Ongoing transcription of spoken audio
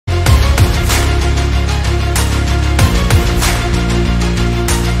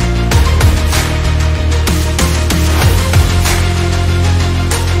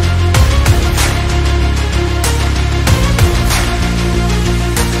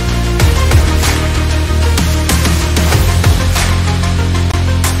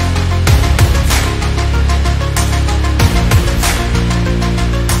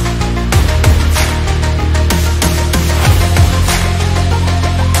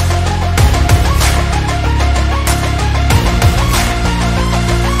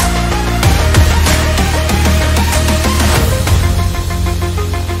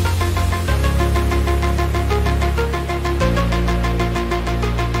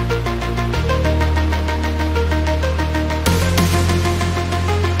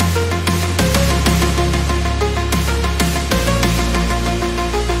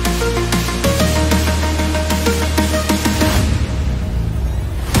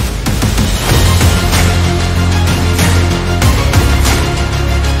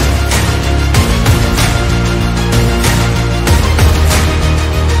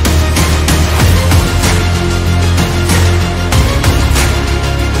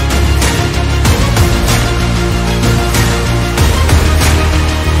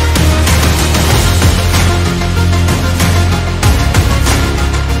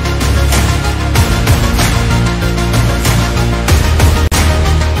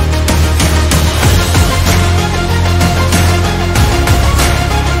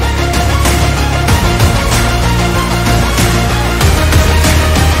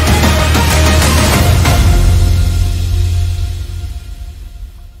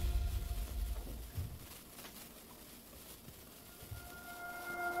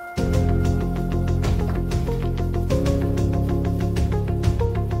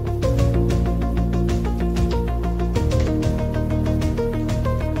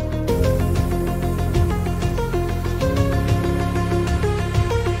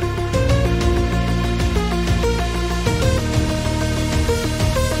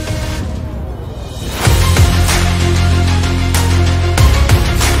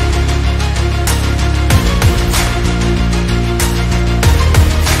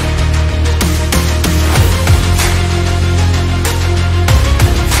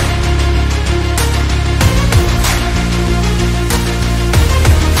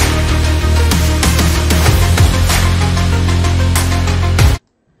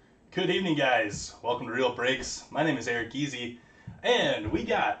evening, guys. Welcome to Real Breaks. My name is Eric Easy, and we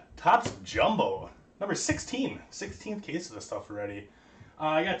got Topps Jumbo, number 16. 16th case of this stuff already.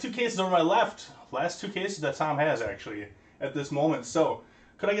 I got 2 cases over my left. Last 2 cases that Tom has, actually, at this moment. So,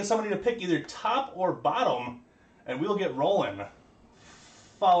 could I get somebody to pick either top or bottom, and we'll get rolling.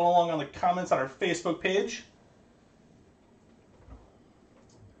 Follow along on the comments on our Facebook page.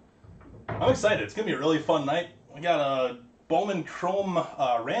 I'm excited. It's going to be a really fun night. We got a Bowman Chrome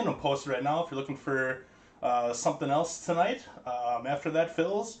random posted right now if you're looking for something else tonight. After that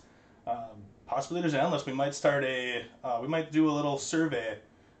fills, possibly there's endless. We might start we might do a little survey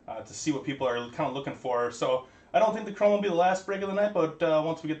to see what people are kind of looking for. So I don't think the Chrome will be the last break of the night, but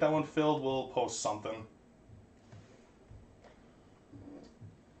once we get that one filled, we'll post something.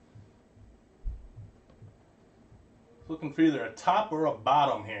 Looking for either a top or a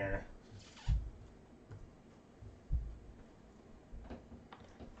bottom here.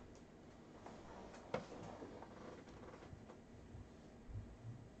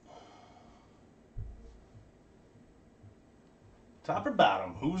 Top or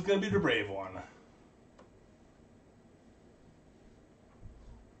bottom? Who's going to be the brave one?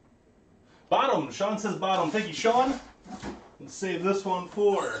 Bottom. Sean says bottom. Thank you, Sean. Let's save this one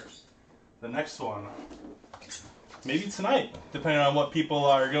for the next one. Maybe tonight, depending on what people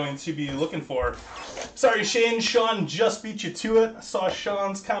are going to be looking for. Sorry, Shane. Sean just beat you to it. I saw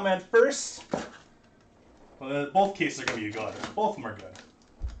Sean's comment first. Both cases are going to be good. Both of them are good.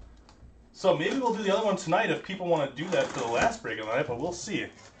 So maybe we'll do the other one tonight if people want to do that for the last break of the night, but we'll see.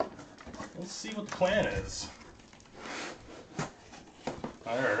 We'll see what the plan is.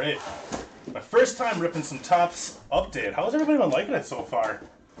 Alright. My first time ripping some Topps update. How's everybody been liking it so far?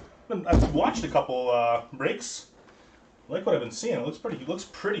 I've watched a couple breaks. I like what I've been seeing. It looks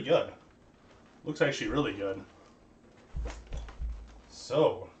pretty good. Looks actually really good.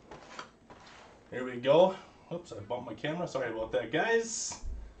 So, here we go. Oops, I bumped my camera. Sorry about that, guys.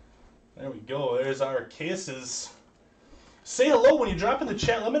 There we go. There's our cases. Say hello when you drop in the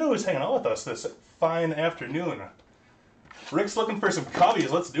chat. Let me know who's hanging out with us this fine afternoon. Rick's looking for some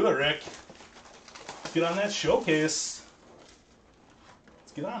cubbies. Let's do it, Rick. Let's get on that showcase.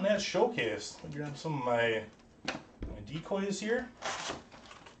 Let's get on that showcase. Let me grab some of my decoys here.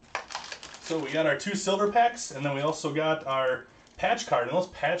 So we got our 2 silver packs, and then we also got our patch card. And those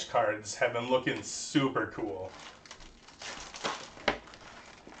patch cards have been looking super cool.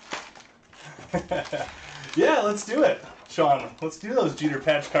 Yeah, let's do it, Sean. Let's do those Jeter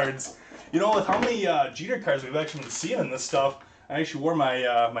patch cards. You know, with how many Jeter cards we've actually been seeing in this stuff, I actually wore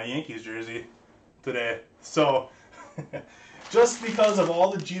my my Yankees jersey today. So, just because of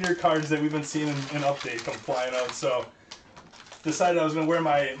all the Jeter cards that we've been seeing in update come flying out, so decided I was going to wear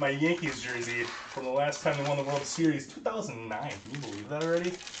my Yankees jersey from the last time they won the World Series, 2009. Can you believe that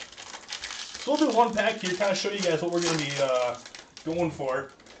already? So we'll do one pack here, kind of show you guys what we're going to be going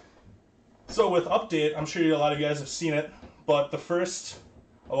for. So with update, I'm sure a lot of you guys have seen it, but the first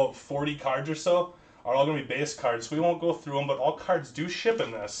about 40 cards or so are all going to be base cards. We won't go through them, but all cards do ship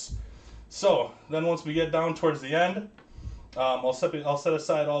in this. So then once we get down towards the end, I'll set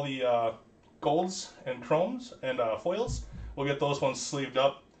aside all the golds and chromes and foils. We'll get those ones sleeved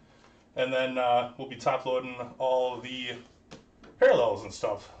up, and then we'll be top loading all the parallels and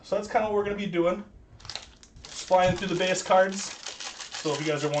stuff. So that's kind of what we're going to be doing. Just flying through the base cards. So if you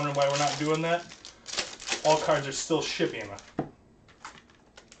guys are wondering why we're not doing that, all cards are still shipping.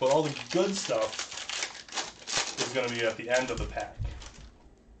 But all the good stuff is going to be at the end of the pack.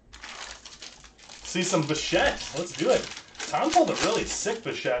 See some Bichette. Let's do it. Tom pulled a really sick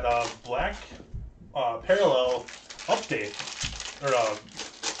Bichette black parallel update. Or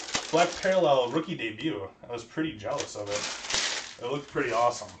black parallel rookie debut. I was pretty jealous of it. It looked pretty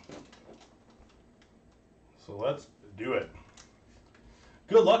awesome. So let's do it.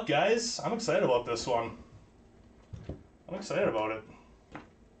 Good luck, guys. I'm excited about this one. I'm excited about it.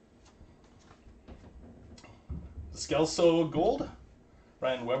 Scalzo Gold.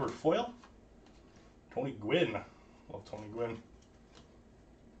 Ryan Weber Foil. Tony Gwynn. Love Tony Gwynn.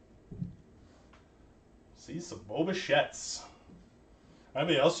 See some Bo Bichettes.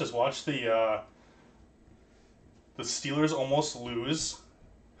 Anybody else just watched the Steelers almost lose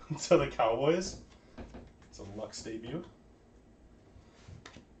to the Cowboys? It's a Lux debut.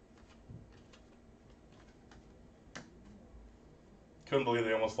 Couldn't believe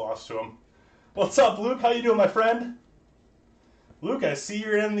they almost lost to him. What's up, Luke? How you doing, my friend? Luke, I see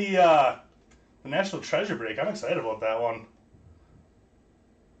you're in the National Treasure break. I'm excited about that one.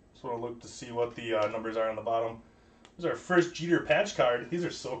 Just want to look to see what the numbers are on the bottom. This is our first Jeter patch card. These are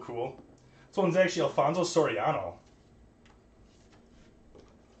so cool. This one's actually Alfonso Soriano.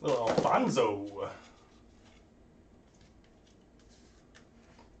 Little Alfonso.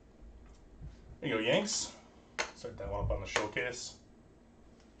 There you go, Yanks. Start that one up on the showcase.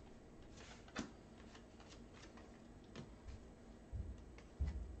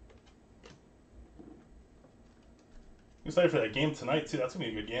 I'm excited for that game tonight, too. That's going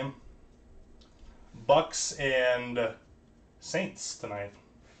to be a good game. Bucks and Saints tonight.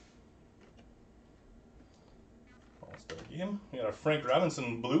 All-Star game. We got a Frank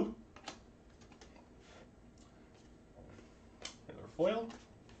Robinson blue. Regular foil.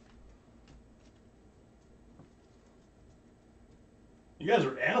 You guys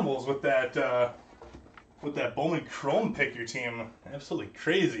are animals with that Bowman Chrome pick your team. Absolutely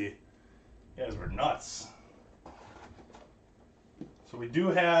crazy. You guys were nuts. So we do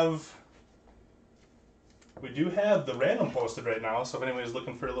have the random posted right now. So if anybody's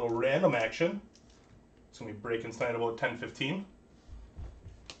looking for a little random action, it's gonna be breaking tonight about 10:15.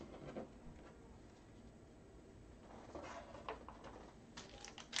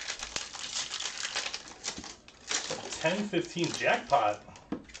 10-15 jackpot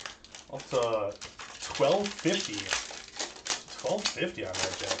up to 1250. 1250 on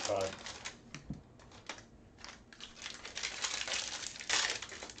that jackpot.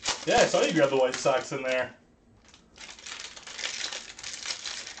 Yeah, I saw you grab the White Sox in there.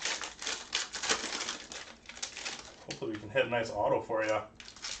 Hopefully we can hit a nice auto for you.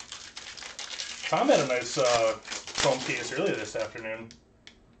 Tom had a nice chrome case earlier this afternoon.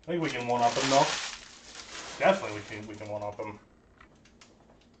 I think we can one-up him though. Definitely we can one-up him.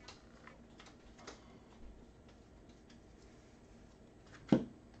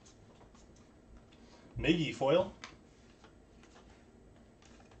 Miggy foil.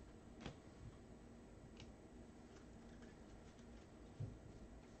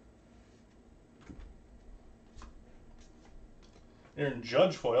 Aaron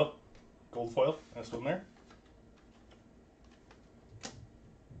Judge foil. Gold foil. Nice one there.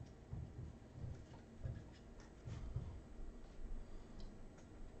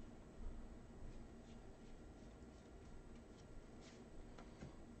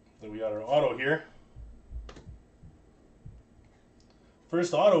 Then we got our auto here.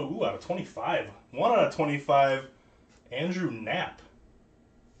 First auto, ooh, out of 25. 1 out of 25, Andrew Knapp.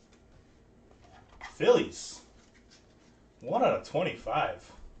 Phillies. 1 out of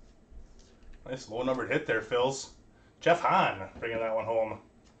 25. Nice low numbered hit there, Phils. Jeff Hahn bringing that one home.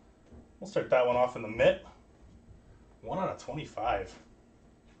 We'll start that one off in the mitt. 1 out of 25.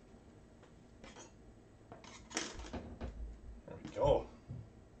 There we go.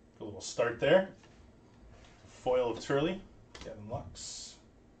 Good little start there. Foil of Turley. Gavin Lux.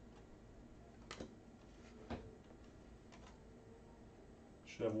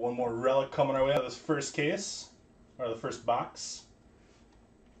 Should have one more relic coming our way out of this first case, or the first box.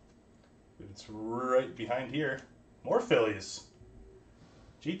 It's right behind here. More Phillies.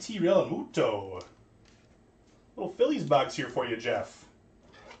 JT Realmuto. Little Phillies box here for you, Jeff.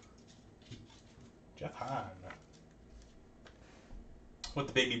 Jeff Hahn. With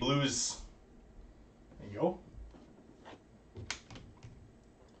the baby blues. There you go.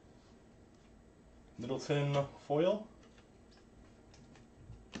 Middleton foil.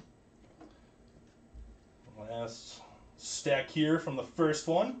 Last stack here from the first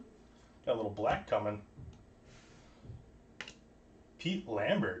one. Got a little black coming. Peter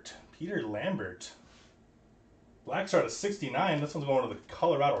Lambert. Blacks are out of 69. This one's going to the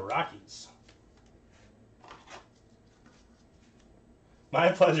Colorado Rockies. My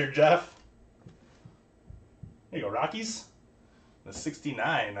pleasure, Jeff. There you go, Rockies. The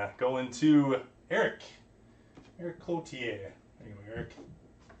 69 going to Eric Cloutier. There you go, Eric.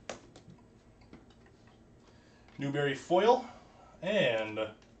 Newberry foil, and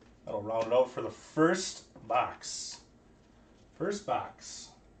that'll round it out for the first box. First box.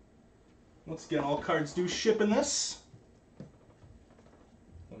 Once again, all cards do ship in this.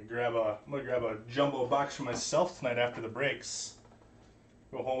 I'm gonna grab a jumbo box for myself tonight after the breaks.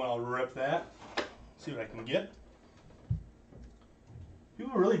 Go home and I'll rip that. See what I can get.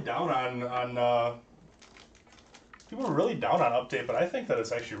 People are really down on update, but I think that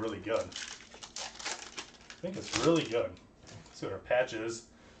it's actually really good. I think it's really good. Let's see what our patch is.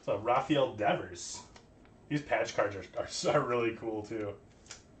 So Rafael Devers. These patch cards are really cool too.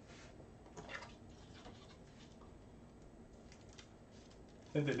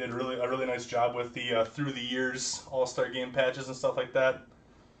 I think they did a really nice job with the through the years All-Star Game patches and stuff like that.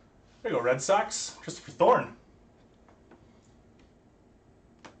 There you go, Red Sox. Christopher Thorne.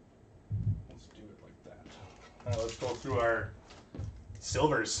 Let's do it like that. All right, let's go through our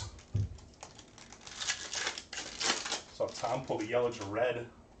silvers. So Tom pulled the yellow to red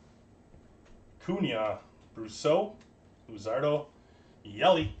Cunha, Brousseau, Luzardo,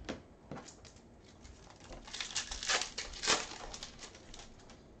 Yelly.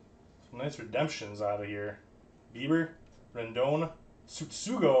 Some nice redemptions out of here. Bieber, Rendon,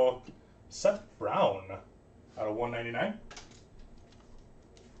 Tsutsugo, Seth Brown out of 199.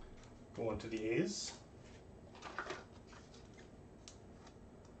 Going to the A's.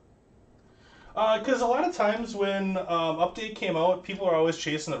 Because a lot of times when Update came out, people are always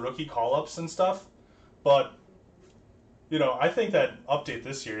chasing the rookie call-ups and stuff. But, you know, I think that Update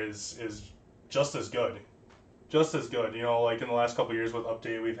this year is just as good. Just as good. You know, like in the last couple of years with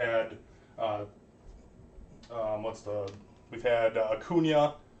Update, we've had, we've had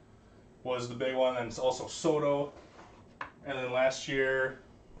Acuna was the big one, and it's also Soto. And then last year,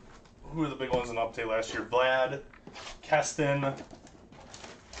 who were the big ones in Update last year? Vlad, Keston,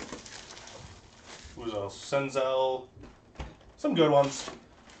 who's else? Senzel, some good ones.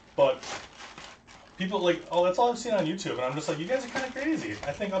 But people like, oh, that's all I've seen on YouTube, and I'm just like, you guys are kind of crazy.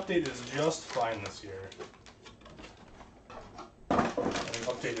 I think Update is just fine this year. I think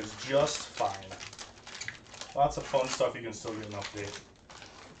Update is just fine. Lots of fun stuff you can still get in Update.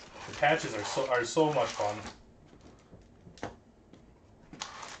 The patches are so much fun.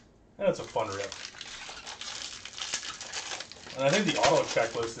 And it's a fun rip. And I think the auto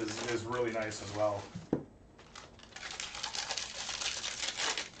checklist is really nice as well.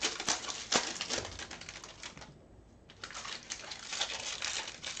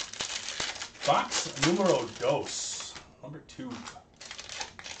 Box numero dos, number 2.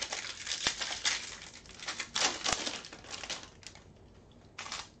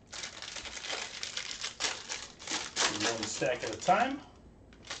 One stack at a time.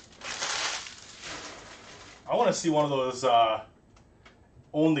 I want to see one of those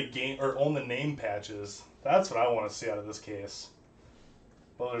own the name patches. That's what I want to see out of this case.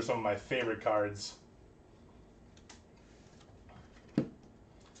 Those are some of my favorite cards.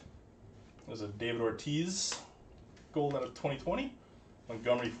 There's a David Ortiz gold out of 2020.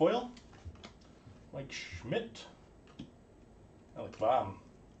 Montgomery foil. Mike Schmidt. Alec Baum.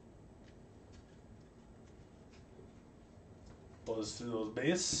 Buzz through those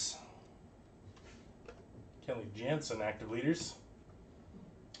base. Kelly Jansen, active leaders.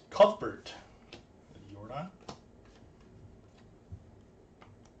 Cuthbert. Jordan.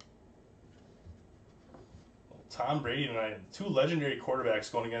 Tom Brady tonight. 2 legendary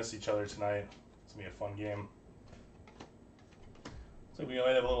quarterbacks going against each other tonight. It's going to be a fun game. So we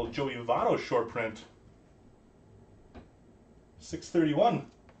might have a little Joey Votto short print. 631.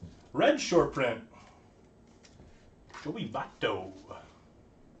 Red short print. Joey Votto.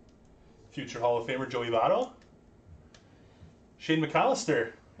 Future Hall of Famer Joey Votto. Shane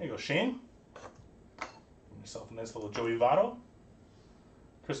McAllister. There you go, Shane. Give yourself a nice little Joey Votto.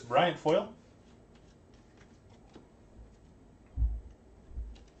 Chris Bryant foil.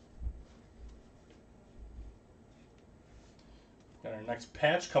 Got our next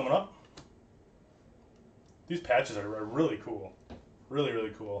patch coming up. These patches are really cool. Really,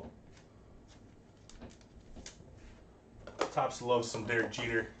 really cool. Topps loves some Derek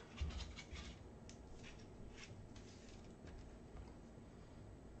Jeter.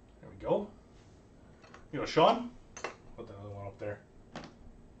 There we go. You know, Sean. Put that other one up there.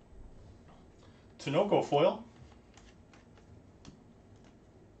 Tinoco foil.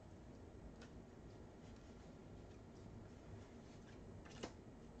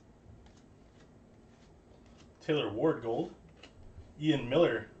 Taylor Ward gold. Ian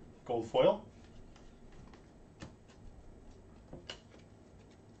Miller gold foil.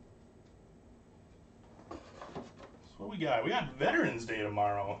 So what we got? We got Veterans Day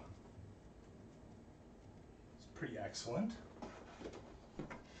tomorrow. It's pretty excellent.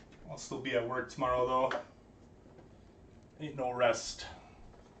 I'll still be at work tomorrow though. Ain't no rest.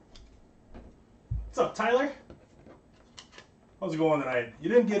 What's up, Tyler? How's it going tonight? You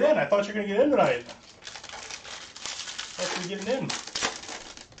didn't get in. I thought you were going to get in tonight. Thought you were getting in.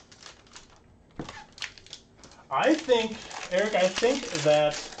 I think, Eric, I think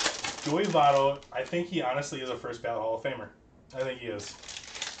that Joey Votto, I think he honestly is a first ballot Hall of Famer. I think he is.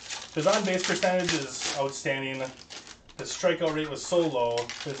 His on-base percentage is outstanding. His strikeout rate was so low.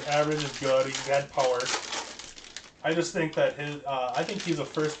 His average is good. He had power. I just think that I think he's a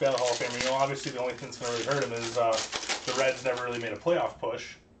first ballot Hall of Famer. You know, obviously the only thing that's going to really hurt him is the Reds never really made a playoff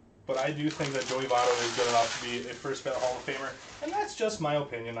push. But I do think that Joey Votto is good enough to be a first ballot Hall of Famer. And that's just my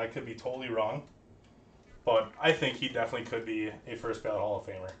opinion. I could be totally wrong. But I think he definitely could be a first ballot Hall of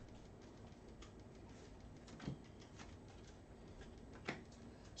Famer.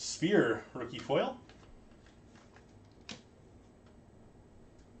 Sphere rookie foil.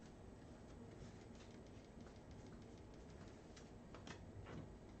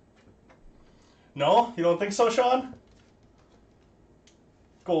 No? You don't think so, Sean?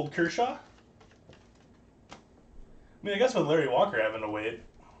 Gold Kershaw? I mean, I guess with Larry Walker having to wait,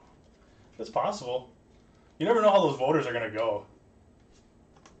 it's possible. You never know how those voters are going to go.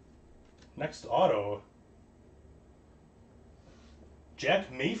 Next auto.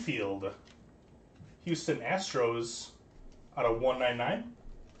 Jack Mayfield. Houston Astros out of 199.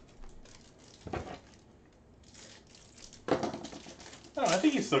 Oh, I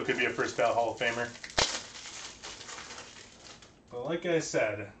think he still could be a first ballot Hall of Famer. But like I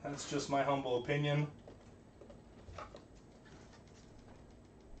said, that's just my humble opinion.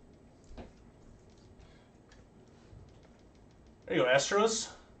 There you go, Astros.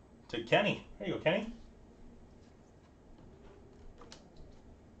 To Kenny. There you go, Kenny.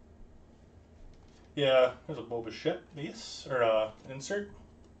 Yeah, there's a Boba Fett base, or insert.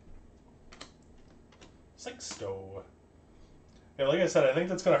 Sexto. Yeah, like I said, I think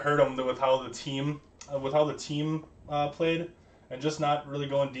that's gonna hurt him with how the team, played, and just not really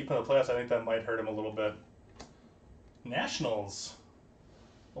going deep in the playoffs. I think that might hurt him a little bit. Nationals.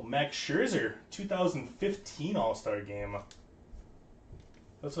 Well, Max Scherzer, 2015 All-Star game.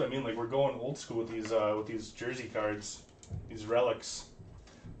 That's what I mean. Like, we're going old school with these jersey cards, these relics.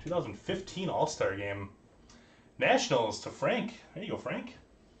 2015 All-Star game. Nationals to Frank. There you go, Frank.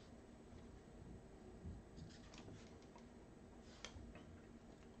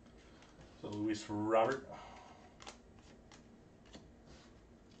 So Luis Robert.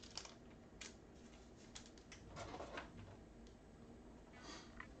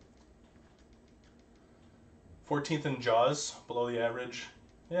 '14th in Jaws, below the average.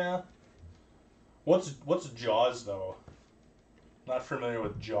 Yeah. What's Jaws though? Not familiar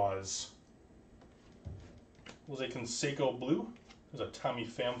with Jaws. Was a Canseco Blue. There's a Tommy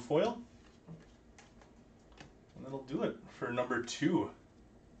Pham foil. And that'll do it for number 2.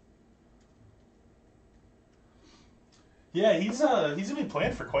 Yeah, he's gonna be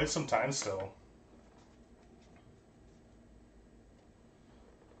playing for quite some time still.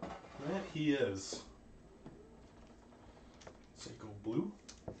 That he is. Canseco Blue.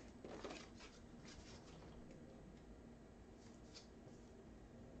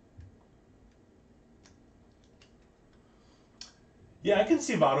 Yeah, I can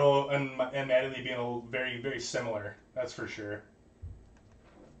see Votto and Mattingly being very, very similar. That's for sure.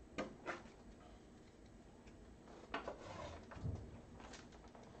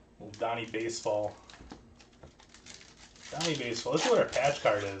 Little Donnie Baseball. Donnie Baseball. Let's see what our patch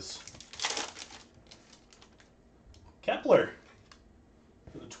card is. Kepler.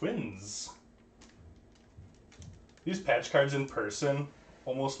 For the Twins. These patch cards in person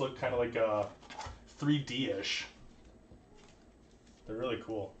almost look kind of like a 3D-ish. They're really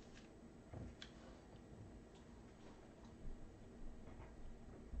cool.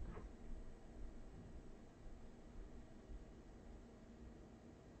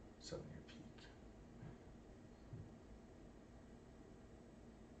 Peak.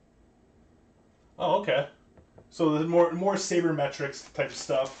 Oh, okay. So the more sabermetrics type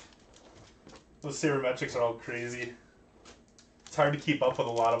stuff. Those sabermetrics are all crazy. It's hard to keep up with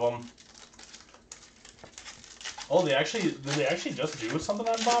a lot of them. Oh, did they actually just do something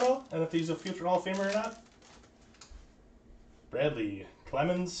on Votto? And if he's a future Hall of Famer or not? Bradley,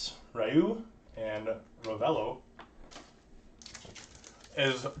 Clemens, Ryu, and Ravello.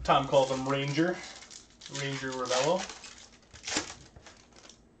 As Tom calls him, Ranger Ravello.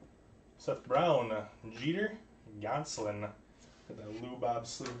 Seth Brown, Jeter, Gonsolin. Got that Lou Bob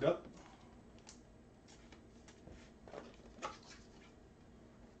sleeved up.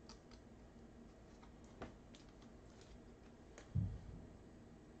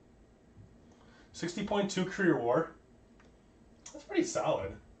 .2 career WAR. That's pretty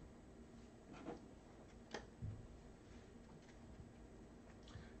solid.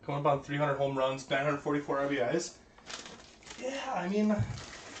 Coming up on 300 home runs, 944 RBIs. Yeah, I mean,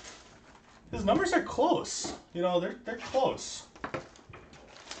 his numbers are close. You know, they're close.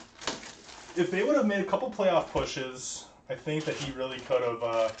 If they would have made a couple playoff pushes, I think that he really could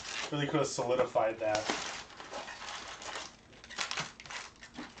have solidified that.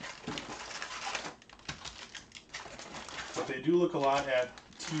 But they do look a lot at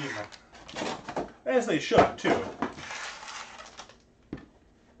team, as they should too.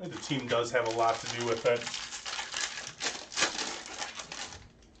 I think the team does have a lot to do with it.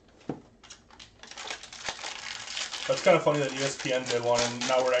 That's kind of funny that ESPN did one, and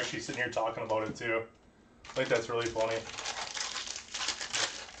now we're actually sitting here talking about it too. I think that's really funny.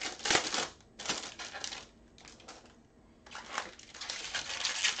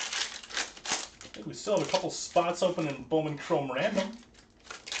 I think we still have a couple spots open in Bowman Chrome Random.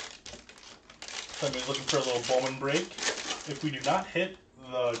 Somebody's looking for a little Bowman break. If we do not hit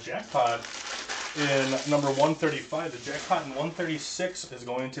the jackpot in number 135, the jackpot in 136 is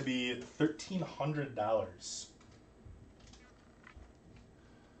going to be $1,300.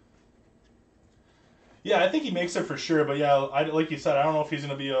 Yeah, I think he makes it for sure, but yeah, like you said, I don't know if he's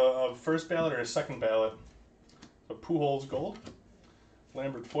going to be a first ballot or a second ballot. So Pujols gold,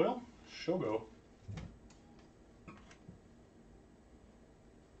 Lambert foil, Shogo.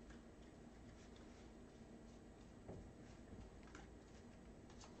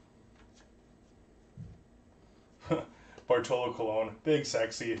 Bartolo Colon, big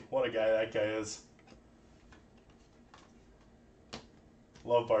sexy. What a guy that guy is.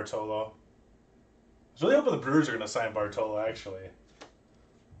 Love Bartolo. I was really hoping the Brewers are going to sign Bartolo, actually.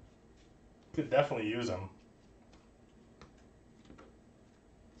 Could definitely use him.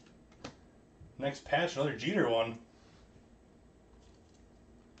 Next patch, another Jeter one.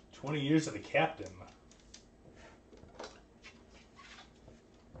 20 years of the captain.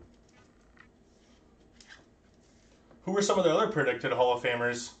 Who were some of the other predicted Hall of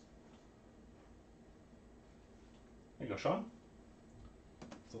Famers? There you go, Sean.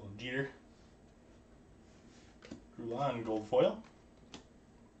 It's a little Jeter. Grulon gold foil.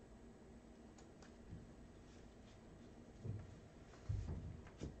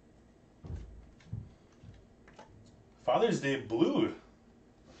 Father's Day blue.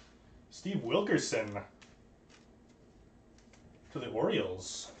 Steve Wilkerson to the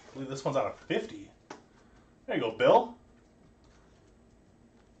Orioles. I believe this one's out of 50. There you go, Bill.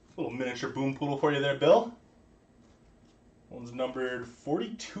 Little miniature boom poodle for you there, Bill. One's numbered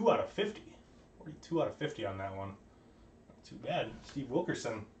 42 out of 50. 42 out of 50 on that one. Not too bad. Steve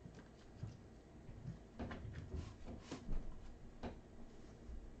Wilkerson.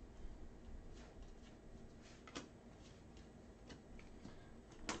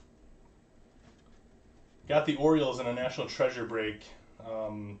 Got the Orioles in a National Treasure break a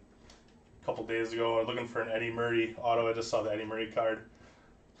couple days ago. I'm looking for an Eddie Murray auto. I just saw the Eddie Murray card.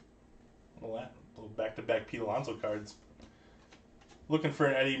 Little back-to-back Pete Alonso cards. Looking for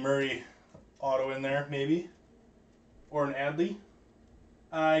an Eddie Murray auto in there, maybe. Or an Adley.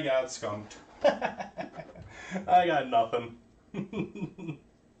 I got skunked. I got nothing.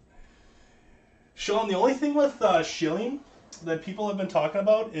 Sean, the only thing with Schilling that people have been talking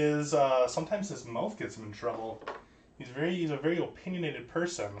about is sometimes his mouth gets him in trouble. He's a very opinionated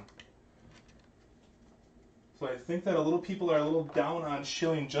person. So I think that people are a little down on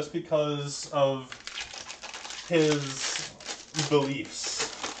Schilling just because of his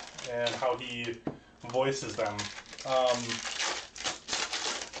beliefs and how he voices them.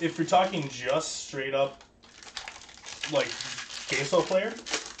 If you're talking just straight up like queso player,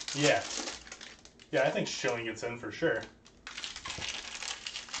 yeah, I think Schilling gets in for sure.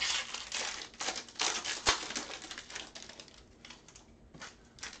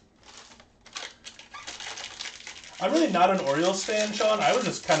 I'm really not an Orioles fan, Sean. I was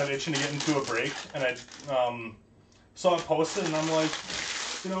just kind of itching to get into a break, and I saw it posted, and I'm like,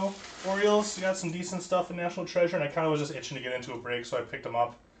 Orioles got some decent stuff in National Treasure, and I kind of was just itching to get into a break, so I picked them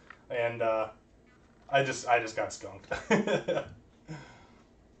up, and I just got skunked.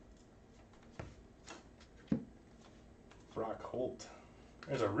 Brock Holt.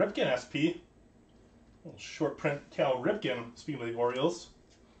 There's a Ripken SP. Little short print Cal Ripken. Speaking of the Orioles,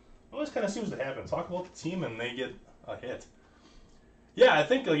 always kind of seems to happen. Talk about the team, and they get a hit. Yeah, I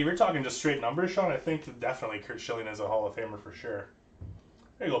think if you're talking just straight numbers, Sean, I think definitely Curt Schilling is a Hall of Famer for sure.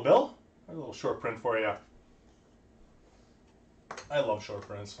 There you go, Bill. A little short print for you. I love short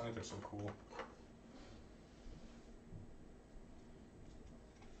prints. I think they're so cool.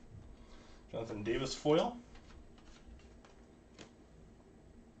 Jonathan Davis foil.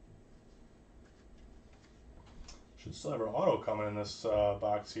 Should still have our auto coming in this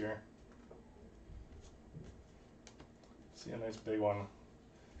box here. See a nice big one.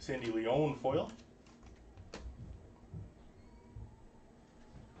 Sandy Leone foil.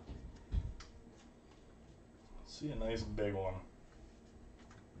 See a nice big one.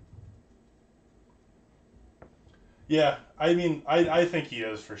 Yeah, I mean, I think he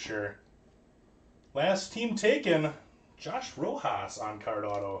is for sure. Last team taken, Josh Rojas on card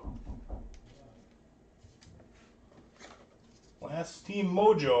auto. Last team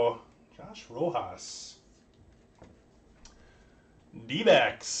mojo, Josh Rojas.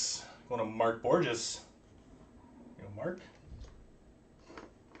 D-backs, going to Mark Borges. Mark.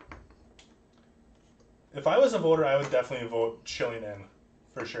 If I was a voter, I would definitely vote Schilling in,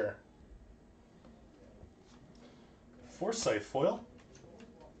 for sure. Forsythe foil.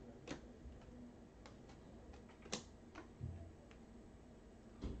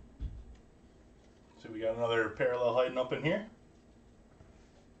 we got another parallel hiding up in here.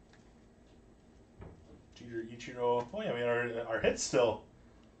 Jeter, Ichiro. Oh yeah, we got our hits still.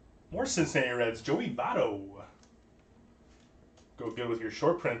 More Cincinnati Reds. Joey Votto. Go good with your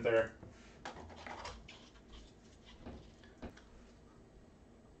short print there.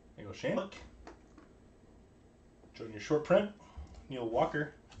 There you go, Shane. Look. Join your short print. Neil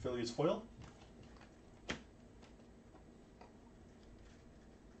Walker, Phillies foil.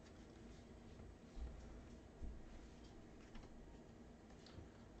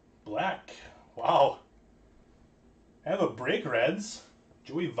 Black. Wow. I have a break Reds.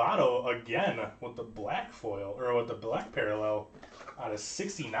 Joey Votto again with the black foil, or with the black parallel out of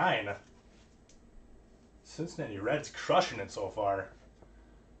 69. Cincinnati Reds crushing it so far.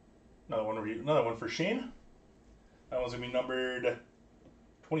 Another one for Shane. That one's going to be numbered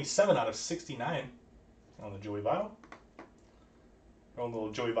 27 out of 69 on the Joey Votto. Our own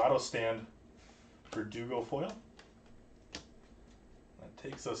little Joey Votto stand for Dugo foil. That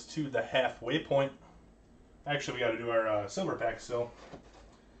takes us to the halfway point. Actually, we got to do our silver pack still.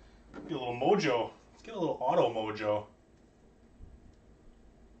 Get a little mojo. Let's get a little auto mojo.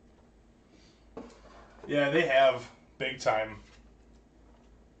 Yeah, they have big time.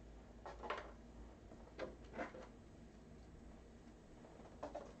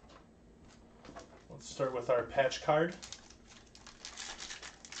 Let's start with our patch card.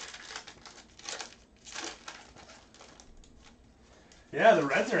 Yeah, the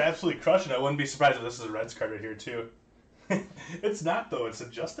Reds are absolutely crushing it. I wouldn't be surprised if this is a Reds card right here, too. It's not, though. It's a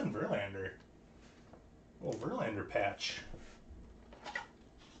Justin Verlander. A little Verlander patch.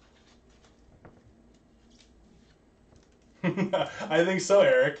 I think so,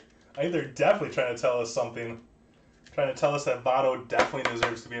 Eric. I think they're definitely trying to tell us something. Trying to tell us that Votto definitely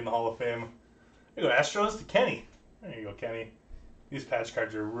deserves to be in the Hall of Fame. There you go, Astros to Kenny. There you go, Kenny. These patch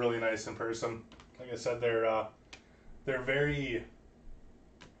cards are really nice in person. Like I said, they're very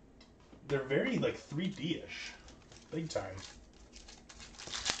like 3D-ish. Big time.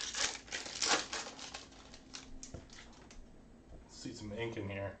 See some ink in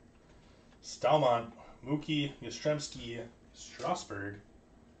here. Stalmont, Mookie, Yastrzemski, Strasburg.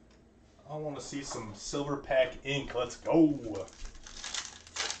 I want to see some silver pack ink. Let's go.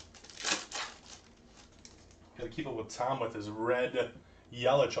 Got to keep up with Tom with his red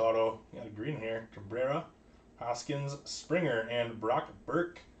Yelich auto. Got a green here. Cabrera, Hoskins, Springer, and Brock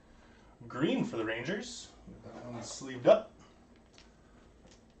Burke. Green for the Rangers. That one's sleeved up.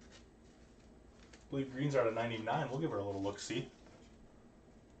 I believe greens are out of 99. We'll give her a little look-see.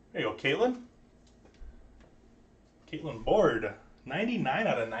 There you go, Caitlin. Caitlin Board. 99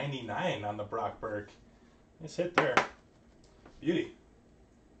 out of 99 on the Brock Burke. Nice hit there. Beauty.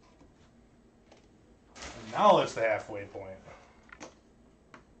 And now it's the halfway point.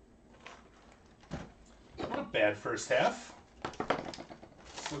 Not a bad first half.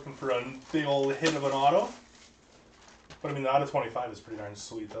 Just looking for a big old hit of an auto. But I mean, the auto 25 is pretty darn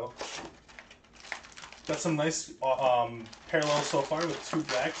sweet, though. Got some nice parallels so far with two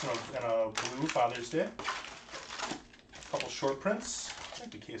blacks and a blue Father's Day. A couple short prints. I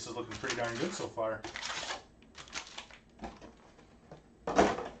think the case is looking pretty darn good so far. But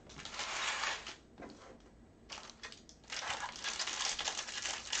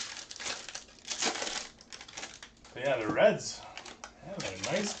yeah, the Reds having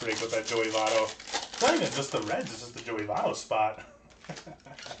a nice break with that Joey Votto. It's not even just the Reds, it's just the Joey Votto spot.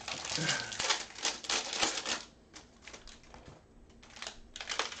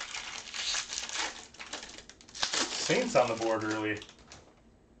 Saints on the board early.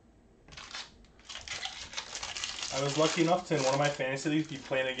 I was lucky enough to, in one of my fantasy leagues, be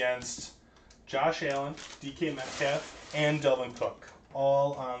playing against Josh Allen, DK Metcalf, and Delvin Cook,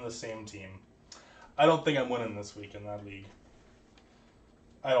 all on the same team. I don't think I'm winning this week in that league.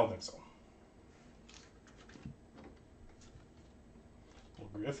 I don't think so. Little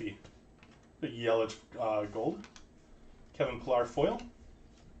Griffey. Big Yelich gold. Kevin Pillar foil.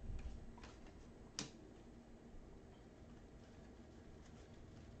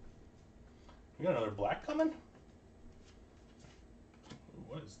 We got another black coming?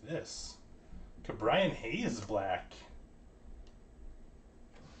 What is this? Brian Hayes black.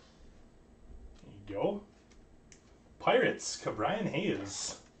 There you go. Pirates, Brian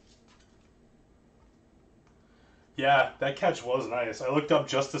Hayes. Yeah, that catch was nice. I looked up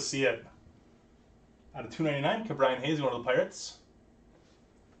just to see it. Out of 299, Brian Hayes going to the Pirates.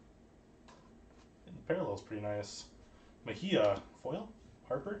 And the parallel's pretty nice. Mejia foil.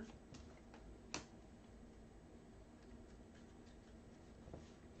 Harper.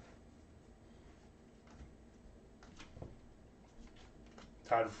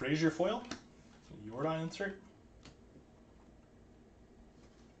 Todd Frazier foil. Jordan insert.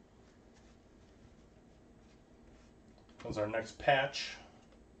 That was our next patch.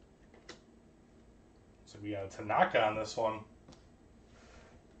 So we got a Tanaka on this one.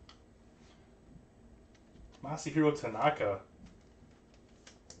 Masahiro Tanaka.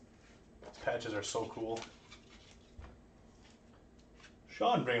 These patches are so cool.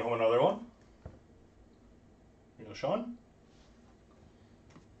 Sean bringing home another one. Here you go, Sean.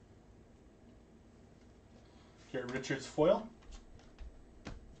 Garrett Richards foil.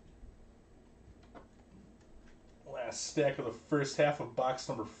 Last stack of the first half of box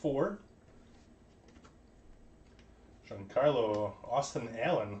number 4. Giancarlo Austin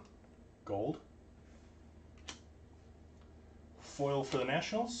Allen gold. Foil for the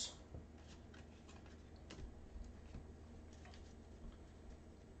Nationals.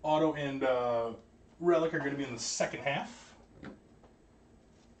 Auto and relic are going to be in the second half.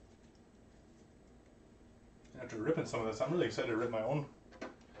 After ripping some of this, I'm really excited to rip my own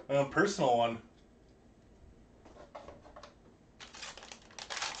personal one.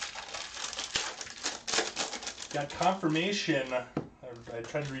 Got confirmation. I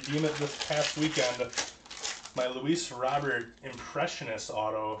tried to redeem it this past weekend. My Luis Robert Impressionist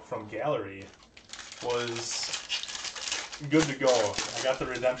auto from Gallery was good to go. I got the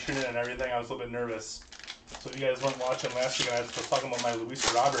redemption in and everything. I was a little bit nervous. So if you guys weren't watching last week, I was talking about my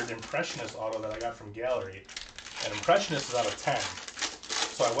Luis Robert Impressionist auto that I got from Gallery. And Impressionist is out of 10.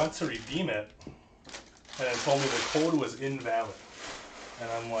 So I went to redeem it, and it told me the code was invalid.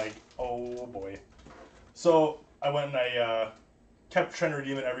 And I'm like, oh boy. So I went and I kept trying to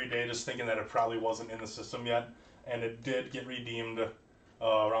redeem it every day, just thinking that it probably wasn't in the system yet. And it did get redeemed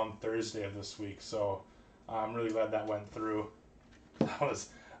around Thursday of this week. So I'm really glad that went through. I was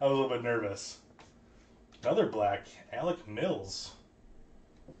a little bit nervous. Another black, Alec Mills.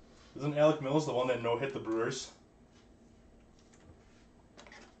 Isn't Alec Mills the one that no-hit the Brewers?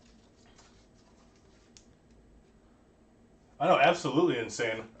 I know, absolutely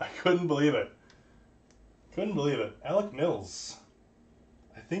insane. I couldn't believe it. Couldn't believe it. Alec Mills.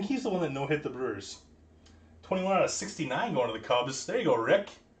 I think he's the one that no-hit the Brewers. 21 out of 69 going to the Cubs. There you go, Rick.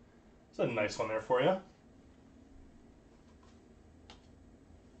 That's a nice one there for you.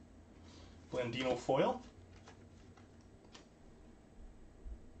 Blandino foil.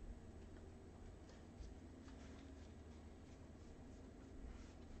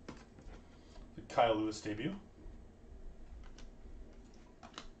 The Kyle Lewis debut.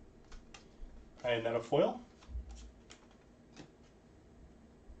 Iannetta foil.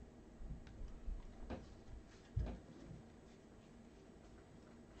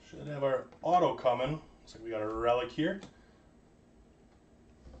 Should have our auto coming. Looks like we got a relic here.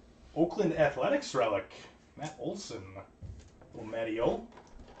 Oakland Athletics relic. Matt Olson. Little Matty O.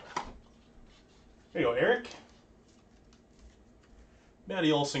 There you go, Eric.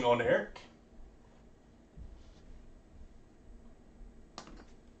 Matty Olson going to Eric.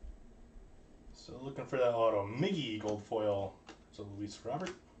 So looking for that auto. Miggy gold foil. So Luis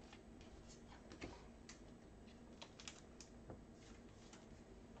Robert.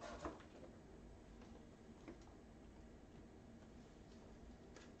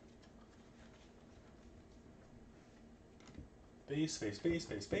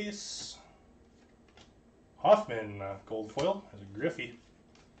 Base. Hoffman gold foil as a Griffey.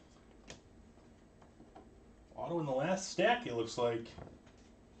 Auto in the last stack, it looks like.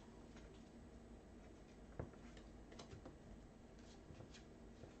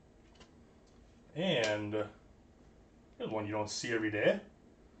 And here's one you don't see every day.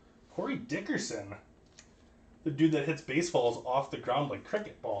 Corey Dickerson. The dude that hits baseballs off the ground like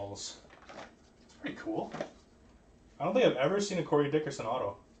cricket balls. It's pretty cool. I don't think I've ever seen a Corey Dickerson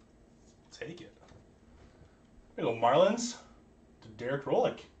auto. Take it. There you go, Marlins to Derek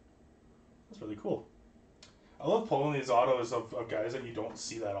Rolick. That's really cool. I love pulling these autos of guys that you don't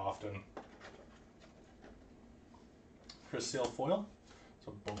see that often. Chris Sale foil.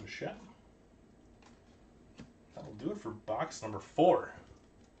 So Bo Bichette. That'll do it for box number 4.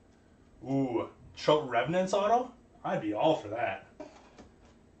 Ooh, Choate Revenants auto? I'd be all for that.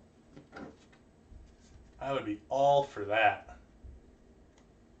 I would be all for that.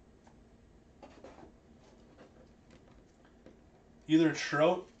 Either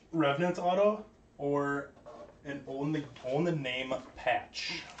Trout Revenant auto or an own the name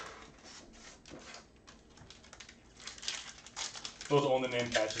patch. Those own the name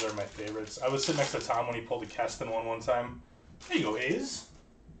patches are my favorites. I was sitting next to Tom when he pulled a Keston one time. There you go, A's.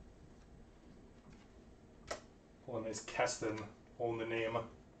 Pull a nice Keston, own the name.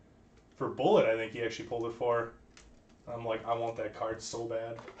 For Bullet, I think he actually pulled it for. I'm like, I want that card so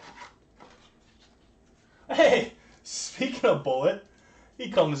bad. Hey, speaking of Bullet, he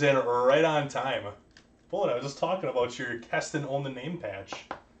comes in right on time. Bullet, I was just talking about your Keston Own the Name patch.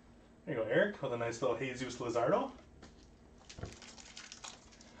 There you go, Eric, with a nice little Jesus Luzardo.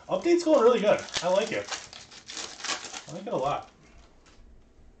 Update's going really good. I like it. I like it a lot.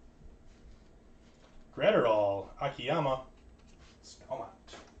 Gratterall, Akiyama, Spellmont.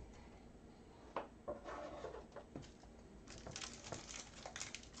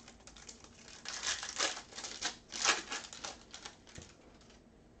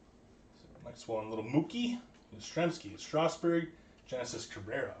 Next one, little Mookie, Yastrzemski, Strasburg, Genesis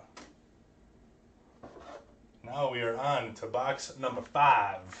Cabrera. Now we are on to box number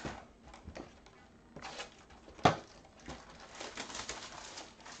 5.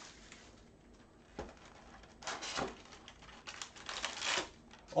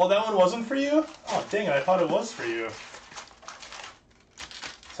 Oh, that one wasn't for you? Oh, dang it, I thought it was for you.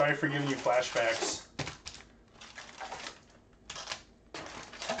 Sorry for giving you flashbacks.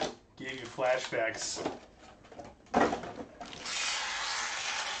 Gave you flashbacks.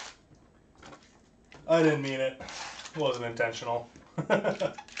 I didn't mean it. It wasn't intentional.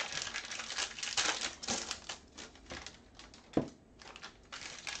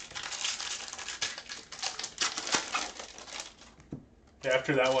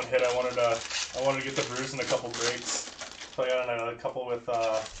 After that one hit, I wanted to get the Bruce in a couple breaks. So I got in a couple with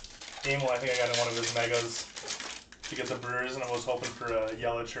Amel. I think I got in one of his megas to get the Brewers, and I was hoping for a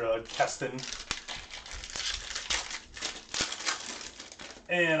Yelich or a Keston.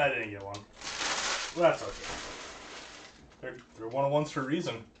 And I didn't get one. Well, that's okay. They're one-on-ones for a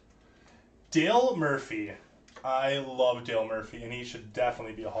reason. Dale Murphy. I love Dale Murphy, and he should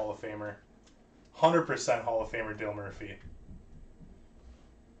definitely be a Hall of Famer. 100% Hall of Famer Dale Murphy.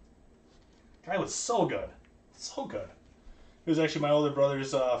 Guy was so good. So good. He was actually my older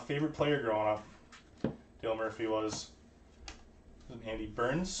brother's favorite player growing up. Dale Murphy was. Andy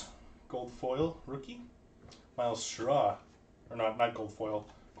Burns, gold foil rookie. Miles Straw, or not gold foil,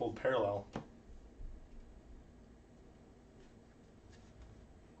 gold parallel.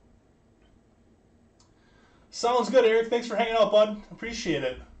 Sounds good, Eric. Thanks for hanging out, bud. Appreciate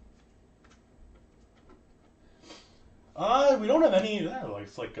it. We don't have any.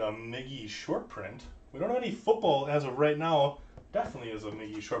 It's like a Miggy short print. We don't have any football as of right now. Definitely is a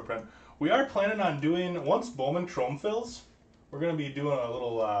Miggy short print. We are planning on doing, once Bowman Chrome fills, we're going to be doing a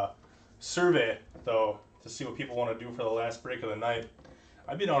little survey, though, to see what people want to do for the last break of the night.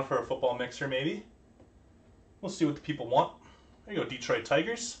 I'd be down for a football mixer, maybe. We'll see what the people want. There you go, Detroit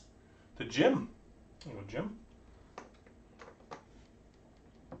Tigers. The Jim. There you go, Jim.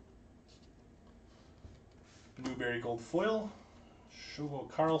 Newberry Gold Foil. Shogo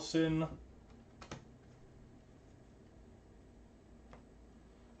Carlson.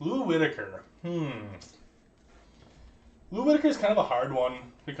 Lou Whitaker. Lou Whitaker is kind of a hard one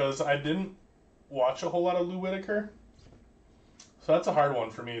because I didn't watch a whole lot of Lou Whitaker. So that's a hard one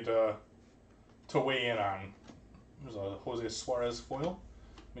for me to weigh in on. There's a Jose Suarez foil.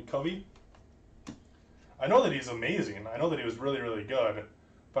 McCovey. I know that he's amazing. I know that he was really, really good.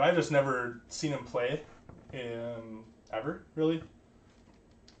 But I've just never seen him play ever, really.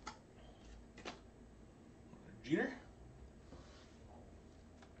 Jeter.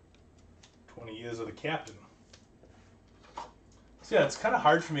 20 years of the captain. So yeah, it's kind of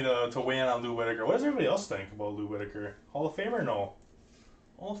hard for me to weigh in on Lou Whitaker. What does everybody else think about Lou Whitaker? Hall of Famer or no?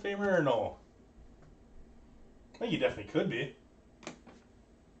 Hall of Famer or no? I think he definitely could be.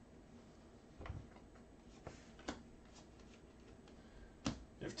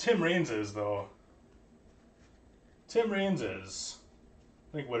 If Tim Raines is, though. Tim Raines is.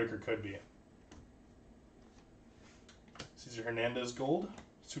 I think Whitaker could be. Cesar Hernandez gold.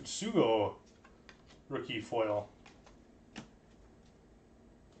 Tsutsugo rookie foil.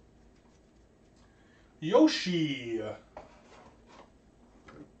 Yoshi.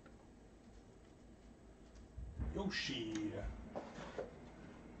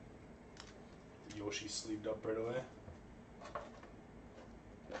 Yoshi sleeved up right away.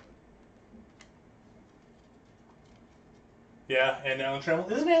 Yeah, and Alan Trammell.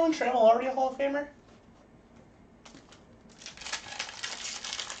 Isn't Alan Trammell already a Hall of Famer?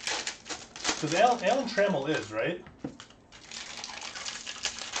 Because Alan Trammell is, right?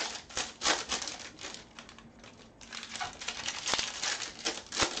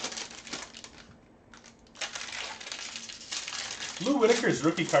 Lou Whitaker's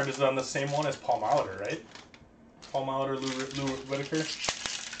rookie card is on the same one as Paul Molitor, right? Paul Molitor, Lou Whitaker.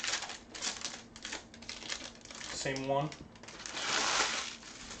 Same one.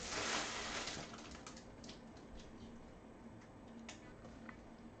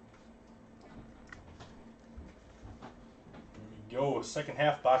 go second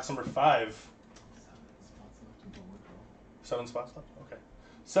half, box number 5. 7 spots left? Okay.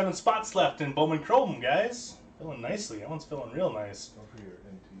 7 spots left in Bowman Chrome, guys. Filling nicely. That one's filling real nice. Don't forget your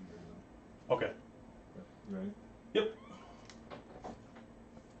NT right now. Okay. You ready? Yep.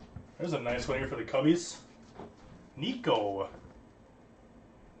 There's a nice one here for the Cubbies. Nico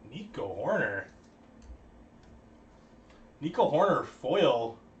Horner. Nico Horner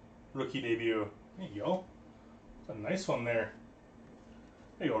foil rookie debut. There you go. That's a nice one there.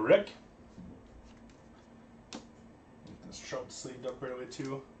 There you go, Rick. Get this Trout sleeved up right away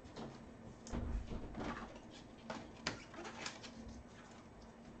too.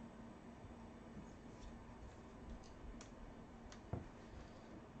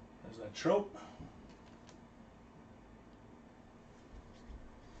 There's that Trout.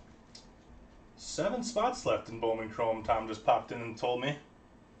 Seven spots left in Bowman Chrome. Tom just popped in and told me.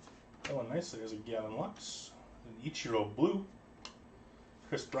 Going nicely. There's a Gavin Lux, an Ichiro Blue,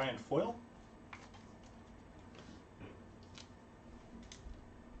 Chris Bryant foil.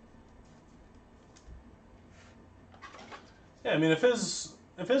 Yeah, I mean, if his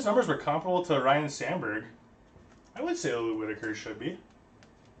numbers were comparable to Ryan Sandberg, I would say Lou Whitaker should be.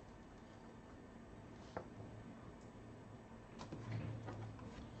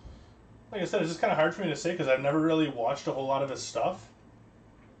 Like I said, it's just kind of hard for me to say because I've never really watched a whole lot of his stuff.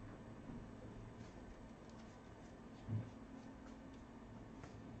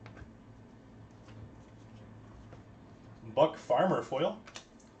 Buck Farmer foil.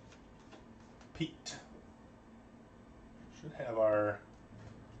 Pete. Should have our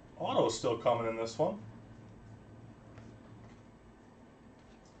auto still coming in this one.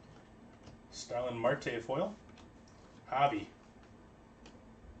 Starlin Marte foil. Hobby.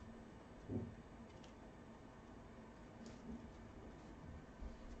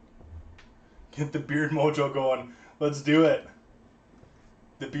 Get the beard mojo going. Let's do it.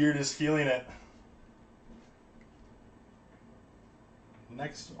 The beard is feeling it.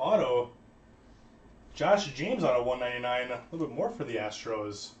 Next auto. Josh James auto 199. A little bit more for the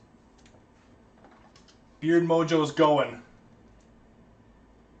Astros. Beard mojo's going.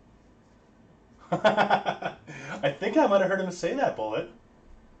 I think I might have heard him say that, Bullet.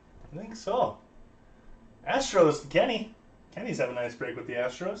 I think so. Astros, Kenny. Kenny's having a nice break with the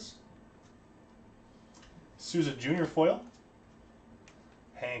Astros. Souza Jr. foil.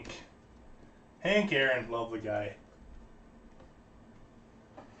 Hank Aaron, love the guy.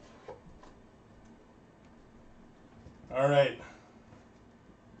 All right.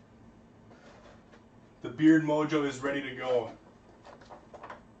 The beard mojo is ready to go.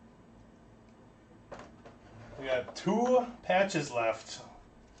 We got 2 patches left.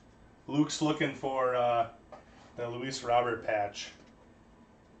 Luke's looking for the Luis Robert patch.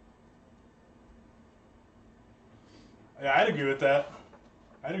 Yeah, I'd agree with that.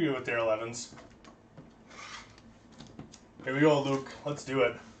 I'd agree with their 11s. Here we go, Luke. Let's do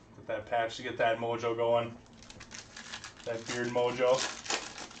it. With that patch to get that mojo going. That beard mojo.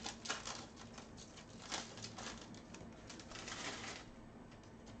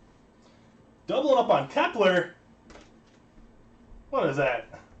 Doubling up on Kepler. What is that?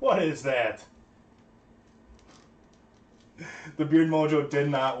 What is that? The beard mojo did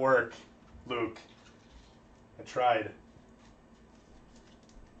not work, Luke. I tried.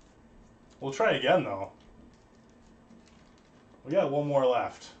 We'll try again, though. We got 1 more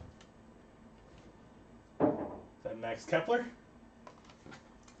left. Is that Max Kepler?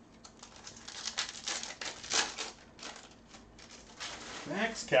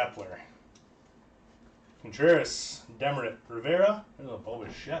 Max Kepler. Contreras, Demerit, Rivera. There's a Bo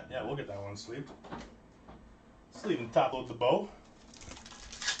Bichette. Yeah, we'll get that one sleeved. Sleeve and top load the bow.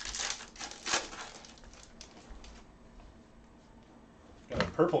 Got a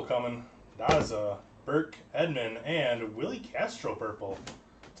purple coming. Daza, Burke, Edman, and Willie Castro purple.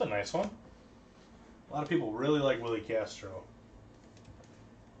 That's a nice one. A lot of people really like Willie Castro.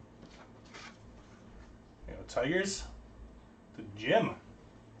 You know, Tigers to Jim.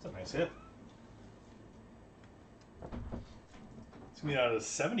 That's a nice hit. It's gonna be out of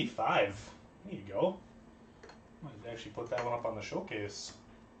 75. There you go. Might actually put that one up on the showcase.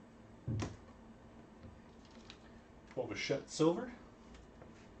 Bo Bichette silver.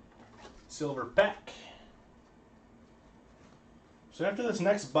 Silver pack. So after this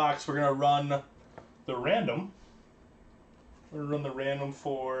next box, we're gonna run the random. We're gonna run the random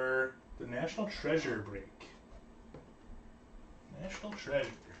for the National Treasure break. National Treasure.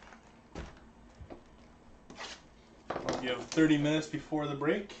 I'll give 30 minutes before the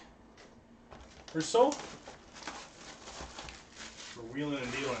break or so. We're wheeling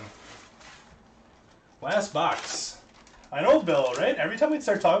and dealing. Last box. I know, Bill, right? Every time we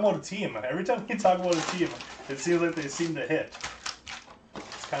start talking about a team, it seems like they seem to hit.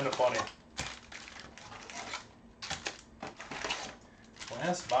 It's kind of funny.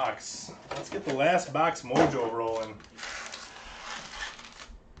 Last box. Let's get the last box mojo rolling.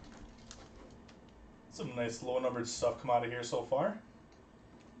 Some nice low-numbered stuff come out of here so far.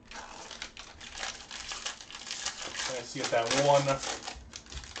 Nice to get that one.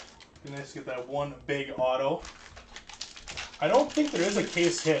 Nice to get that one big auto. I don't think there is a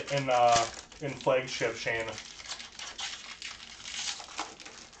case hit in flagship, Shane.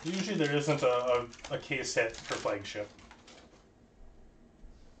 Usually there isn't a case hit for flagship.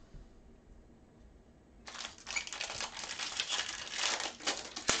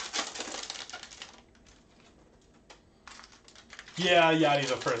 Yeah,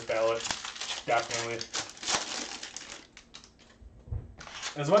 Yachty's a first ballot. Definitely.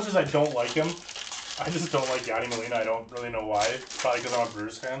 As much as I don't like him, I just don't like Yadi Molina. I don't really know why. Probably because I'm a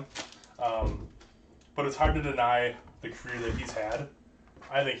Brewers fan. But it's hard to deny the career that he's had.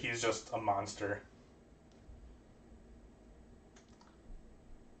 I think he's just a monster.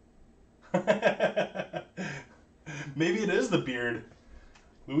 Maybe it is the beard.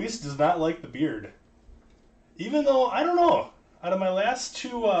 Luis does not like the beard. Even though, I don't know. Out of my last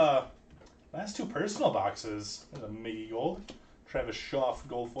two personal boxes, there's a Miggy Gold, Travis Shaw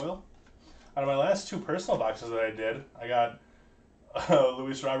gold foil. Out of my last two personal boxes that I did, I got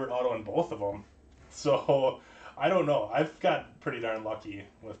Luis Robert auto in both of them. So, I don't know. I've got pretty darn lucky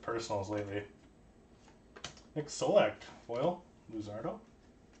with personals lately. Nick Solak foil, Luzardo.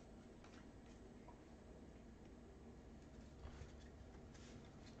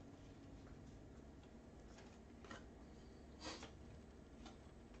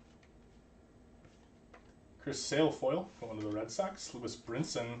 Chris Sale foil going to the Red Sox. Lewis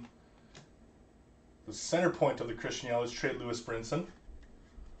Brinson. The center point of the Christian Yelich trade, Lewis Brinson.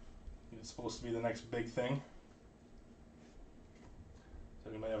 He's supposed to be the next big thing. So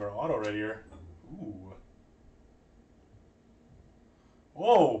we might have our auto right here. Ooh.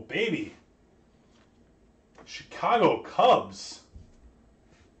 Whoa, baby. Chicago Cubs.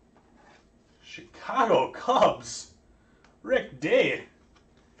 Chicago Cubs. Rick Day.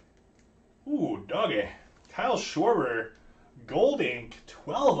 Ooh, doggy. Kyle Schwarber, Gold Ink,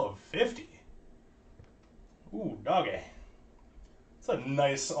 12 of 50. Ooh, doggy. It's a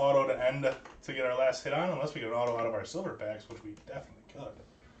nice auto to end to get our last hit on, unless we get an auto out of our silver packs, which we definitely could.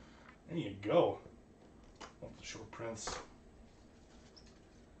 There you go. Love the short prints.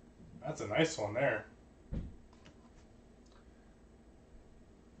 That's a nice one there.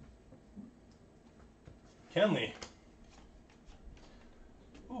 Kenley.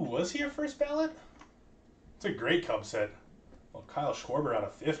 Ooh, was he our first ballot? It's a great Cubs hit. Well, Kyle Schwarber out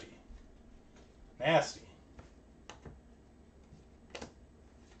of 50. Nasty.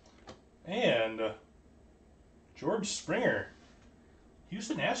 And George Springer.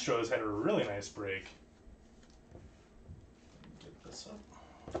 Houston Astros had a really nice break. Get this up.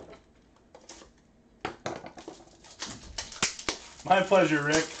 My pleasure,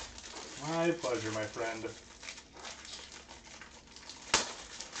 Rick. My pleasure, my friend.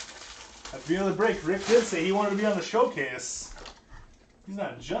 At the end of the break, Rick did say he wanted to be on the showcase. He's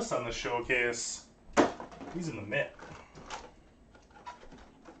not just on the showcase. He's in the mitt.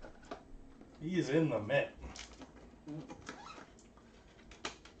 He is in the mitt.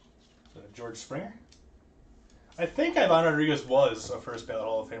 George Springer? I think Ivan Rodriguez was a first ballot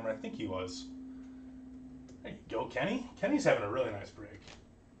Hall of Famer. I think he was. There you go, Kenny. Kenny's having a really nice break.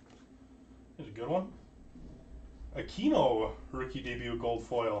 Here's a good one. Aquino rookie debut gold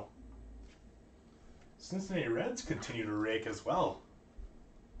foil. Cincinnati Reds continue to rake as well.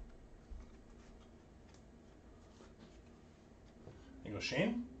 There you go,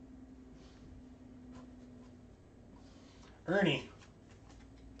 Shane. Ernie.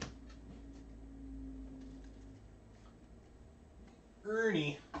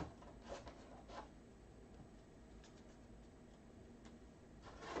 Ernie.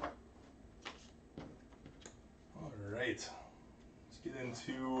 All right. Let's get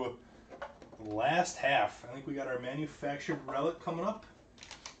into the last half. I think we got our manufactured relic coming up.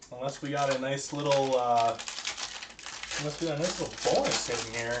 Unless we got a nice little bonus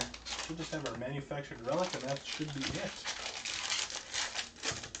hidden here. We'll just have our manufactured relic and that should be it.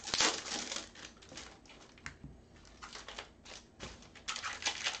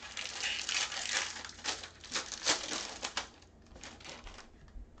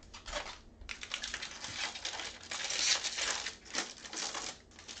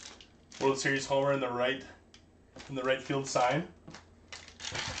 World Series homer in the right field sign.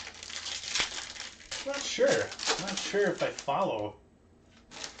 Not sure. I'm not sure if I follow.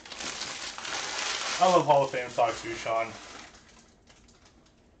 I love Hall of Fame talk too, Sean.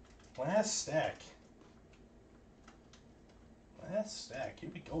 Last stack. Last stack. Here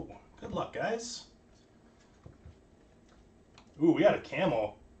we go. Good luck, guys. Ooh, we got a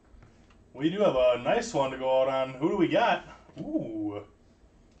camo. We do have a nice one to go out on. Who do we got? Ooh.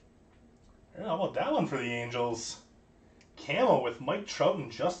 How about that one for the Angels? Camo with Mike Trout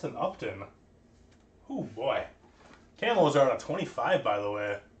and Justin Upton. Ooh, boy. Camos are on a 25, by the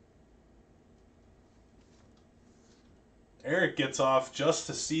way. Eric gets off just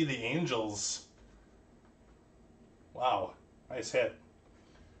to see the Angels. Wow. Nice hit.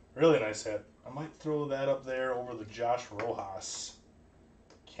 Really nice hit. I might throw that up there over the Josh Rojas.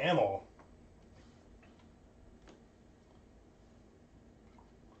 Camo.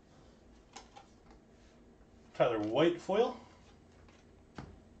 Tyler White foil.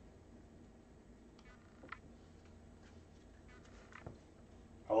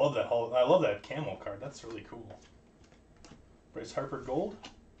 I love that camo card. That's really cool. Bryce Harper gold.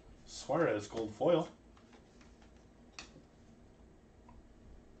 Suarez gold foil.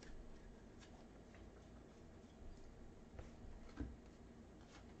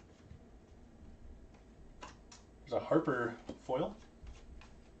 There's a Harper foil.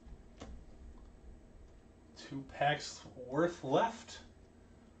 2 packs worth left.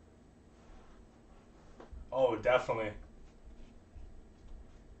 Oh, definitely.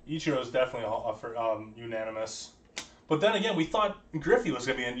 Ichiro's definitely unanimous. But then again, we thought Griffey was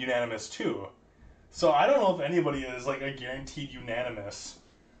going to be unanimous too. So I don't know if anybody is like a guaranteed unanimous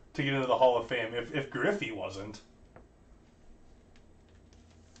to get into the Hall of Fame if Griffey wasn't.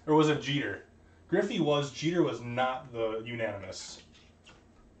 Or was it Jeter? Griffey was, Jeter was not the unanimous.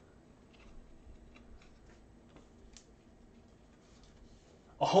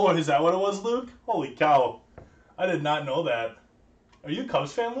 Oh, is that what it was, Luke? Holy cow. I did not know that. Are you a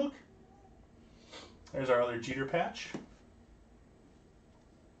Cubs fan, Luke? There's our other Jeter patch.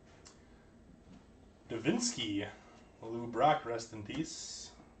 Davinsky. Lou Brock, rest in peace.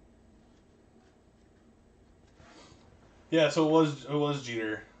 Yeah, so it was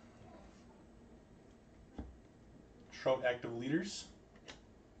Jeter. Trout active leaders.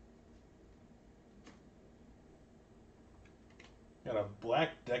 Got a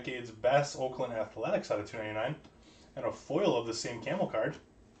Black Decade's Best Oakland Athletics out of 299. And a foil of the same camo card.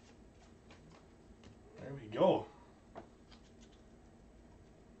 There we go.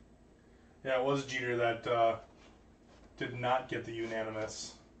 Yeah, it was Jeter that did not get the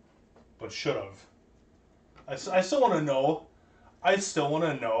unanimous, but should have. I still want to know. I still want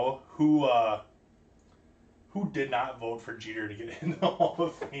to know who did not vote for Jeter to get into the Hall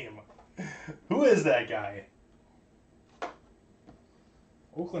of Fame. Who is that guy?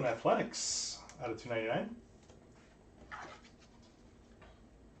 Oakland Athletics out of 299.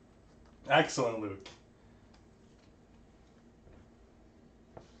 Excellent, Luke.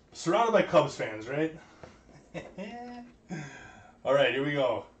 Surrounded by Cubs fans, right? All right, here we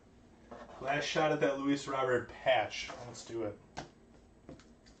go. Last shot at that Luis Robert patch. Let's do it.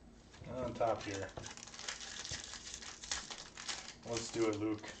 On top here. Let's do it,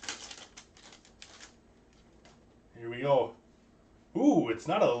 Luke. Here we go. Ooh, it's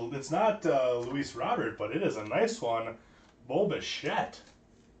not Luis Robert, but it is a nice one. Bo Bichette.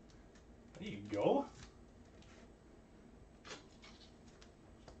 There you go.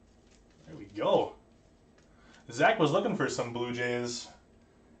 There we go. Zach was looking for some Blue Jays. At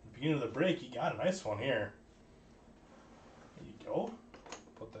the beginning of the break, he got a nice one here. There you go.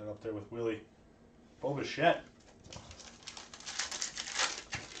 Put that up there with Willie. Bo Bichette.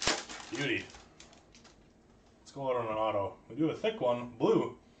 Beauty. Let's go out on an auto. We do a thick one.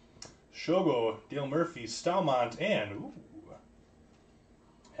 Blue. Shogo, Dale Murphy, Stalmont, and ooh,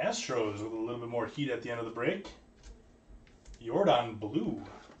 Astros with a little bit more heat at the end of the break. Jordan Blue.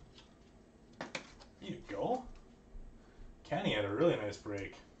 There you go. Kenny had a really nice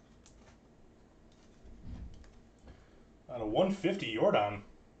break. Out of 150, Jordan.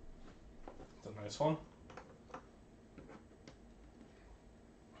 That's a nice one.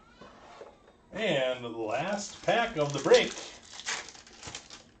 And the last pack of the break.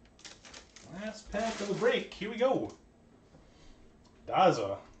 Last pack of the break. Here we go.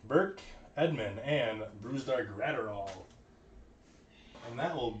 Daza, Burke, Edman, and Brusdar Gratterall. And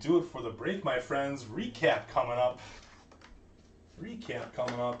that will do it for the break, my friends. Recap coming up.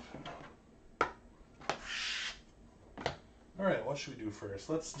 Alright, what should we do first?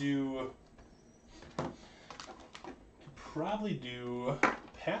 Let's do... Probably do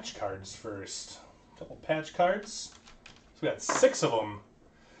patch cards first. A couple patch cards. So we got 6 of them.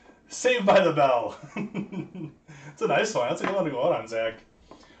 Saved by the Bell. It's a nice one. That's a good one to go out on, Zach.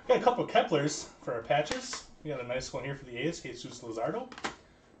 We got a couple of Keplers for our patches. We got a nice one here for the A's, Jesus Luzardo.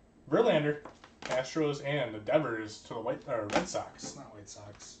 Verlander, Astros, and the Devers to the Red Sox. Not White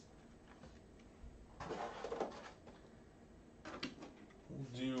Sox. We'll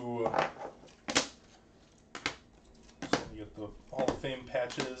do... So we get the Hall of Fame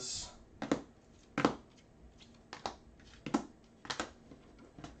patches.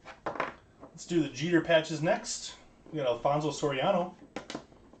 Let's do the Jeter patches next. We got Alfonso Soriano,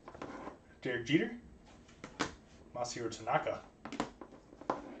 Derek Jeter, Masahiro Tanaka.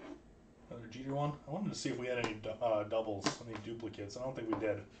 Another Jeter one. I wanted to see if we had any doubles, any duplicates. I don't think we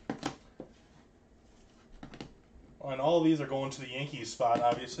did. And all of these are going to the Yankees spot,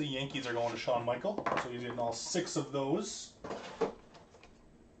 obviously. Yankees are going to Shawn Michael. So he's getting all 6 of those.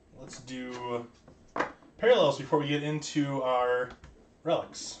 Let's do parallels before we get into our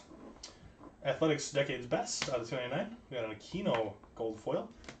relics. Athletics Decades Best out of 299. We got an Aquino gold foil,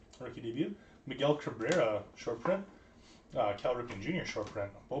 rookie debut. Miguel Cabrera short print. Cal Ripken Jr. short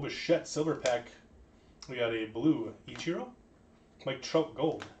print. Bo Bichette silver pack. We got a blue Ichiro. Mike Trout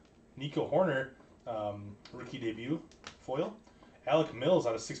gold. Nico Horner rookie debut foil. Alec Mills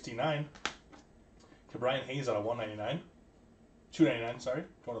out of 69. Brian Hayes out of 199. 299, sorry,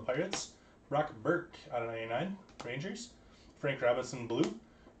 going to the Pirates. Rock Burke out of 99. Rangers. Frank Robinson blue.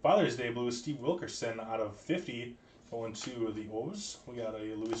 Father's Day blue, Steve Wilkerson out of 50, going to the O's. We got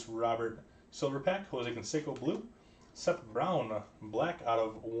a Luis Robert silver pack, Jose Canseco blue, Seth Brown black out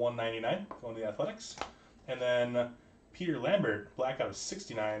of 199, going to the Athletics, and then Peter Lambert black out of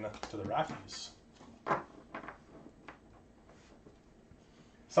 69 to the Rockies.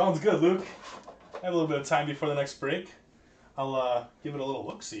 Sounds good, Luke. I have a little bit of time before the next break. I'll give it a little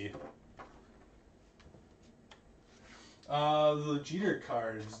look-see. The Jeter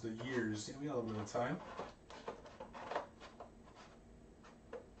cards, the years. Yeah, we got a little bit of time.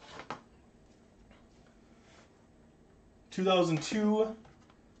 (2002),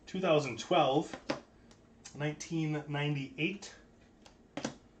 2012, 1998,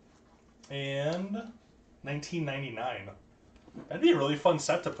 and 1999. That'd be a really fun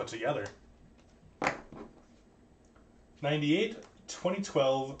set to put together. 98,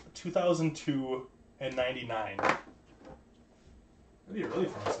 2012, 2002, and 99. That'd be a really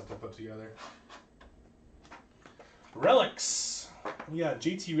fun set to put together. Relics. We got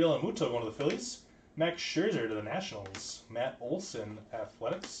JT Realmuto going to the Phillies. Max Scherzer to the Nationals. Matt Olson,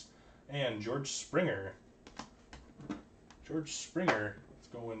 Athletics. And George Springer. George Springer is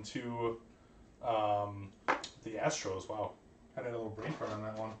going to the Astros. Wow. Had a little brain fart on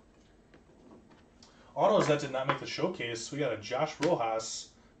that one. Autos that did not make the showcase. We got a Josh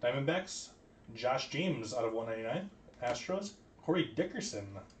Rojas, Diamondbacks. Josh James out of 199, Astros. Corey Dickerson,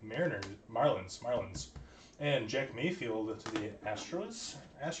 Marlins. And Jack Mayfield to the Astros.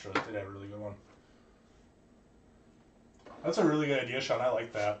 Astros did have a really good one. That's a really good idea, Sean. I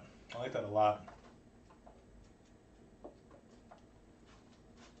like that. I like that a lot.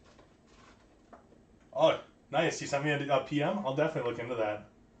 Oh, nice. You sent me a PM? I'll definitely look into that.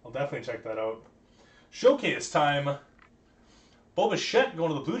 I'll definitely check that out. Showcase time. Bo Bichette going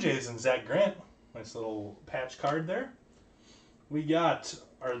to the Blue Jays and Zach Grant. Nice little patch card there. We got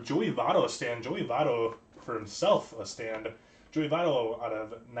our Joey Votto stand. Joey Votto for himself a stand. Joey Votto out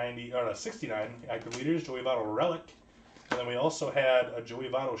of 69 active leaders. Joey Votto relic. And then we also had a Joey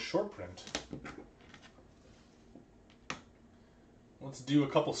Votto short print. Let's do a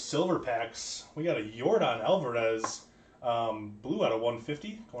couple silver packs. We got a Yordan Alvarez blue out of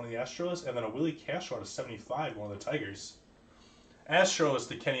 150 going to the Astros, and then a Willie Castro out of 75 going to the Tigers. Astros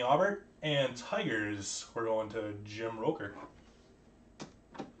to Kenny Aubert, and Tigers we're going to Jim Roker.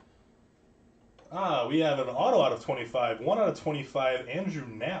 We have an auto out of 25, 1 out of 25, Andrew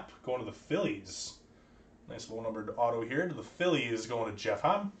Knapp going to the Phillies. Nice low numbered auto here to the Phillies going to Jeff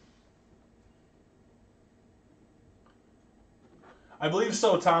Hahn. I believe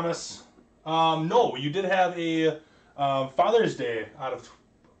so, Thomas. No, you did have a Father's Day out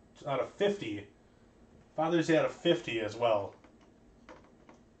of 50. Father's Day out of 50 as well.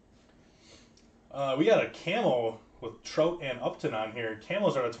 We got a camo with Trout and Upton on here.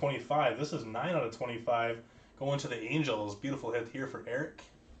 Camos are out of 25. This is 9 out of 25 going to the Angels. Beautiful hit here for Eric.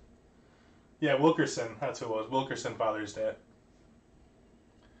 Yeah, Wilkerson. That's who it was. Wilkerson Father's Day.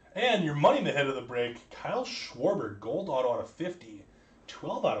 And your money hit of the break, Kyle Schwarber, gold auto out of 50.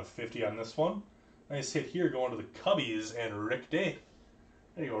 12 out of 50 on this one. Nice hit here going to the Cubbies and Rick Day.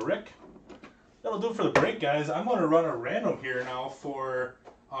 There you go, Rick. That'll do it for the break, guys. I'm going to run a random here now for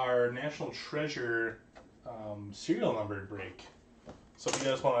our National Treasure serial numbered break. So if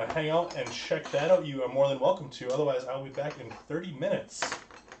you guys want to hang out and check that out, you are more than welcome to. Otherwise, I'll be back in 30 minutes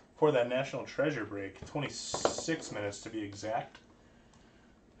for that National Treasure break. 26 minutes to be exact.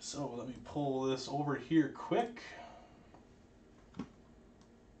 So let me pull this over here quick.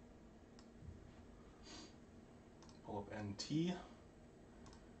 Pull up NT.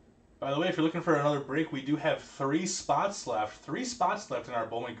 By the way, if you're looking for another break, we do have 3 spots left. 3 spots left in our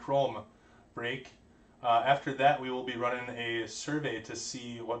Bowman Chrome break. After that, we will be running a survey to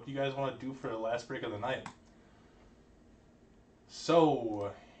see what you guys want to do for the last break of the night.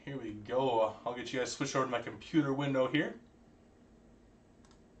 So, here we go. I'll get you guys switched over to my computer window here.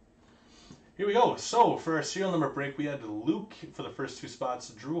 Here we go. So, for our serial number break, we had Luke for the first 2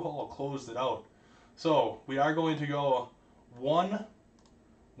 spots. Drew Hall closed it out. So, we are going to go 1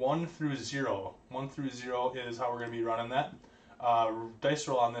 through 0. 1 through 0 is how we're going to be running that. Dice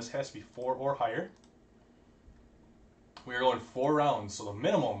roll on this has to be 4 or higher. We are going 4 rounds, so the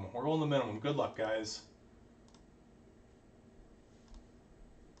minimum. We're going the minimum. Good luck, guys.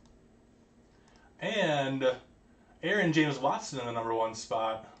 And Aaron James Watson in the number 1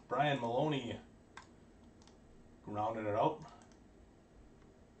 spot. Brian Maloney rounding it out.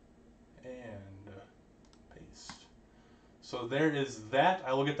 And paste. So there is that.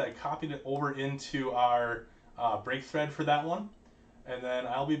 I will get that copied over into our break thread for that one. And then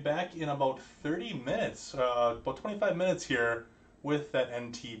I'll be back in about 30 minutes, about 25 minutes here with that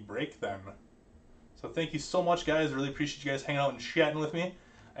NT break then. So thank you so much, guys. Really appreciate you guys hanging out and chatting with me.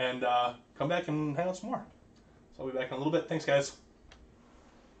 And come back and hang out some more. So I'll be back in a little bit. Thanks, guys.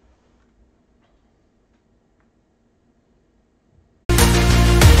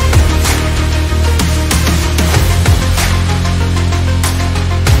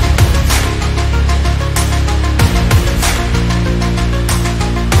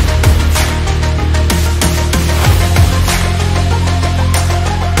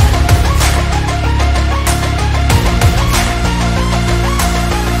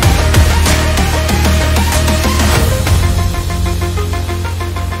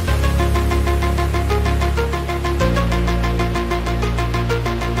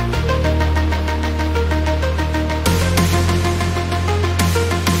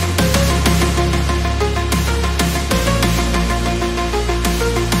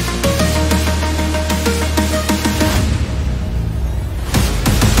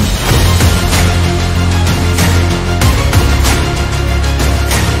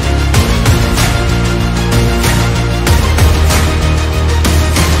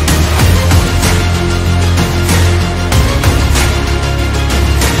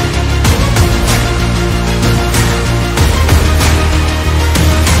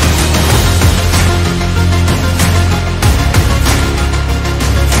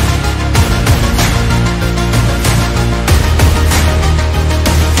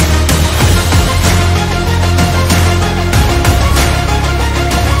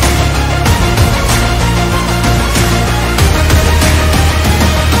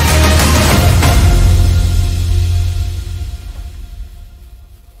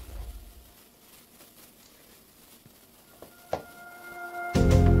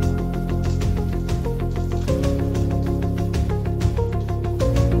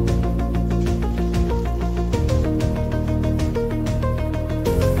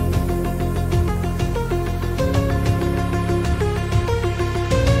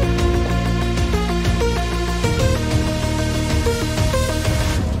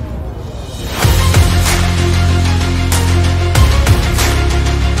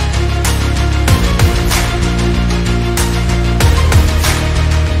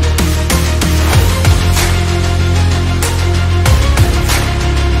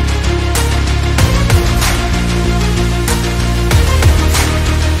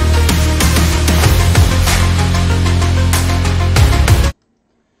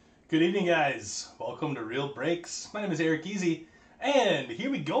 Good evening, guys. Welcome to Real Breaks. My name is Eric Easy, and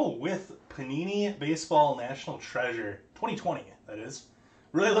here we go with Panini Baseball National Treasure 2020, that is.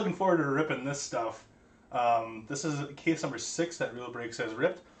 Really looking forward to ripping this stuff. This is case number 6 that Real Breaks has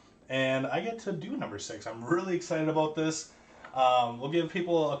ripped, and I get to do number 6. I'm really excited about this. We'll give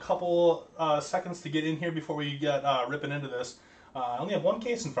people a couple seconds to get in here before we get ripping into this. I only have one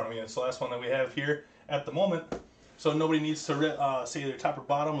case in front of me. It's the last one that we have here at the moment. So nobody needs to say either top or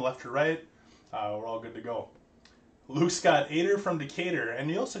bottom, left or right. We're all good to go. Luke's got 8er from Decatur, and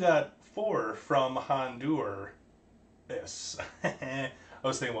you also got 4 from Honduras. Yes. I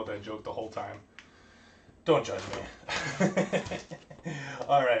was thinking about that joke the whole time. Don't judge me.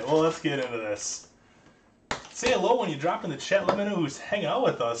 All right, well, let's get into this. Say hello when you drop in the chat. Let me know who's hanging out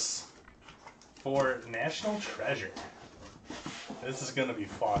with us for National Treasure. This is gonna be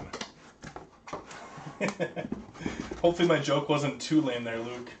fun. Hopefully my joke wasn't too lame there,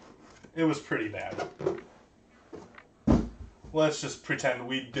 Luke. It was pretty bad. Let's just pretend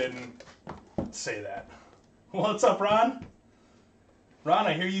we didn't say that. What's up, Ron? Ron,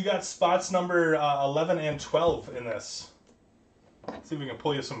 I hear you got spots number 11 and 12 in this. Let's see if we can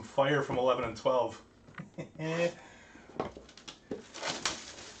pull you some fire from 11 and 12.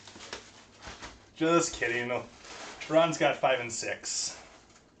 Just kidding. Ron's got 5 and 6.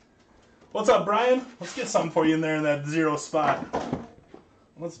 What's up, Brian? Let's get something for you in there in that 0 spot.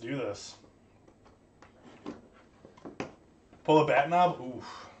 Let's do this. Pull a bat knob? Ooh,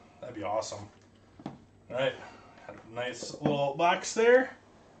 that'd be awesome. Alright, nice little box there.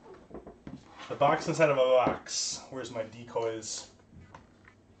 The box inside of a box. Where's my decoys?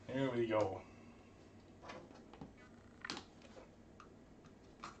 Here we go.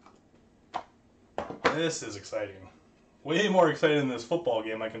 This is exciting. Way more exciting than this football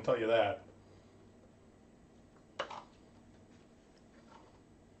game, I can tell you that.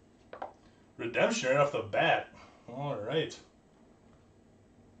 Redemption right off the bat. Alright.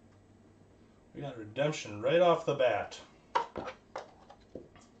 We got redemption right off the bat.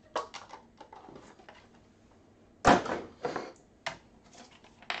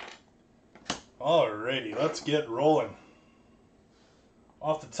 Alrighty, let's get rolling.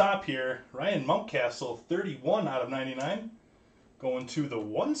 Off the top here, Ryan Mountcastle, 31 out of 99. Going to the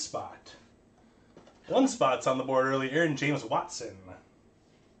 1 spot. 1 spot's on the board early. Aaron James Watson.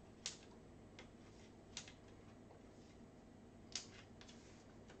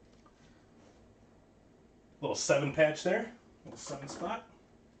 Little 7 patch there. Little 7 spot.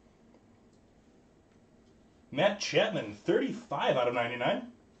 Matt Chapman, 35 out of 99.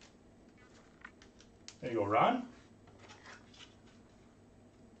 There you go, Ron.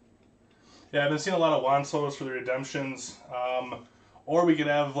 Yeah, I've been seeing a lot of Juan Sotos for the redemptions. Or we could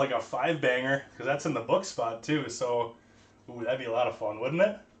have like a 5-banger, because that's in the book spot too. So, ooh, that'd be a lot of fun, wouldn't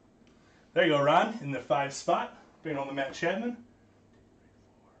it? There you go, Ron, in the 5 spot. Bring on the Matt Chapman.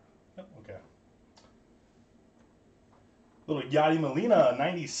 Yep, okay. Little Yadi Molina,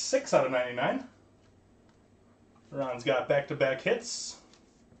 96 out of 99. Ron's got back-to-back hits.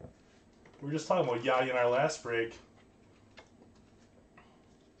 We were just talking about Yadi in our last break.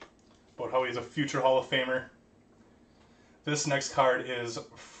 About how he's a future Hall of Famer. This next card is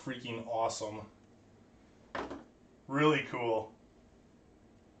freaking awesome. Really cool.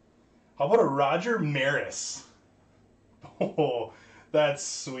 How about a Roger Maris? Oh, that's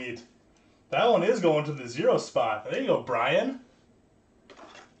sweet. That one is going to the 0 spot. There you go, Brian.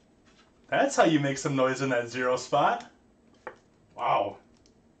 That's how you make some noise in that 0 spot. Wow.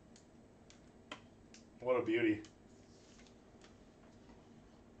 What a beauty.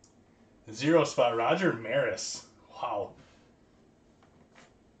 0 spot, Roger Maris. Wow.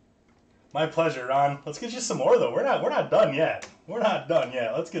 My pleasure, Ron. Let's get you some more though. We're not done yet. We're not done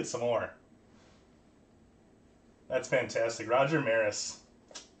yet. Let's get some more. That's fantastic. Roger Maris.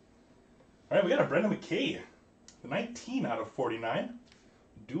 All right, we got a Brendan McKay. 19 out of 49.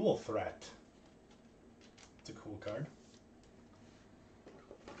 Dual threat. It's a cool card.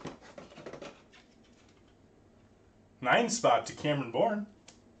 Nine spot to Cameron Bourne.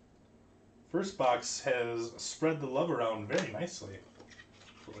 First box has spread the love around very nicely.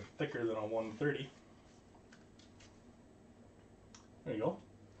 A little bit thicker than a 130. There you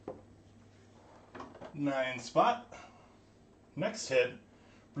go. 9 spot. Next hit,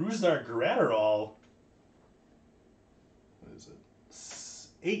 Brusdar Graterol. What is it?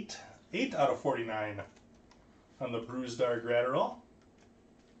 8 out of 49 on the Brusdar Graterol.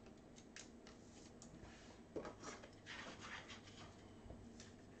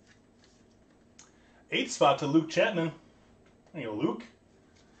 Eighth spot to Luke Chapman. There you go, Luke.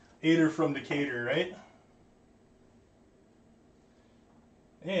 8er from Decatur, right?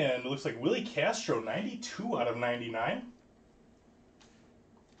 And it looks like Willie Castro, 92 out of 99.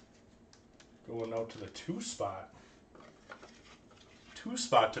 Going out to the 2 spot. 2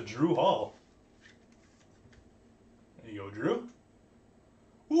 spot to Drew Hall. There you go, Drew.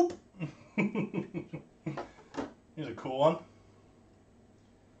 Whoop. Here's a cool one.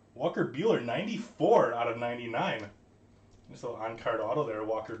 Walker Buehler, 94 out of 99. Just a little on-card auto there,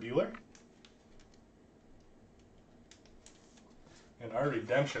 Walker Buehler. And our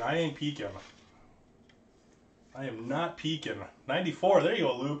redemption, I ain't peeking. I am not peeking. 94, there you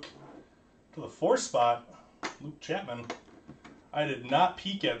go, Luke. To the 4 spot, Luke Chapman. I did not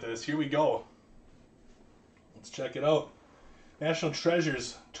peek at this. Here we go. Let's check it out. National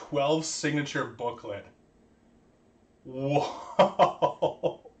Treasures 12 signature booklet.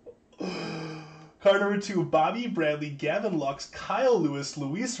 Whoa. Card number 2, Bobby Bradley, Gavin Lux, Kyle Lewis,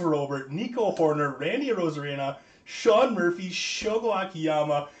 Luis Robert, Nico Horner, Randy Rosarena, Sean Murphy, Shogo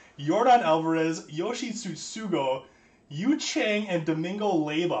Akiyama, Yordan Alvarez, Yoshi Tsutsugo, Yu Chang, and Domingo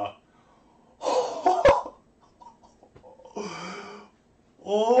Leyba.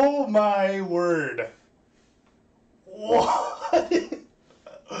 Oh my word. What?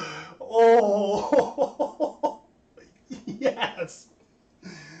 Oh, yes.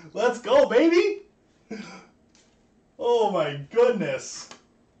 Let's go, baby. Oh my goodness.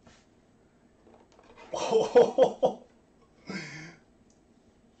 Oh.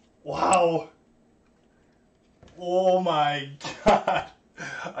 Wow. Oh my god.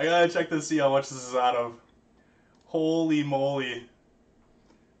 I gotta check to see how much this is out of. Holy moly.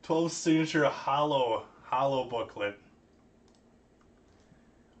 12 signature hollow booklet.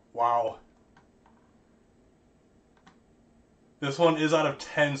 Wow. This one is out of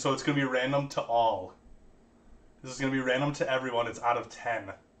 10, so it's going to be random to all. This is going to be random to everyone. It's out of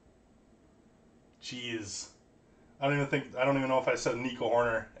 10. Jeez. I don't even know if I said Nico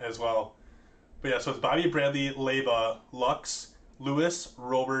Horner as well. But yeah, so it's Bobby Bradley, Leyba, Lux, Lewis,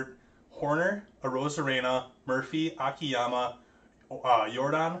 Robert, Horner, Arozarena, Murphy, Akiyama,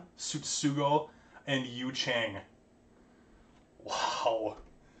 Yordan, Tsutsugo, and Yu Chang. Wow.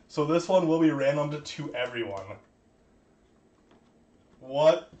 So this one will be random to everyone.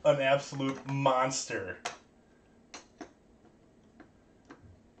 What an absolute monster.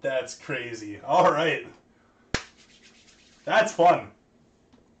 That's crazy. All right. That's fun.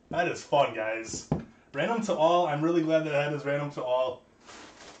 That is fun, guys. Random to all. I'm really glad that is random to all.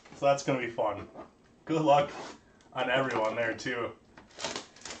 So that's going to be fun. Good luck on everyone there, too.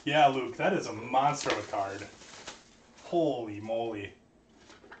 Yeah, Luke, that is a monster of a card. Holy moly.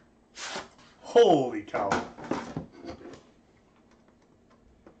 Holy cow.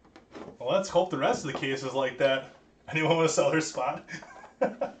 Well, let's hope the rest of the case is like that. Anyone want to sell their spot?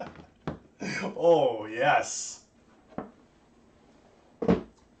 Oh, yes.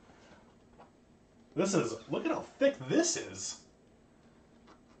 Look at how thick this is.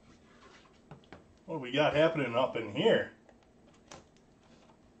 What do we got happening up in here?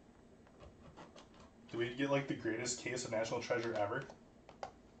 Do we get like the greatest case of National Treasure ever?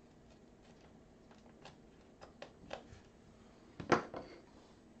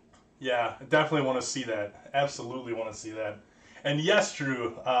 Yeah, definitely want to see that. Absolutely want to see that. And yes,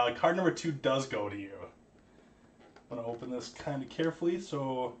 Drew, card number 2 does go to you. I'm going to open this kind of carefully,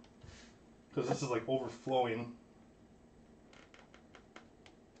 so because this is like overflowing.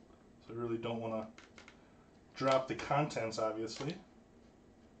 So I really don't want to drop the contents, obviously.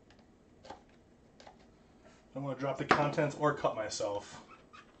 Don't want to drop the contents or cut myself.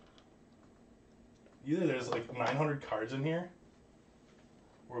 Either there's like 900 cards in here,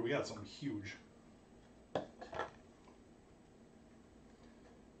 or we got something huge.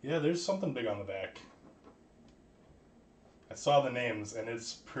 Yeah, there's something big on the back. I saw the names, and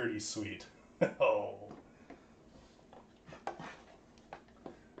it's pretty sweet. Oh.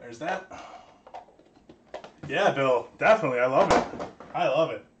 There's that. Yeah, Bill, definitely. I love it. I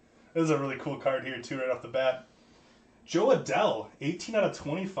love it. This is a really cool card here, too, right off the bat. Joe Adell, 18 out of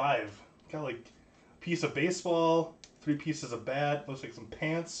 25. Got like a piece of baseball, 3 pieces of bat, looks like some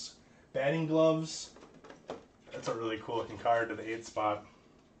pants, batting gloves. That's a really cool looking card to the 8th spot.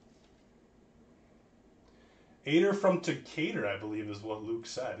 Aider from Decatur, I believe, is what Luke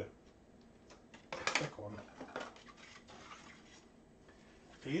said. Thick one.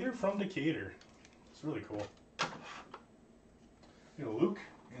 Aider from Decatur. It's really cool. You know, Luke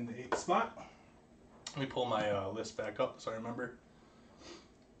in the 8th spot. Let me pull my list back up so I remember.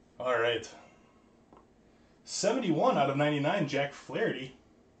 All right. 71 out of 99, Jack Flaherty.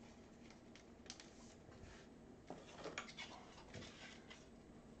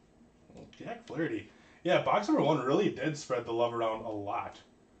 Jack Flaherty. Yeah, box number 1 really did spread the love around a lot.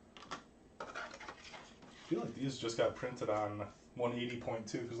 I feel like these just got printed on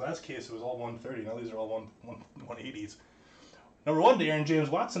 180.2 because last case it was all 130. Now these are all 180s. Number 1 to Aaron James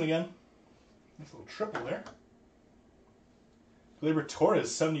Watson again. Nice little triple there. Gleyber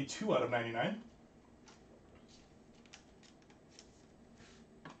Torres, 72 out of 99.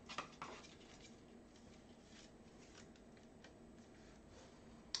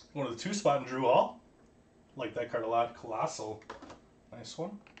 One of the 2 spot in Drew Hall. Like that card a lot. Colossal. Nice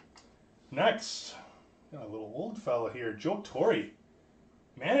one. Next, got a little old fella here. Joe Torre.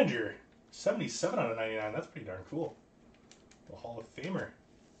 Manager. 77 out of 99. That's pretty darn cool. The Hall of Famer.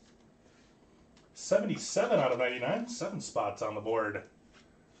 77 out of 99. 7 spots on the board.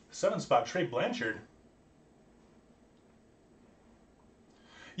 7 spot Trey Blanchard.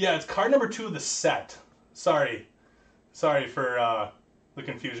 Yeah, it's card number 2 of the set. Sorry for the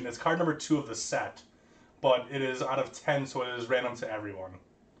confusion. It's card number 2 of the set, but it is out of 10, so it is random to everyone.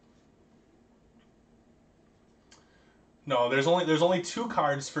 No, there's only 2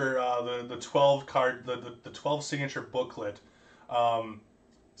 cards for the 12 card the 12 signature booklet.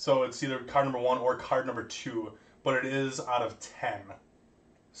 So it's either card number 1 or card number 2, but it is out of 10.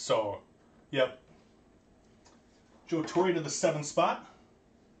 So, yep. Joe Torre to the 7 spot.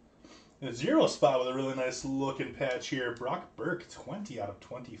 The 0 spot with a really nice looking patch here. Brock Burke, 20 out of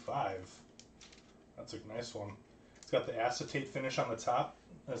 25. That's a nice one. It's got the acetate finish on the top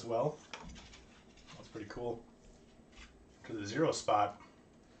as well. That's pretty cool. To the 0 spot.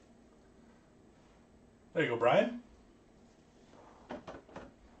 There you go, Brian.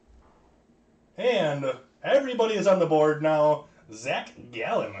 And everybody is on the board now. Zach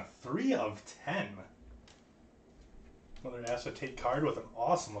Gallen, 3 of 10. Another acetate card with an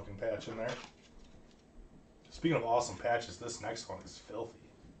awesome looking patch in there. Speaking of awesome patches, this next one is filthy.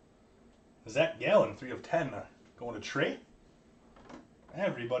 Zach Gallen, 3 of 10. Going to Trey.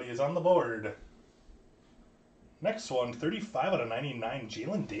 Everybody is on the board. Next one, 35 out of 99,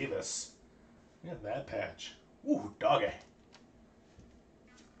 Jalen Davis. Look at that patch. Ooh, doggy.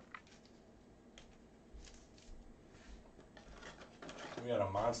 We got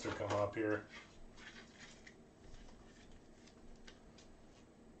a monster coming up here.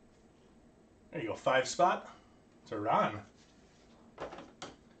 There you go, 5 spot. To Ron.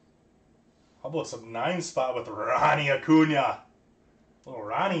 How about some 9 spot with Ronnie Acuna? Little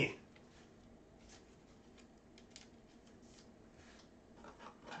Ronnie.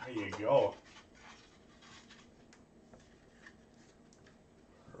 There you go.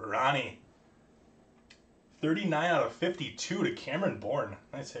 Ronnie. 39 out of 52 to Cameron Bourne.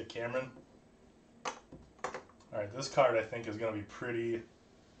 Nice hit, Cameron. Alright, this card I think is going to be pretty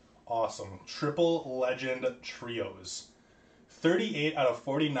awesome. Triple Legend Trios. 38 out of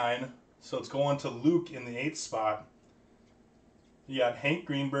 49. So it's going to Luke in the 8th spot. You got Hank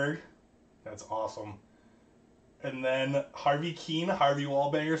Greenberg. That's awesome. And then Harvey Keene, Harvey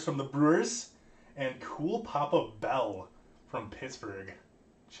Wallbangers from the Brewers. And Cool Papa Bell from Pittsburgh.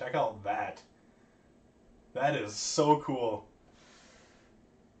 Check out that. That is so cool.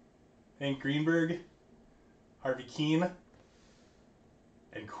 Hank Greenberg, Harvey Keene,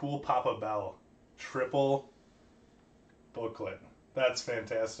 and Cool Papa Bell. Triple booklet. That's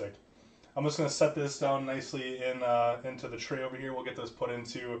fantastic. I'm just going to set this down nicely into the tray over here. We'll get this put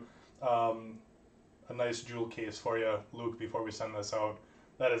into a nice jewel case for you, Luke, before we send this out.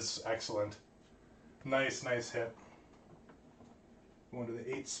 That is excellent. Nice, nice hit. Going to the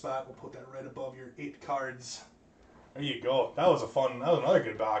 8th spot. We'll put that right above your 8 cards. There you go. That was another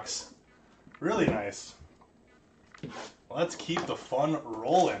good box. Really nice. Let's keep the fun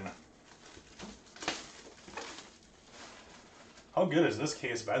rolling. How good has this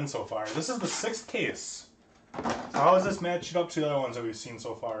case been so far? This is the 6th case. So how is this matched up to the other ones that we've seen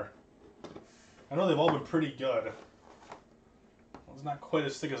so far? I know they've all been pretty good. It's not quite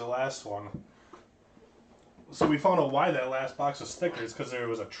as thick as the last one. So we found out why that last box was thicker. It's because there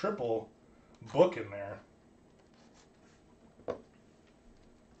was a triple book in there.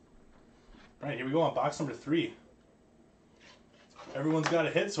 Alright, here we go on box number 3. Everyone's got a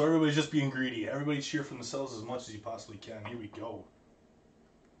hit, so everybody's just being greedy. Everybody cheer for themselves as much as you possibly can. Here we go.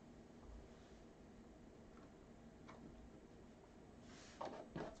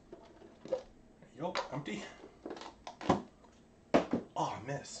 There you go, empty. Oh, I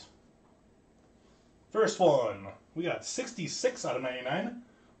missed. First one, we got 66 out of 99.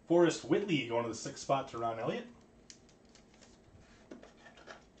 Forrest Whitley going to the 6th spot to Ron Elliott.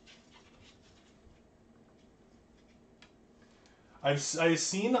 I've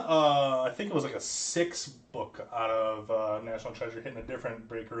seen, I think it was like a 6 book out of National Treasure hitting a different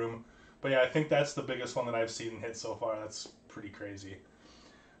break room. But yeah, I think that's the biggest one that I've seen hit so far. That's pretty crazy.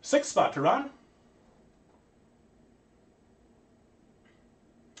 6th spot to Ron.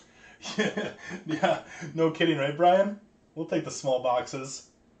 Yeah, no kidding, right, Brian? We'll take the small boxes.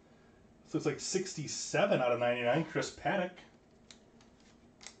 So it's like 67 out of 99. Chris Paddock.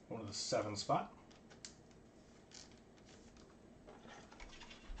 Going to the 7th spot.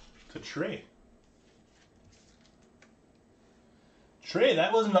 To Trey. Trey,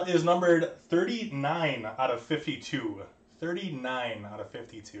 that is numbered 39 out of 52. 39 out of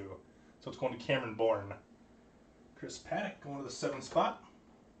 52. So it's going to Cameron Bourne. Chris Paddock going to the 7th spot.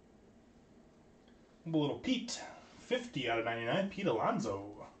 A little Pete. 50 out of 99. Pete Alonso.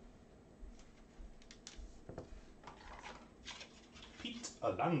 Pete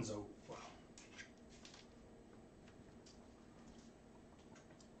Alonso.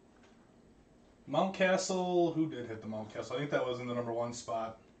 Mountcastle, who did hit the Mountcastle? I think that was in the number 1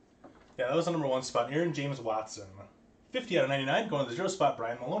 spot. Yeah, that was the number 1 spot. Aaron James Watson. 50 out of 99, going to the 0 spot,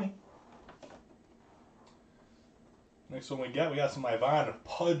 Brian Maloney. Next one we got some Ivan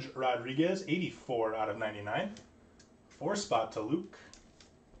Pudge Rodriguez, 84 out of 99. 4 spot to Luke.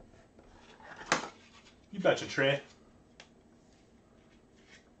 You betcha, Trey.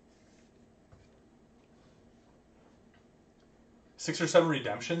 Six or 7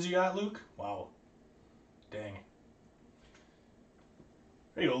 redemptions you got, Luke? Wow. Dang.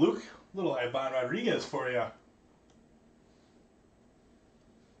 There you go, Luke. Little Ivan Rodriguez for you.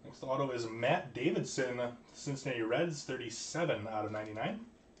 Next auto is Matt Davidson, Cincinnati Reds, 37 out of 99.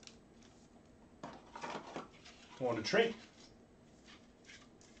 Going to Trey.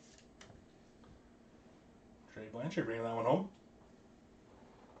 Trey Blanchard bringing that one home.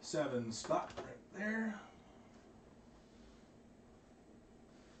 7 spot right there.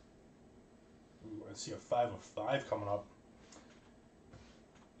 Ooh, I see a 5 of 5 coming up.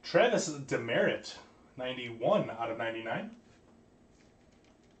 Travis Demerit, 91 out of 99.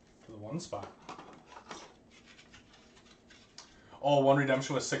 To the 1 spot. Oh, 1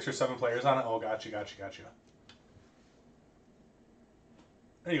 redemption with 6 or 7 players on it? Oh, gotcha.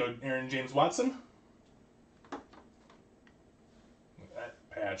 There you go, Aaron James Watson. That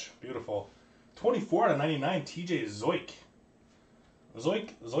patch, beautiful. 24 out of 99, TJ Zoik.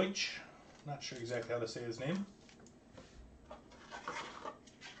 Zoich. Not sure exactly how to say his name.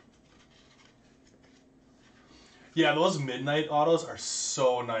 Yeah, those midnight autos are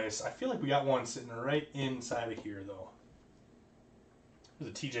so nice. I feel like we got one sitting right inside of here, though.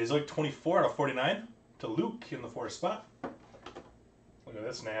 There's a TJ Zoik, 24 out of 49 to Luke in the 4th spot. Look at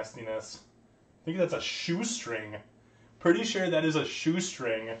this nastiness. I think that's a shoestring. Pretty sure that is a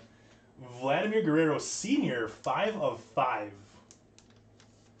shoestring. Vladimir Guerrero Sr., 5 of 5.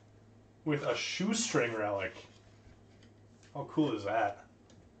 With a shoestring relic. How cool is that?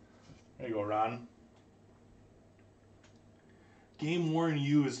 There you go, Ron. Game worn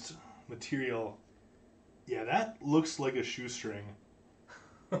used material. Yeah, that looks like a shoestring.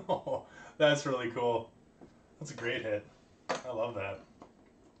 Oh, that's really cool. That's a great hit. I love that.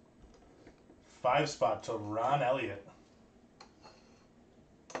 5 spot to Ron Elliott.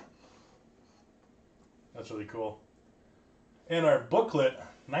 That's really cool. And our booklet,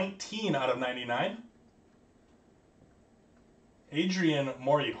 19 out of 99. Adrian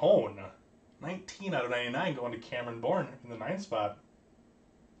Morihone, 19 out of 99, going to Cameron Bourne in the 9th spot.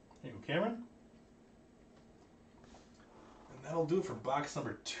 There you go, Cameron. And that'll do it for box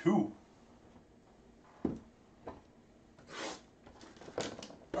number 2.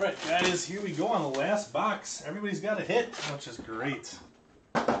 Alright, guys, here we go on the last box. Everybody's got a hit, which is great.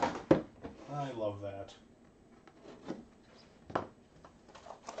 I love that.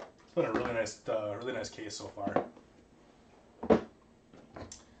 It's been a really nice case so far.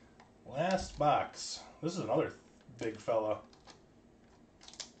 Last box. This is another big fella.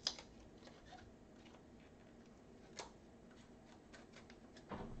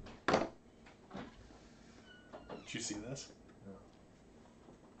 Did you see this? No.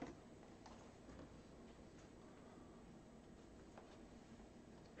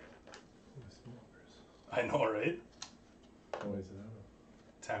 I know, right? What is it out of?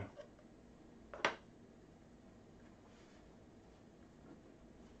 10.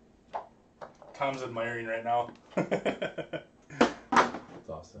 Tom's admiring right now. It's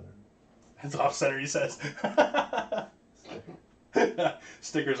off-center. It's off center, he says.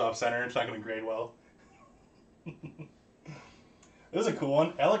 Sticker's off center. It's not going to grade well. This is a cool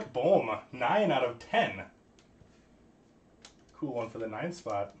one. Alec Boehm, 9 out of 10. Cool one for the 9th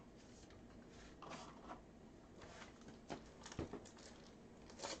spot.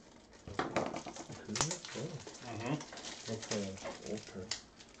 Mm-hmm. What's the old card?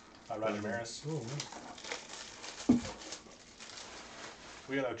 Roger Maris. Oh, nice.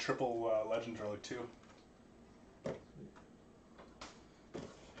 We got a triple Legend relic too.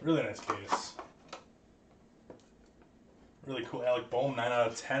 Really nice case. Really cool Alec Boehm, 9 out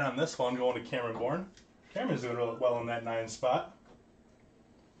of 10 on this one, going to Cameron Bourne. Cameron's doing really well in that 9 spot.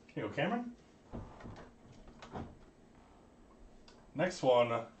 Here you go, Cameron. Next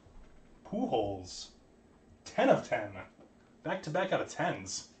one, Pujols, 10 of 10. Back to back out of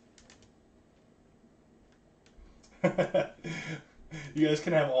 10s. You guys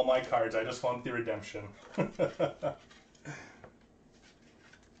can have all my cards. I just want the redemption. There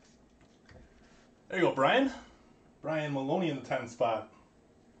you go, Brian. Brian Maloney in the 10th spot.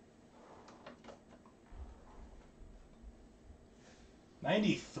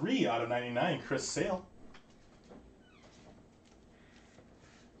 $93 out of 99, Chris Sale.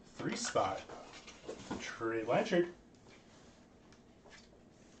 3 spot. Trey Blanchard.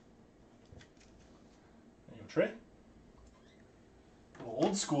 There you go, Trey. A little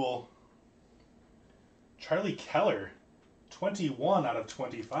old school. Charlie Keller, 21 out of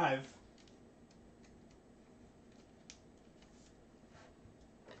 25.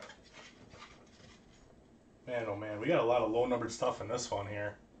 Man, oh man, we got a lot of low-numbered stuff in this one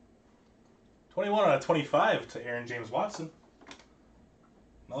here. 21 out of 25 to Aaron James Watson.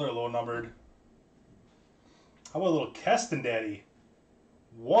 Another low-numbered. How about a little Keston Daddy?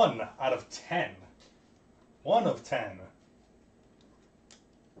 1 out of 10. 1 of 10.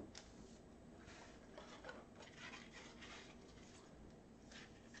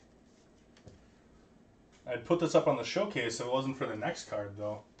 I'd put this up on the showcase if it wasn't for the next card,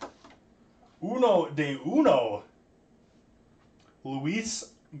 though. Uno de Uno.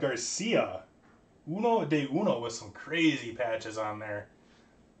 Luis Garcia. Uno de Uno with some crazy patches on there.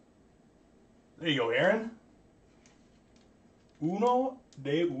 There you go, Aaron. Uno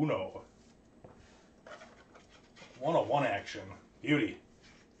de Uno. 101 action. Beauty.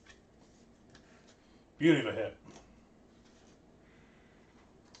 Beauty of a hit.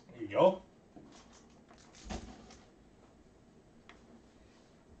 There you go.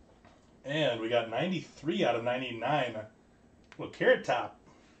 And we got 93 out of 99. Little Carrot Top.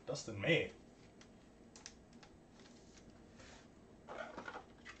 Dustin May.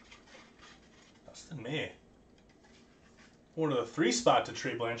 Dustin May. One of the 3 spot to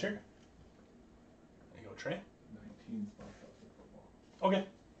Trey Blanchard. There you go, Trey. 19 spots out for football. Okay.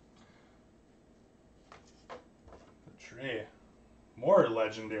 Trey. More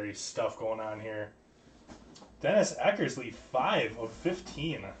legendary stuff going on here. Dennis Eckersley, 5 of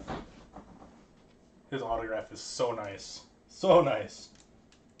 15. His autograph is so nice. So nice.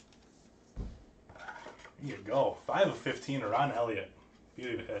 There you go. 5 of 15, Ron Elliott.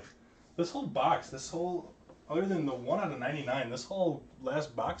 Beauty of a hit. This whole box, other than the 1 out of 99, this whole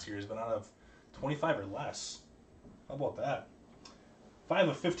last box here has been out of 25 or less. How about that? 5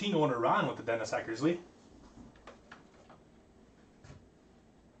 of 15 going to Ron with the Dennis Eckersley.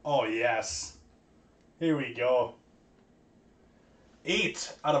 Oh, yes. Here we go.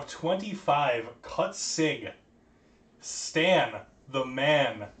 8 out of 25, Cut Sig. Stan, the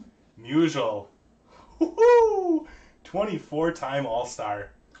man, Musial. Woohoo! 24-time All-Star.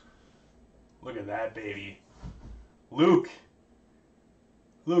 Look at that, baby. Luke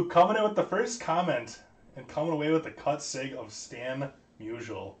coming in with the first comment and coming away with the Cut Sig of Stan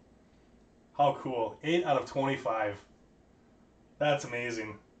Musial. How cool. 8 out of 25. That's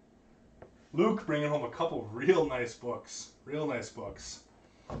amazing. Luke bringing home a couple real nice books. Real nice books.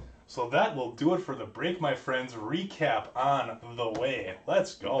 So that will do it for the break, my friends. Recap on the way.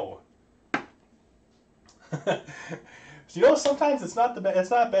 Let's go. You know, sometimes it's not bad.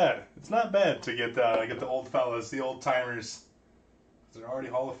 It's not bad to get the old fellas, the old timers. They're already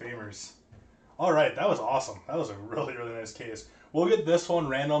Hall of Famers. All right, that was awesome. That was a really, really nice case. We'll get this one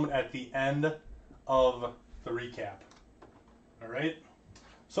random at the end of the recap. All right.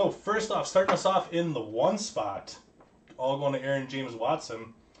 So first off, starting us off in the 1 spot, all going to Aaron James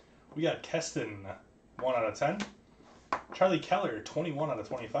Watson. We got Keston, 1 out of 10. Charlie Keller, 21 out of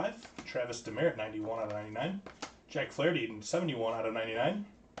 25. Travis Demeritte, 91 out of 99. Jack Flaherty, 71 out of 99.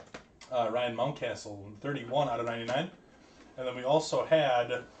 Ryan Mountcastle, 31 out of 99. And then we also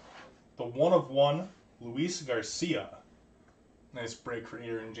had the 1 of 1, Luis Garcia. Nice break for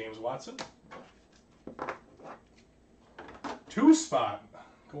Aaron James Watson. 2 spot.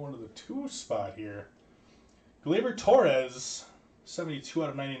 Going to the 2 spot here. Gleyber Torres, 72 out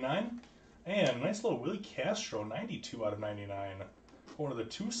of 99. And nice little Willie Castro, 92 out of 99. Going to the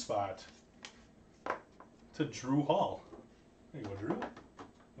 2 spot to Drew Hall. There you go, Drew.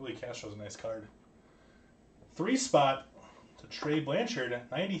 Willie Castro's a nice card. 3 spot to Trey Blanchard,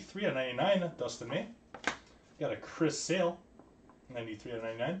 93 out of 99. Dustin May. Got a Chris Sale, 93 out of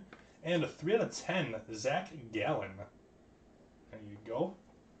 99. And a 3 out of 10, Zach Gallen. There you go.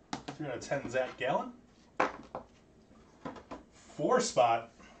 3 out of 10, Zach Gallen. 4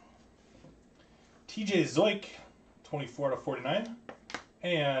 spot, TJ Zoik, 24 out of 49.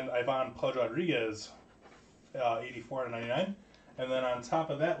 And Ivan Pudge Rodriguez, 84 out of 99. And then on top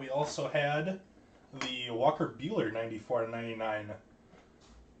of that, we also had the Walker Buehler, 94 out of 99.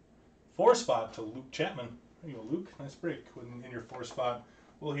 4 spot to Luke Chapman. There you go, Luke. Nice break in your 4 spot.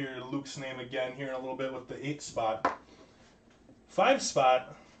 We'll hear Luke's name again here in a little bit with the 8 spot. 5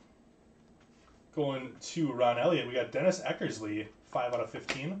 spot, going to Ron Elliott, we got Dennis Eckersley, 5 out of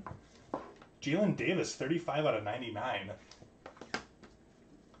 15. Jalen Davis, 35 out of 99.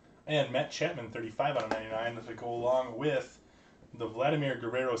 And Matt Chapman, 35 out of 99, to go along with the Vladimir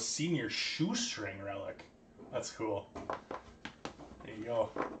Guerrero Senior Shoestring Relic. That's cool. There you go.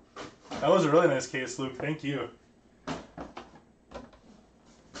 That was a really nice case, Luke. Thank you.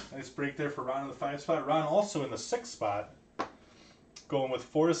 Nice break there for Ron in the 5 spot. Ron also in the 6 spot. Going with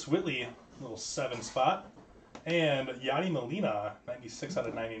Forrest Whitley, little 7 spot. And Yadi Molina, 96 out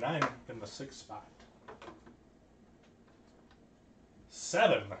of 99 in the 6 spot.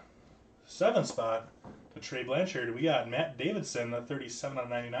 7 spot to Trey Blanchard. We got Matt Davidson, 37 out of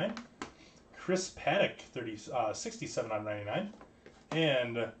 99. Chris Paddock, 67 out of 99.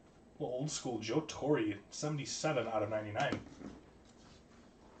 And old school Joe Torre, 77 out of 99.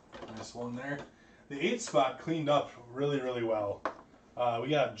 Nice one there. The 8 spot cleaned up really, really well. We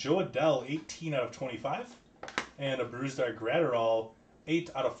got Joe Adell, 18 out of 25. And a Brusdar Graterol, 8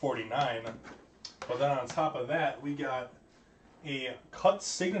 out of 49. But then on top of that, we got a cut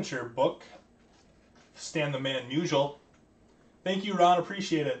signature book, Stan the Man Musial. Thank you, Ron.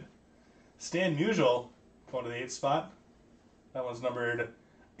 Appreciate it. Stan Musial going to the 8th spot. That one's numbered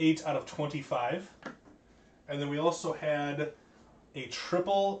 8 out of 25. And then we also had a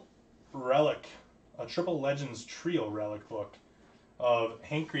triple relic, a triple Legends Trio relic book of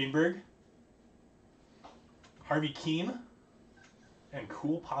Hank Greenberg, Harvey Keene, and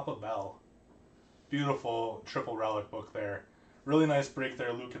Cool Papa Bell. Beautiful triple relic book there. Really nice break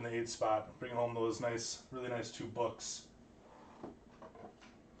there, Luke, in the 8th spot. Bringing home those nice, really nice 2 books.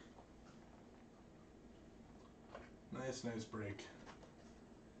 Nice break.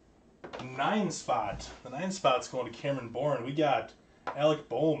 9 spot. The 9 spot's going to Cameron Bourne. We got Alec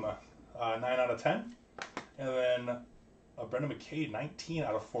Boehm, 9 out of 10. And then Brendan McKay, 19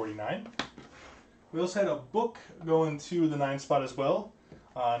 out of 49. We also had a book going to the 9 spot as well.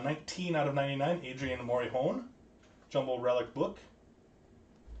 19 out of 99, Adrian Morihone, Jumbo Relic book.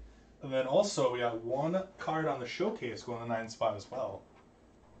 And then also we got 1 card on the showcase going to the 9 spot as well.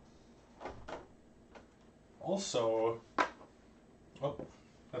 Also, oh,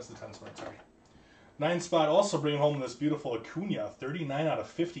 that's the 10 spot, sorry. 9 spot also bringing home this beautiful Acuna, 39 out of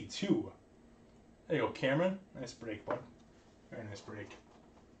 52. There you go, Cameron. Nice break, bud. Very nice break.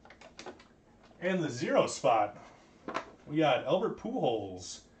 And the 0 spot, we got Albert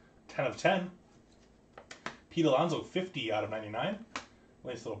Pujols, 10 of 10. Pete Alonso, 50 out of 99.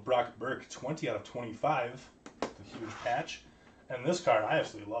 Nice little Brock Burke, 20 out of 25. It's a huge patch. And this card, I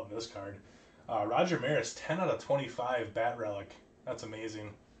absolutely love this card. Roger Maris, 10 out of 25 Bat Relic. That's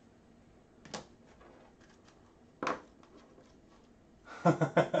amazing.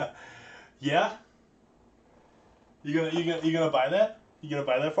 Yeah? You gonna buy that? You gonna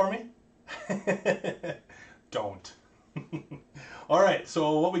buy that for me? Don't. Alright,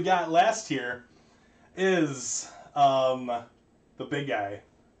 so what we got last here is the big guy.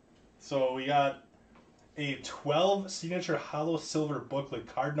 So we got a 12 signature hollow silver booklet,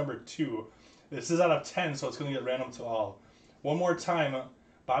 card number 2. This is out of 10, so it's going to get random to all. One more time,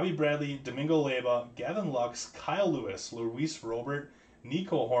 Bobby Bradley, Domingo Leyba, Gavin Lux, Kyle Lewis, Luis Robert,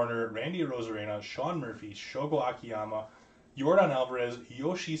 Nico Horner, Randy Rosarena, Sean Murphy, Shogo Akiyama, Yordan Alvarez,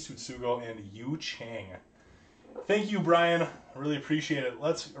 Yoshi Tsutsugo, and Yu Chang. Thank you, Brian. I really appreciate it.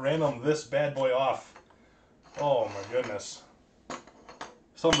 Let's random this bad boy off. Oh my goodness.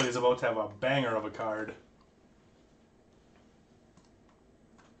 Somebody's about to have a banger of a card.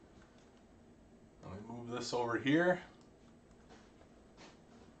 Let me move this over here.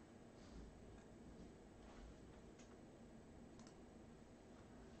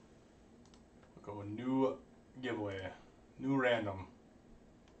 We'll go new giveaway, new random.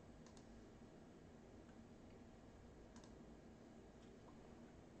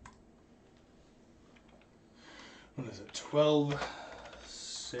 What is it? 12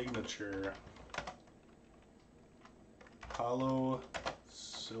 signature hollow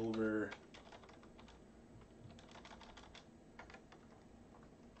silver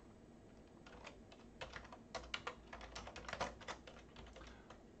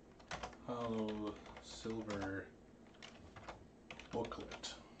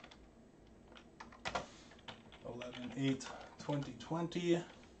booklet. 11/8/2020.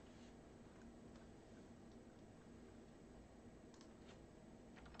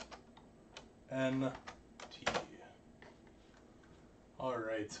 NT. All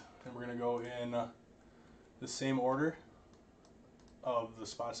right, and we're gonna go in the same order of the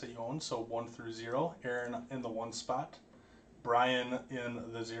spots that you own. So 1 through 0. Aaron in the 1 spot. Brian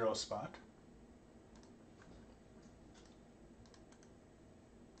in the 0 spot.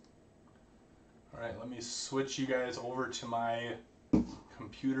 All right, let me switch you guys over to my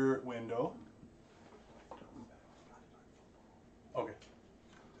computer window. Okay.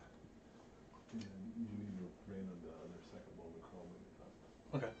 Yeah, you need to random the other second one we call it.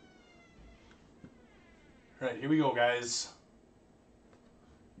 Alright, here we go, guys.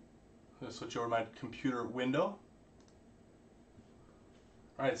 I'm going to switch over my computer window.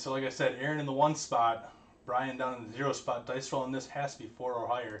 Alright, so like I said, Aaron in the 1 spot, Brian down in the 0 spot. Dice roll on this has to be 4 or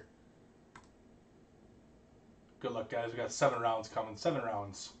higher. Good luck, guys. We got 7 rounds coming. 7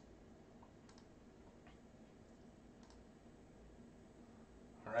 rounds.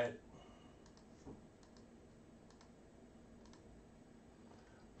 Alright.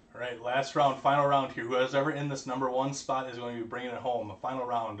 Alright, last round, final round here. Whoever's ever in this number 1 spot is going to be bringing it home. Final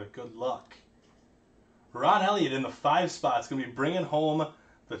round. Good luck. Ron Elliott in the 5 spot is going to be bringing home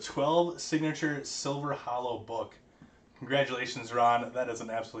the 12 signature Silver Hollow book. Congratulations, Ron. That is an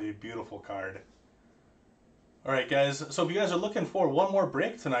absolutely beautiful card. Alright, guys. So if you guys are looking for one more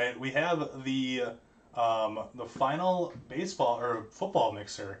break tonight, we have the final baseball or football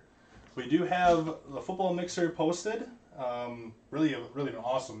mixer. We do have the football mixer posted. Really an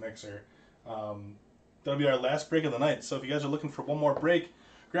awesome mixer. That'll be our last break of the night. So if you guys are looking for one more break,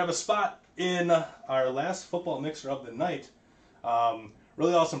 grab a spot in our last football mixer of the night.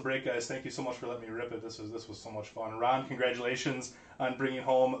 Really awesome break, guys. Thank you so much for letting me rip it. This was so much fun. Ron, congratulations on bringing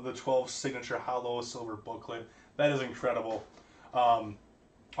home the 12 signature hollow silver booklet. That is incredible. I'll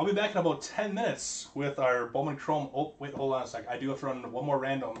be back in about 10 minutes with our Bowman Chrome. Oh, wait, hold on a sec. I do have to run one more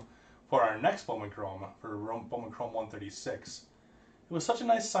random for our next Bowman Chrome, for Bowman Chrome 136. It was such a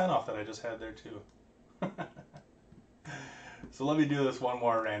nice sign-off that I just had there, too. So let me do this one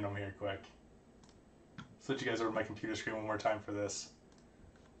more random here quick. Switch you guys over to my computer screen one more time for this.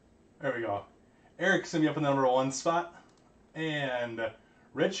 There we go. Eric's going to be up in the number 1 spot. And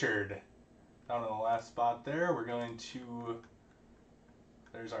Richard down in the last spot there. We're going to...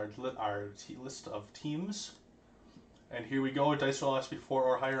 There's our list of teams. And here we go. Dice roll has to be 4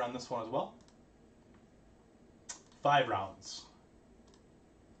 or higher on this one as well. 5 rounds.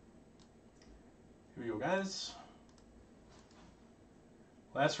 Here we go, guys.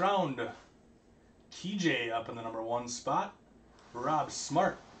 Last round. TJ up in the number 1 spot. Rob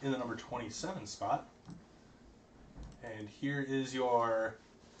Smart in the number 27 spot. And here is your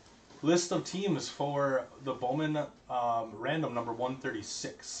list of teams for the Bowman random number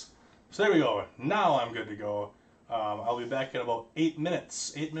 136. So there we go. Now I'm good to go. I'll be back in about 8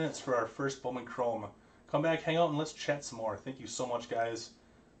 minutes. 8 minutes for our first Bowman Chrome. Come back, hang out, and let's chat some more. Thank you so much, guys.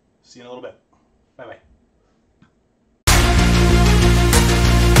 See you in a little bit. Bye-bye.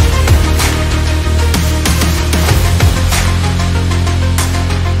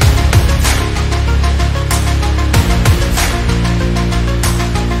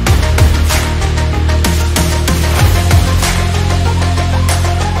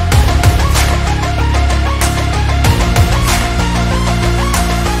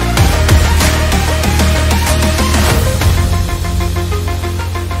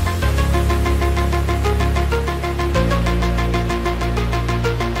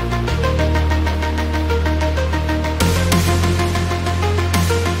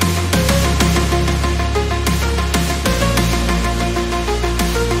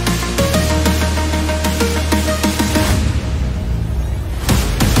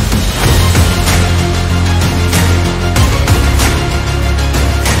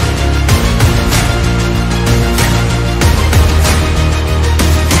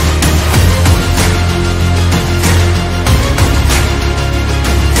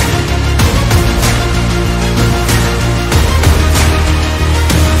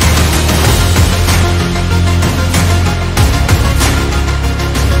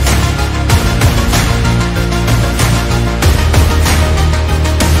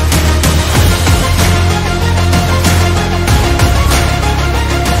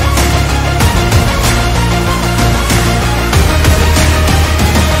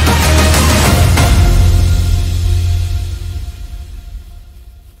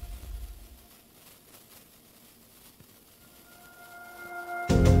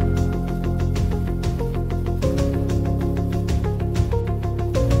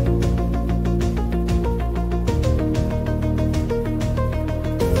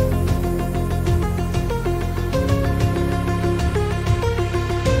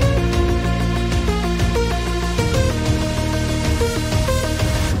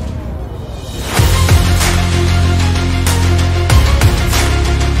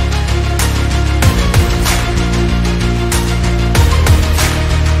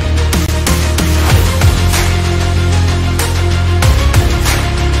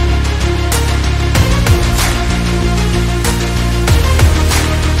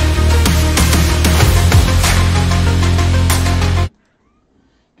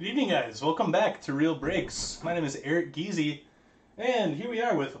 Welcome back to Real Breaks. My name is Eric Giese, And here we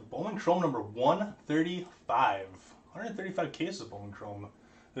are with Bowman Chrome number 135. 135 cases of Bowman Chrome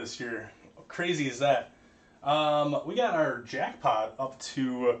this year. How crazy is that? We got our jackpot up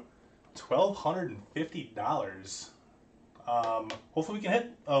to $1,250. Hopefully we can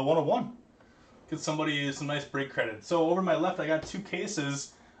hit 101. Get somebody some nice break credit. So over my left, I got 2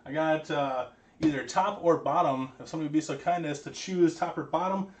 cases. I got either top or bottom. If somebody would be so kind as to choose top or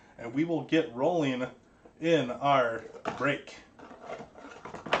bottom, and we will get rolling in our break.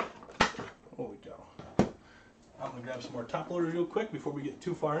 Holy cow. I'm going to grab some more top loaders real quick before we get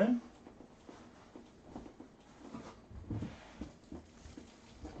too far in.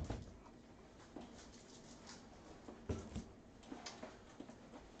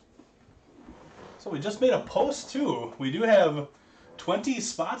 So we just made a post too. We do have 20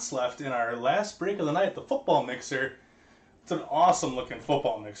 spots left in our last break of the night, the football mixer. It's an awesome looking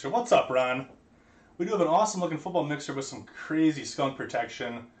football mixer. What's up, Ron? We do have an awesome looking football mixer with some crazy skunk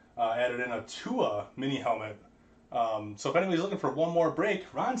protection, added in a Tua mini helmet. So if anybody's looking for one more break,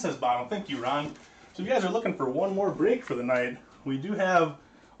 Ron says bottom. Thank you, Ron. So if you guys are looking for one more break for the night, we do have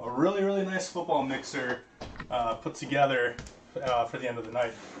a really, really nice football mixer put together for the end of the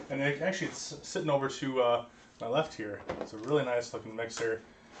night. And it's sitting over to my left here. It's a really nice looking mixer.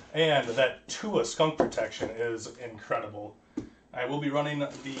 And that Tua skunk protection is incredible. I will be running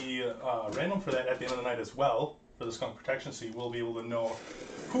the random for that at the end of the night as well, for the skunk protection, so you will be able to know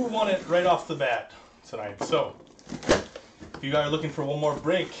who won it right off the bat tonight. So, if you guys are looking for one more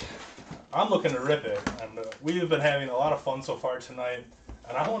break, I'm looking to rip it. And we have been having a lot of fun so far tonight,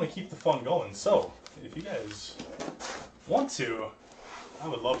 and I want to keep the fun going. So, if you guys want to, I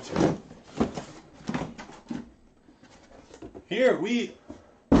would love to. Here we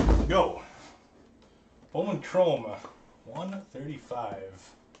go. Bowman Chrome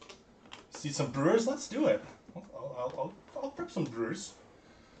 135. See some Brewers? Let's do it. I'll rip some Brewers.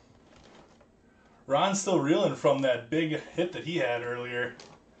 Ron's still reeling from that big hit that he had earlier,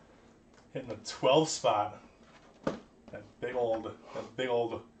 hitting the 12 spot. That big old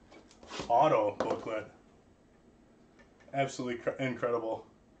auto booklet. Absolutely incredible.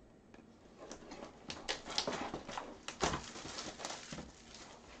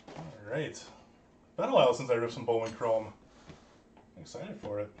 All right. Been a while since I ripped some Bowman Chrome. I'm excited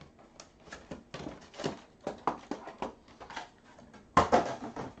for it. I'm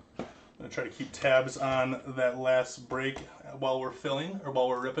gonna try to keep tabs on that last break while we're filling, or while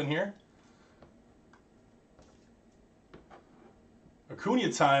we're ripping here.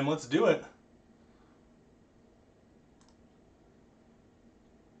 Acuna time, let's do it.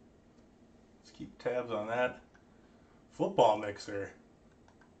 Let's keep tabs on that. Football mixer.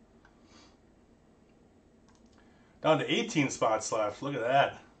 Down to 18 spots left. Look at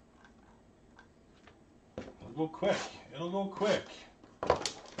that. It'll go quick. It'll go quick.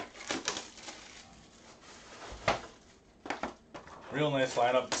 Real nice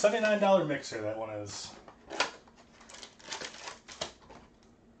lineup. $79 mixer, that one is.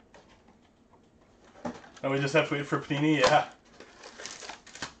 Now we just have to wait for Panini? Yeah.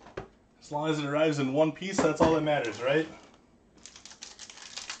 As long as it arrives in one piece, that's all that matters, right?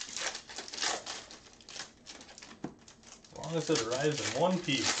 As long as it arrives in one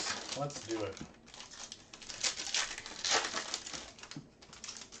piece. Let's do it.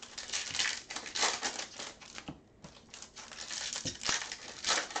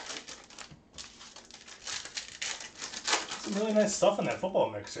 Some really nice stuff in that football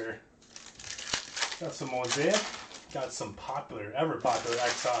mixer. Got some Mosaic, got some popular, ever popular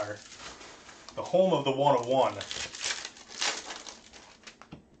XR. The home of the 1 of 1.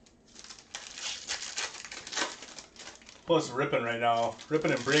 Plus ripping right now.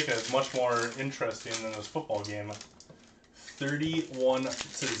 Ripping and breaking is much more interesting than this football game. 31-0.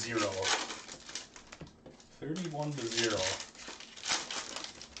 31-0.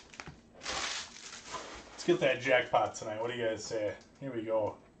 Let's get that jackpot tonight. What do you guys say? Here we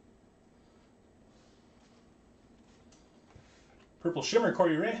go. Purple Shimmer,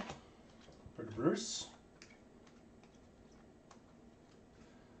 Corey Ray for the Brewers.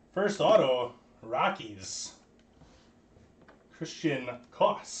 First auto, Rockies. Christian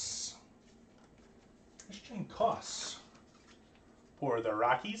Koss. Christian Koss for the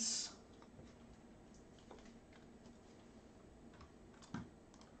Rockies.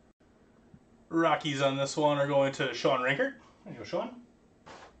 Rockies on this one are going to Sean Rankert. There you go, Sean.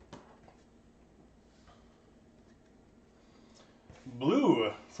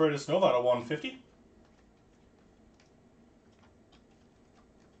 Blue, Freudis Nova out of 150.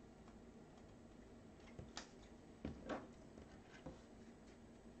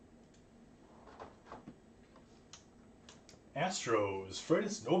 Astros,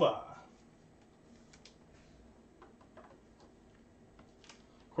 Freudis Nova.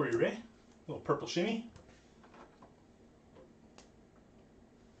 Corey Ray, little purple shimmy.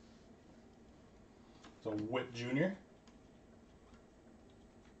 So Witt Jr.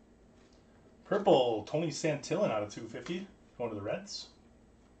 Purple, Tony Santillan out of 250, going to the Reds.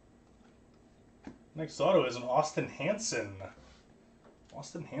 Next auto is an Austin Hansen.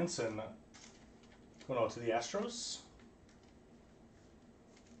 Austin Hansen going out to the Astros.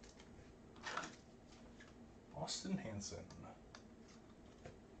 Austin Hansen.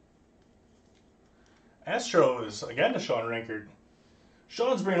 Astros, again to Sean Rankard.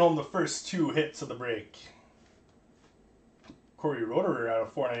 Sean's bringing home the first 2 hits of the break. Corey Roederer out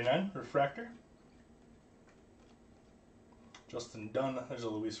of 499, refractor. Justin Dunn, there's a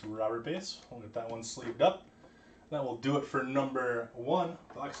Luis Robert base. We'll get that one sleeved up. That will do it for number 1.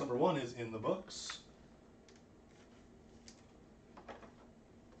 Box number 1 is in the books.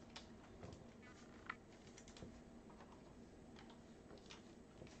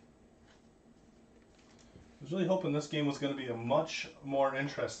 I was really hoping this game was going to be much more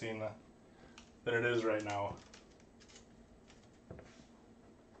interesting than it is right now.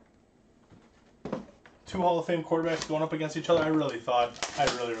 2 Hall of Fame quarterbacks going up against each other. I really really thought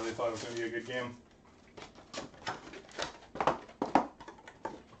it was going to be a good game.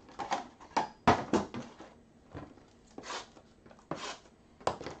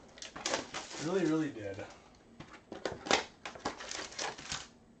 Really did.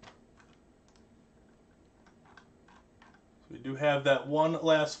 We do have that one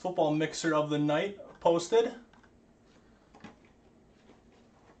last football mixer of the night posted.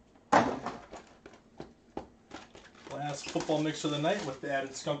 Last football mixer of the night with the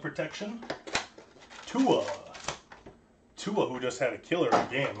added skunk protection. Tua, who just had a killer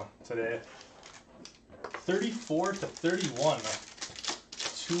game today. 34-31.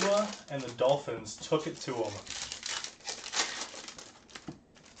 Tua and the Dolphins took it to him.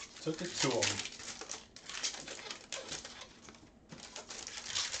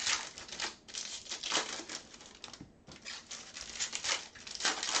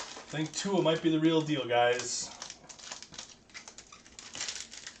 I think Tua might be the real deal, guys.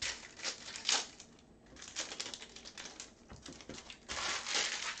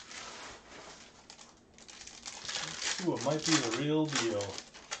 Tua might be the real deal.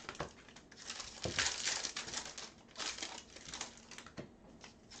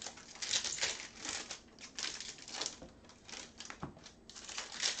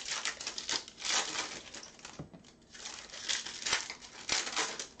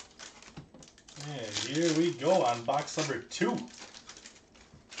 And here we go on box number 2.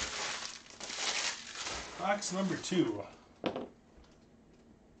 Box number 2. The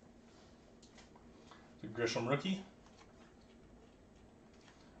Grisham rookie.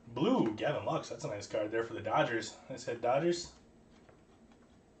 Blue, Gavin Lux. That's a nice card there for the Dodgers. Nice hit, Dodgers.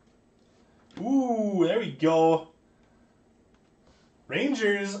 Ooh, there we go.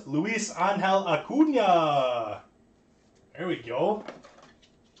 Rangers, Luis Angel Acuna. There we go.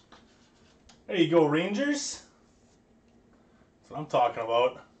 There you go, Rangers. That's what I'm talking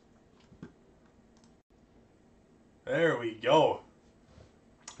about. There we go.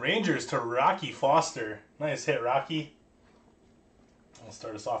 Rangers to Rocky Foster. Nice hit, Rocky. I'll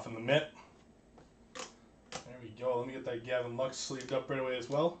start us off in the mitt. There we go. Let me get that Gavin Lux sleeved up right away as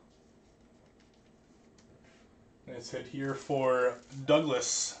well. Nice hit here for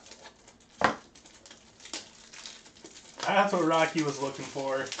Douglas. That's what Rocky was looking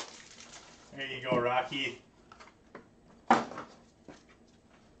for. There you go, Rocky. It's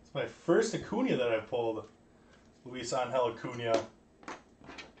my first Acuna that I've pulled. Luis Angel Acuna.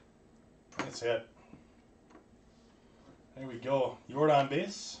 Nice hit. There we go. Jordan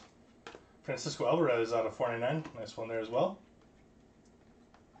base. Francisco Alvarez out of 499. Nice one there as well.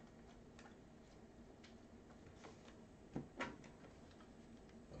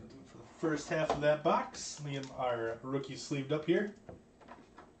 That'll do it for the first half of that box. We have our rookie sleeved up here.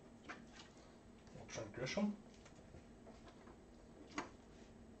 Trent Grisham.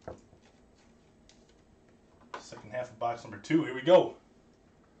 Second half of box number 2. Here we go.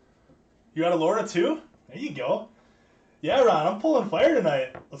 You got a Lorda too? There you go. Yeah, Ron, I'm pulling fire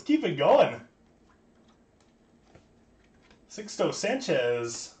tonight. Let's keep it going. Sixto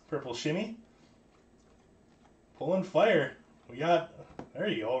Sanchez, purple shimmy. Pulling fire. We got, there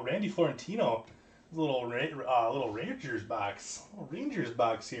you go, Randy Florentino. Little Rangers box. Little Rangers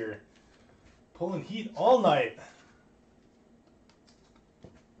box here. Pulling heat all night.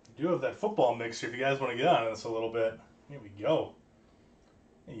 We do have that football mixer if you guys want to get on this a little bit. Here we go.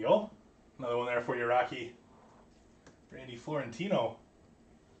 There you go. Another one there for you, Rocky. Randy Florentino.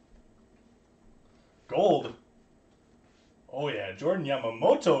 Gold. Oh yeah, Jordan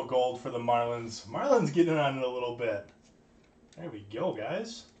Yamamoto gold for the Marlins. Marlins getting on it a little bit. There we go,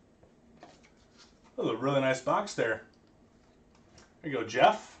 guys. That was a really nice box there. There you go,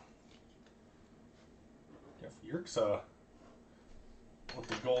 Jeff. Jeff Yerxa with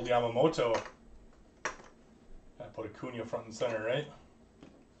the gold Yamamoto. I put Acuna front and center, right?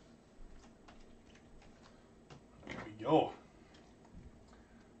 There we go.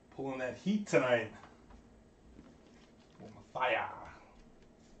 Pulling that heat tonight. Fire.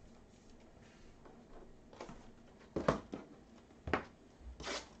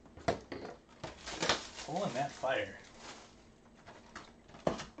 Pulling that fire.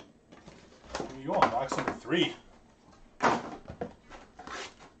 Here we go on box number 3.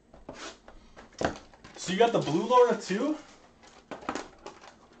 So you got the blue Laura too?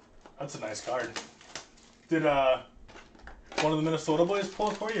 That's a nice card. Did one of the Minnesota boys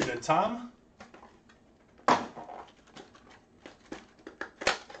pull it for you, or did Tom?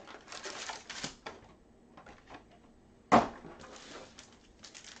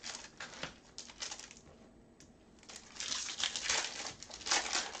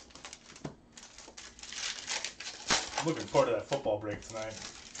 I'm looking forward to that football break tonight.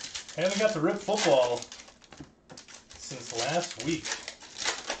 I haven't got to rip football since last week.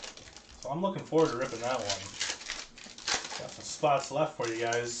 So I'm looking forward to ripping that one. Got some spots left for you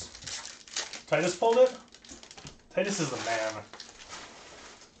guys. Titus pulled it? Titus is the man.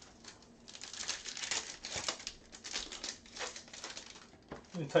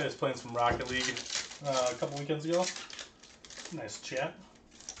 Me and Titus playing some Rocket League a couple weekends ago. Nice chat.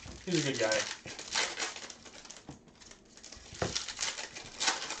 He's a good guy.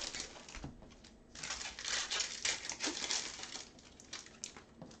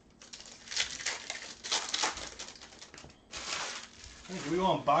 Here we go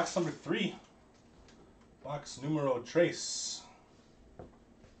on box number 3. Box numero tres.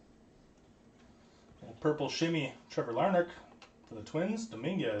 Little purple shimmy Trevor Larnach for the Twins.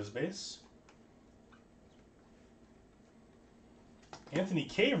 Dominguez base. Anthony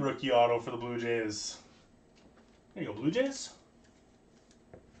K rookie auto for the Blue Jays. There you go, Blue Jays.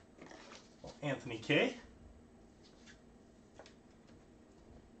 Anthony K.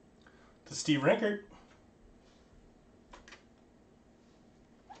 To Steve Rinkert.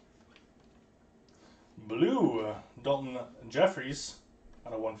 Blue, Dalton Jeffries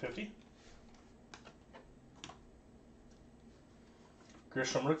out of 150.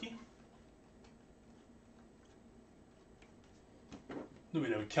 Grisham rookie. Do we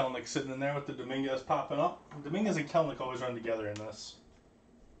have Kelnick sitting in there with the Dominguez popping up? Dominguez and Kelnick always run together in this.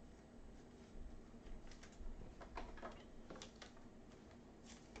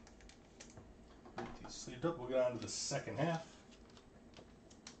 Get these sleeved up. We'll get on to the second half.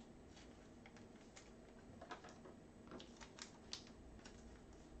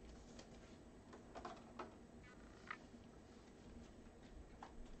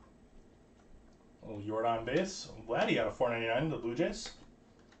 Jordan base. Vladdy out of 499, the Blue Jays.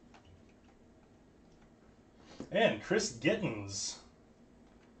 And Chris Gittins.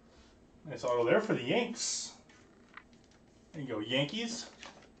 Nice auto there for the Yanks. There you go, Yankees.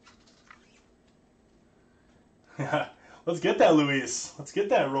 Let's get that, Luis. Let's get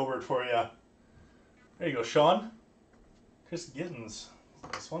that, Robert, for you. There you go, Sean. Chris Gittins.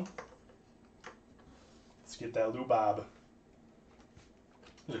 This one. Let's get that Lou Bob.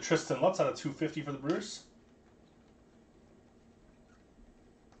 There's a Tristan Lutz out of 250 for the Brewers.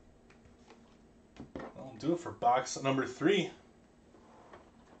 That'll do it for box number 3.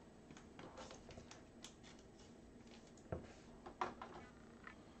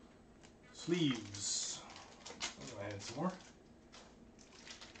 Sleeves. I'm going to add some more.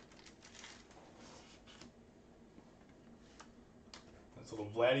 That's a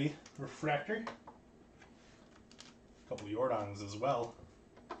little Vladdy refractor. A couple of Jordans as well.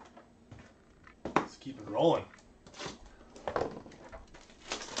 Keep it rolling.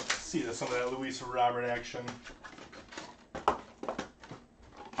 Let's see some of that Luis Robert action.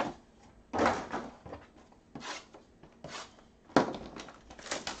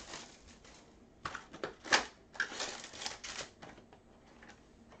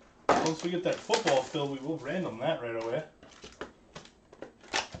 Once we get that football filled, we will random that right away.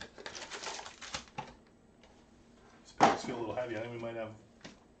 These packs feel a little heavy. I think we might have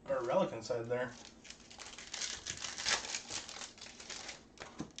our relic inside there.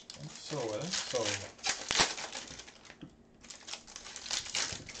 So, I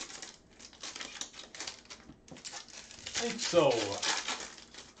think so.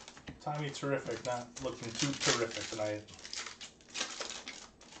 Tommy Terrific, not looking too terrific tonight.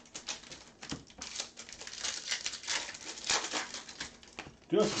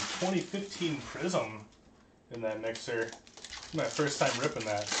 Do have some 2015 Prism in that mixer. It's my first time ripping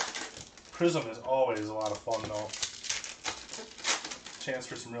that. Prism is always a lot of fun though. Chance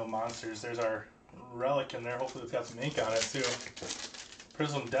for some real monsters. There's our relic in there. Hopefully it's got some ink on it too.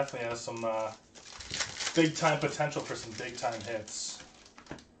 Prism definitely has some big time potential for some big time hits.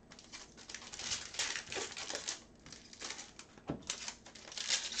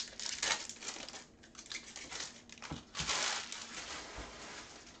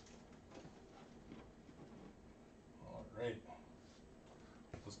 Alright.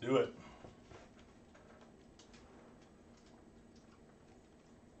 Let's do it.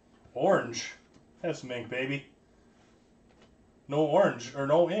 Orange. Have some ink, baby. No orange, or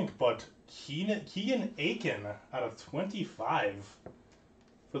no ink, but Keegan Aiken out of 25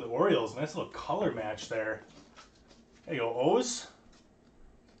 for the Orioles. Nice little color match there. There you go, O's.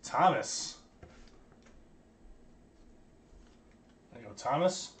 Thomas. There you go,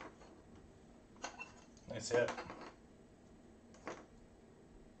 Thomas. Nice hit.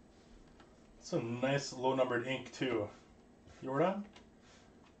 Some nice low-numbered ink, too. Jordan?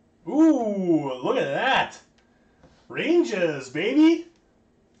 Ooh, look at that! Ranges, baby!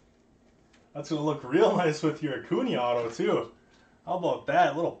 That's going to look real nice with your Acuna auto, too. How about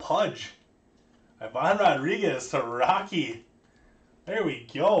that? A little pudge. Ivan Rodriguez to Rocky. There we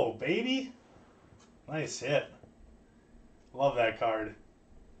go, baby. Nice hit. Love that card.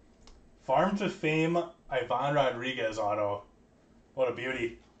 Farm to Fame Ivan Rodriguez auto. What a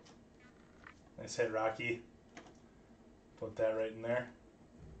beauty. Nice hit, Rocky. Put that right in there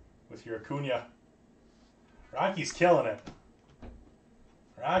with your Acuna. Rocky's killing it.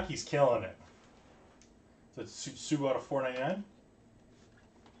 Rocky's killing it. So it's Sue out of $4.99.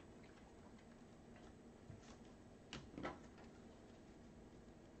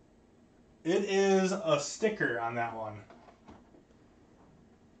 It is a sticker on that one.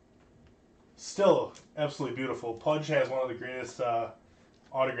 Still absolutely beautiful. Pudge has one of the greatest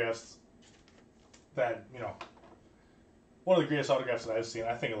autographs that, you know, one of the greatest autographs that I've seen.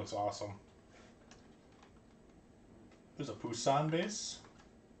 I think it looks awesome. There's a Poussin base.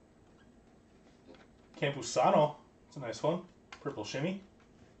 Campusano. It's a nice one. Purple shimmy.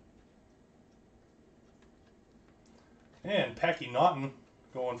 And Packy Naughton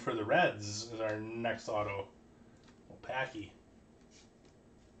going for the Reds is our next auto. Well, Packy.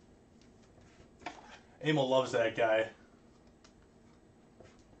 Emil loves that guy.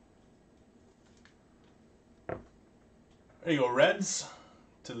 There you go, Reds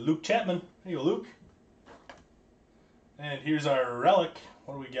to Luke Chapman. There you go, Luke. And here's our relic.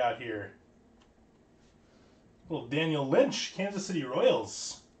 What do we got here? Little Daniel Lynch, Kansas City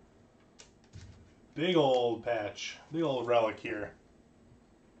Royals. Big old patch. Big old relic here.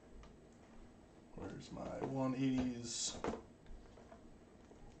 Where's my 180s?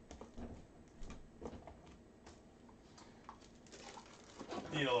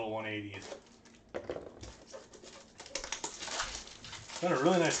 Need a little 180s. Been a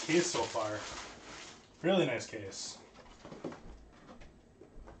really nice case so far. Really nice case.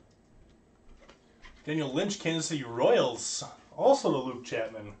 Daniel Lynch, Kansas City Royals. Also to Luke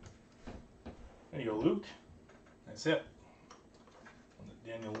Chapman. There you go, Luke. That's it. On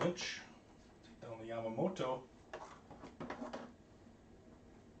the Daniel Lynch. Take down the Yamamoto.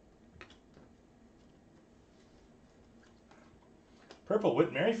 Purple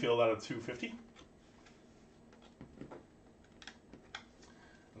Whit Merrifield out of 250.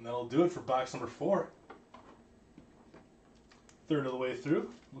 And that'll do it for box number 4. Third of the way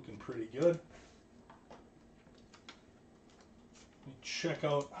through. Looking pretty good. Let me check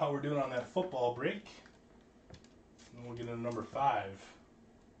out how we're doing on that football break. And we'll get into number 5.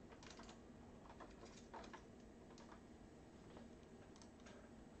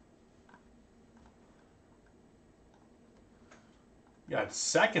 We got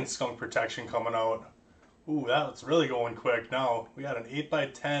second skunk protection coming out. Ooh, that's really going quick now. We got an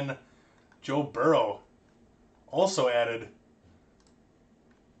 8x10 Joe Burrow. Also added.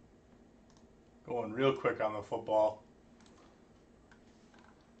 Going real quick on the football.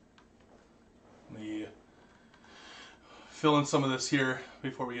 Let me fill in some of this here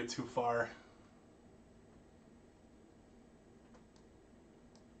before we get too far.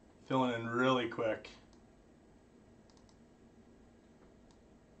 Filling in really quick.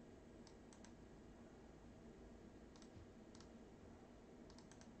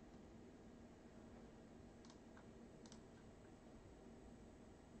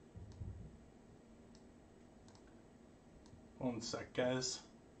 One sec, guys.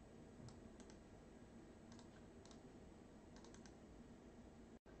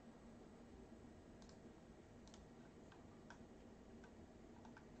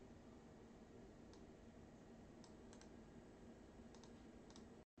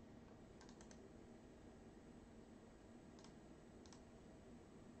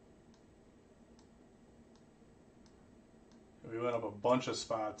 giving up a bunch of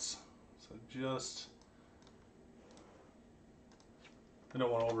spots. So just, I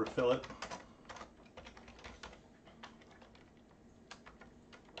don't want to overfill it.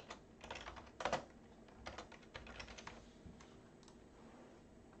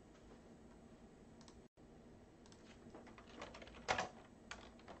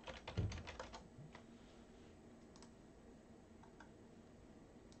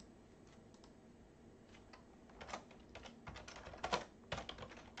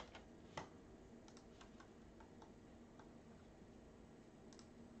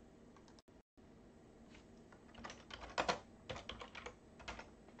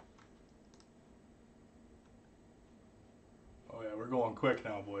 Oh yeah, we're going quick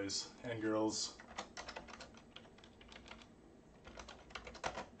now, boys and girls.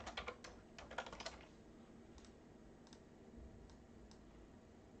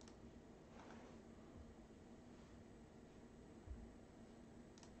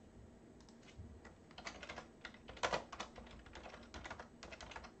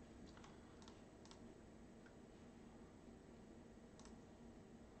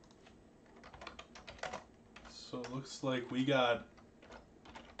 So it looks like we got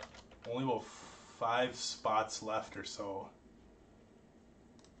only about 5 spots left or so.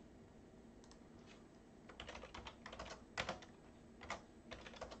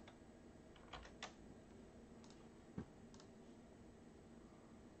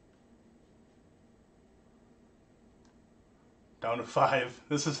 Down to 5.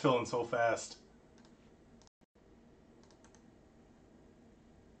 This is filling so fast.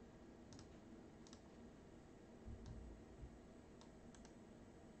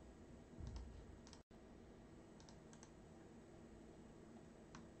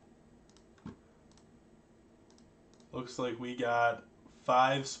 Looks like we got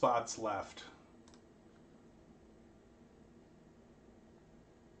 5 spots left.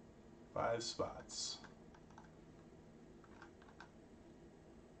 5 spots.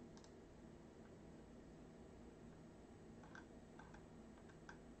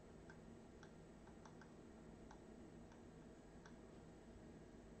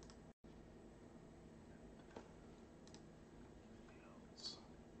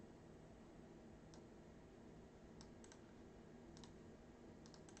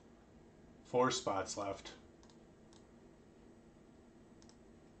 Four spots left.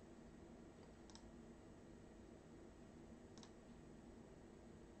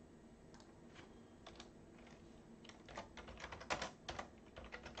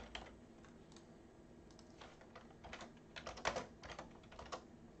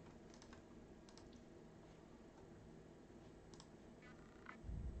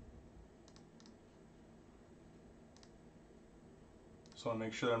 So I want to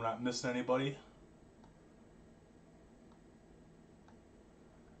make sure that I'm not missing anybody.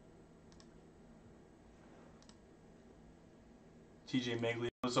 TJ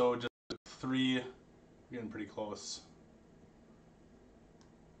Maglioso, just 3. We're getting pretty close.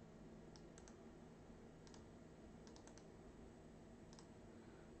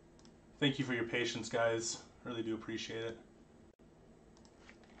 Thank you for your patience, guys. Really do appreciate it.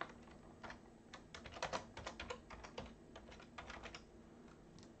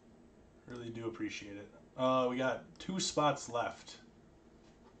 Really do appreciate it. We got 2 spots left.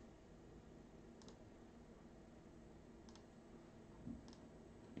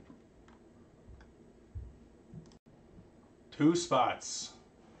 Two spots.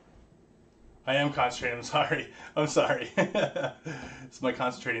 I am concentrating. I'm sorry. I'm sorry. It's my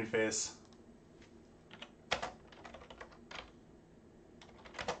concentrating face.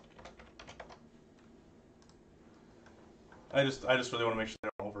 I just really want to make sure I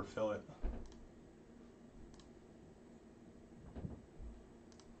don't overfill it.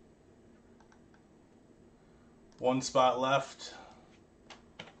 One spot left.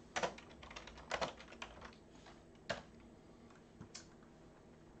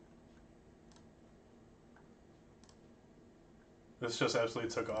 This just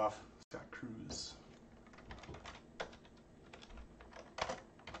absolutely took off. Scott Cruz.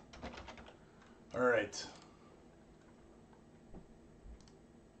 All right.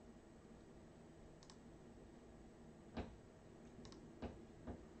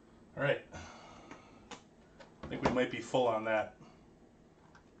 All right. I think we might be full on that.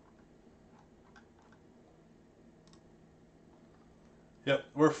 Yep,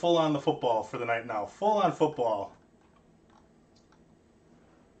 we're full on the football for the night now. Full on football.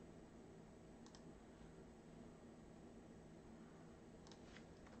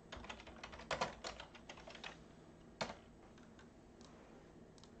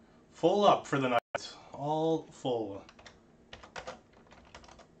 Full up for the night. All full.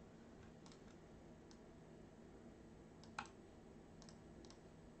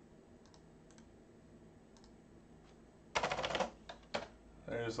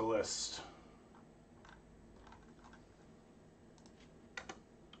 There's a list.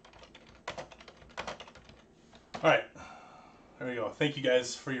 Alright, there we go. Thank you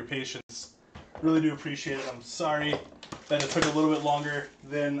guys for your patience. Really do appreciate it. I'm sorry that it took a little bit longer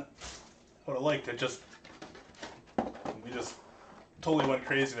than I would have liked. We just totally went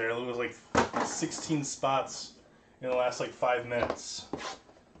crazy there. It was like 16 spots in the last like 5 minutes.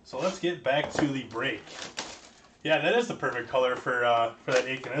 So let's get back to the break. Yeah, that is the perfect color for that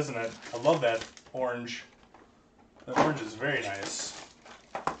Aiken, isn't it? I love that orange. That orange is very nice.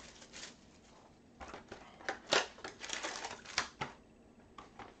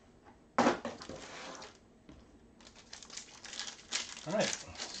 Alright,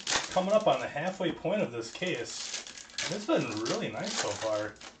 coming up on the halfway point of this case. And it's been really nice so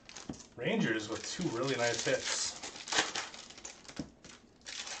far. Rangers with 2 really nice hits.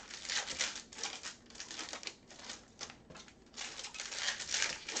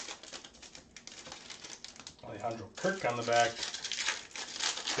 Alejandro Kirk on the back.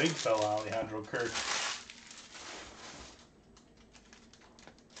 Big fella Alejandro Kirk.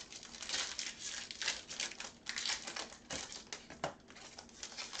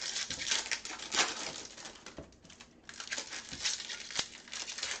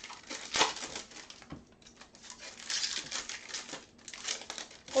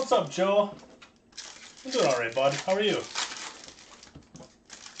 What's up, Joe? I'm doing alright, bud. How are you?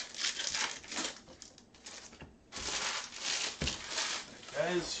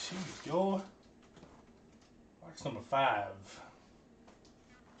 Guys, here we go. Box number 5.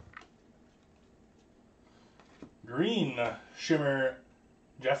 Green Shimmer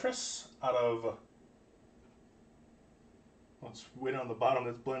Jeffress out of... Let's wait on the bottom.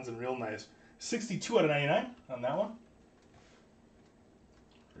 That blends in real nice. 62 out of 99 on that one.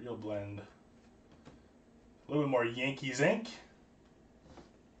 Real blend. A little bit more Yankees ink.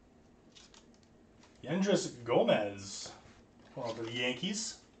 Yendrys Gomez. Going on for the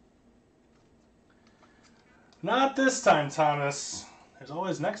Yankees. Not this time, Thomas. There's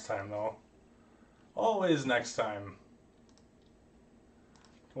always next time, though. Always next time.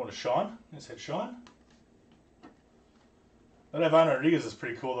 Going to Sean. Let's hit Sean. That Ivan Rodriguez is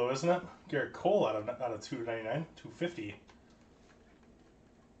pretty cool, though, isn't it? Garrett Cole out of 299, 250.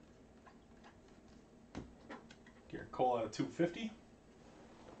 Garrett Cole out of 250.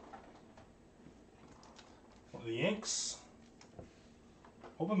 One of the Yanks.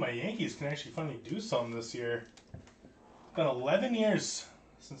 Hoping my Yankees can actually finally do something this year. It's been 11 years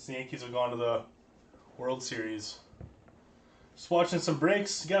since the Yankees have gone to the World Series. Just watching some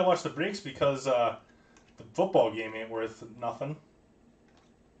breaks. You gotta watch the breaks because the football game ain't worth nothing.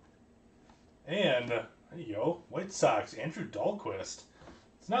 And there you go, White Sox, Andrew Dahlquist.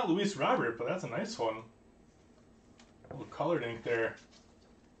 It's not Luis Robert, but that's a nice one. A little colored ink there.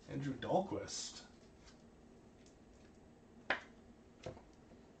 Andrew Dahlquist.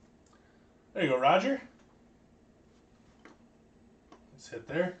 There you go, Roger. Let's hit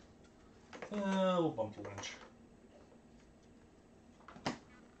there. We'll bump the winch.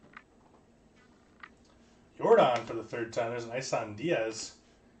 Jordan for the 3rd time. There's an Isan Diaz.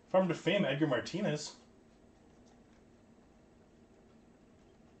 Farm to Fame, Edgar Martinez.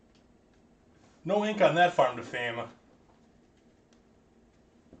 No ink on that Farm to Fame.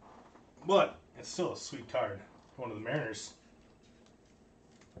 But it's still a sweet card. One of the Mariners.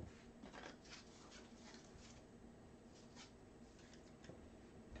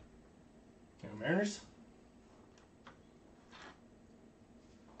 Mariners.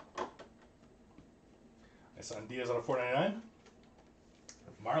 Isan Diaz out of 499.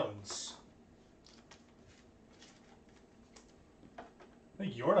 Marlins. I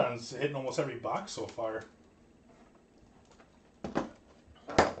think Jordan's hitting almost every box so far.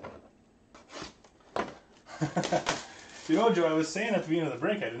 You know, Joe, I was saying at the beginning of the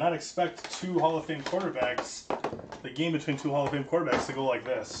break, I did not expect 2 Hall of Fame quarterbacks, the game between 2 Hall of Fame quarterbacks, to go like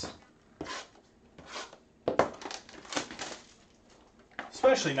this.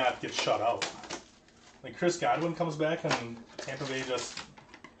 Especially not get shut out. Like Chris Godwin comes back and Tampa Bay just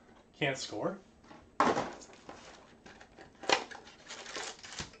can't score.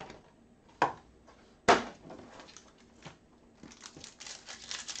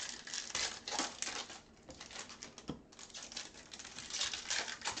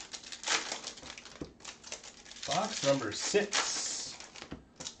 Box number 6.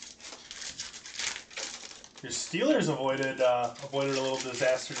 Your Steelers avoided a little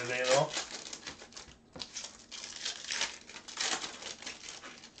disaster today, though.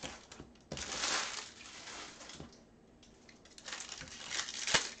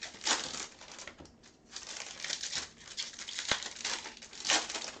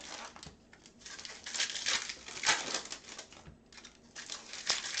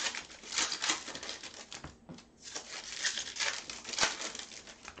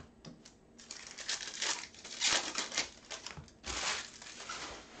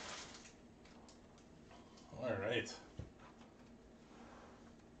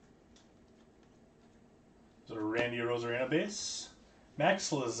 Randy Arozarena base.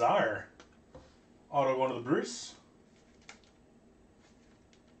 Max Lazar. Auto going to the Brewers.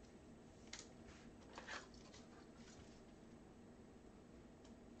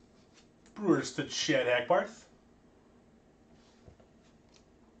 Brewers to Chad Hackbarth.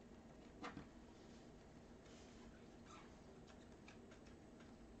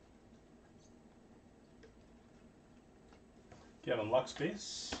 Gavin Lux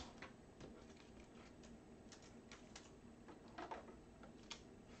base.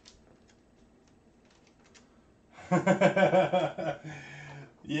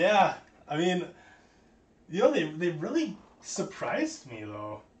 Yeah, I mean, you know, they really surprised me,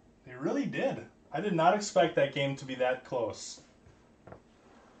 though. They really did. I did not expect that game to be that close.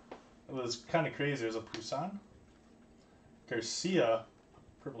 It was kind of crazy. There's a Poussin. Garcia,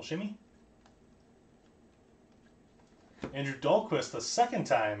 purple shimmy. Andrew Dahlquist, the second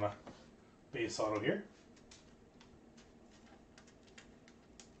time base auto here.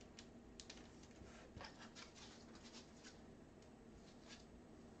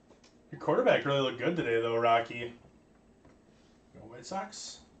 Your quarterback really looked good today, though, Rocky. Go White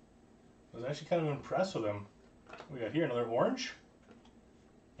Sox. I was actually kind of impressed with him. We got here another orange.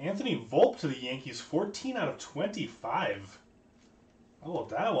 Anthony Volpe to the Yankees, 14 out of 25. How about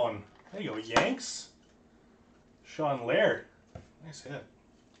that one? There you go, Yanks. Sean Lair. Nice hit.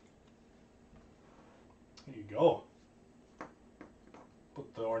 There you go.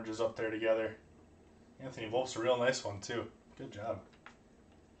 Put the oranges up there together. Anthony Volpe's a real nice one, too. Good job.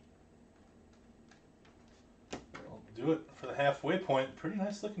 I'll do it for the halfway point. Pretty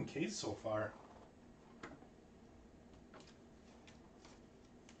nice looking case so far.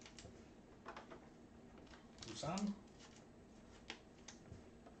 Busan.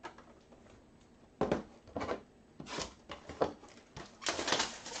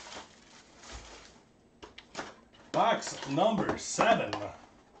 Box number 7.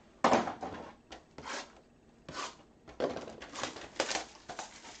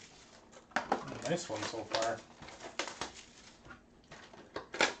 Nice one so far.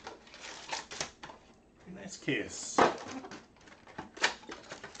 Pretty nice case.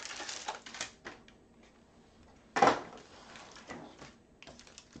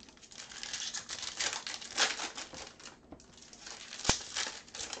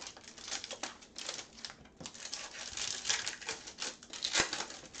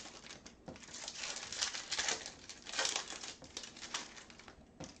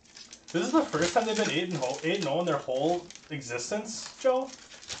 This is the first time they've been 8-0 in their whole existence, Joe?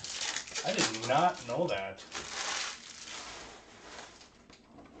 I did not know that.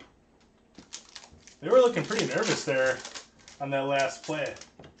 They were looking pretty nervous there on that last play.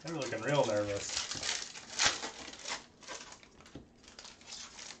 They were looking real nervous.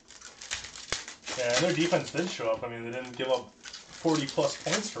 Yeah, and their defense did show up. I mean, they didn't give up 40-plus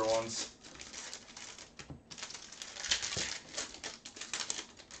points for once.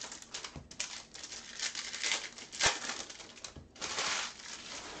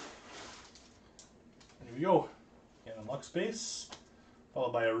 Go. Again, a Lux base,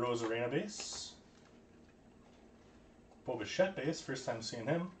 followed by a Arozarena base. Bo Bichette base, first time seeing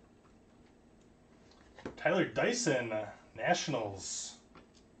him. Tyler Dyson, Nationals.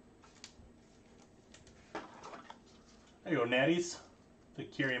 There you go, Natties. The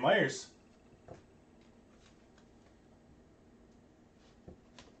Kerry Myers.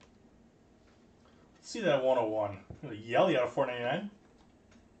 Let's see that 101. Yelly out of 499.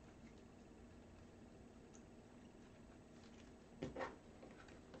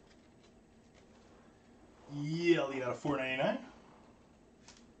 Yeah, lead out of 499.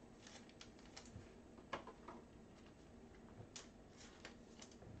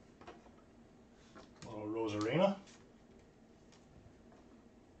 Little Arozarena.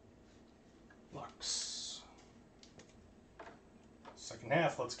 Lux. Second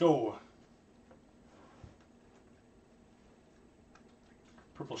half, let's go.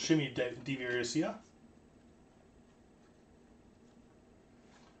 Purple shimmy Deivi Garcia.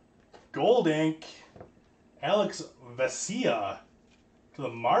 Gold ink. Alex Vesia to the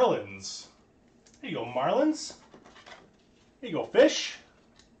Marlins. There you go, Marlins. There you go, Fish.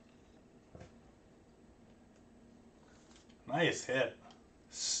 Nice hit.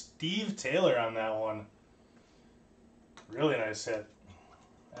 Steve Taylor on that one. Really nice hit.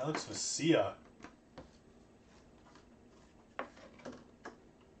 Alex Vesia.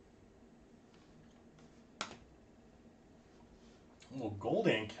 A little gold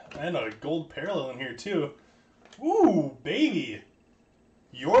ink. And a gold parallel in here, too. Ooh, baby.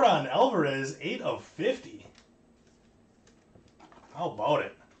 Yordan Alvarez, 8 of 50. How about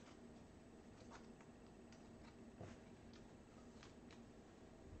it?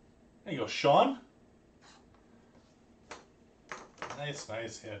 There you go, Sean.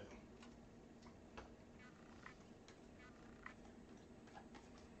 Nice hit.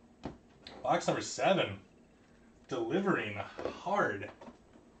 Box number 7. Delivering hard.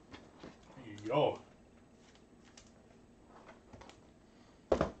 There you go.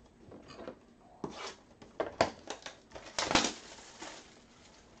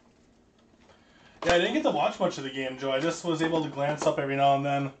 Yeah, I didn't get to watch much of the game, Joe. I just was able to glance up every now and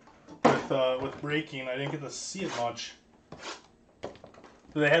then with breaking. I didn't get to see it much.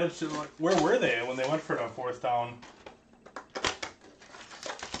 They had it. Where were they when they went for it on 4th down?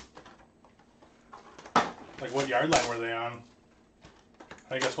 Like, what yard line were they on?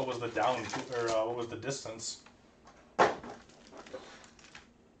 I guess what was the down, or what was the distance?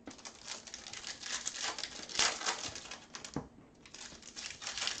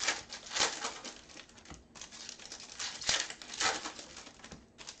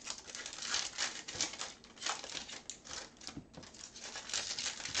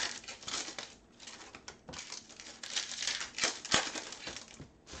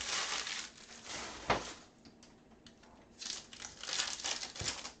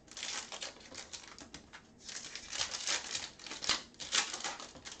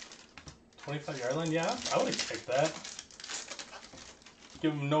 25-yard line? Yeah, I would have kicked that.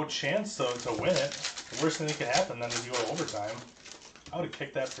 Give them no chance to win it. The worst thing that could happen then is you go to overtime. I would have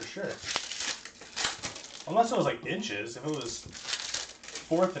kicked that for sure. Unless it was like inches. If it was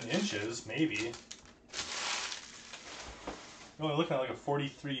 4th and inches, maybe. You're only looking at like a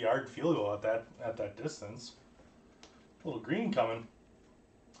 43-yard field goal at that distance. A little green coming.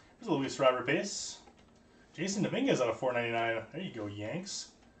 There's a Luis Robert base. Jason Dominguez out of 499. There you go, Yanks.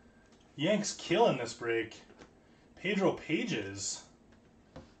 Yanks killing this break. Pedro Pages.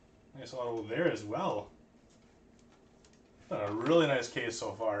 Nice auto there as well. Done a really nice case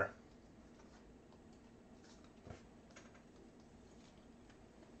so far.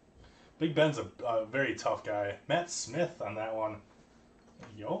 Big Ben's a very tough guy. Matt Smith on that one. There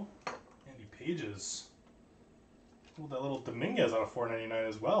you go. Andy Pages. Oh, that little Dominguez out of 499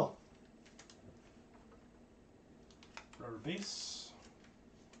 as well. Rubber base.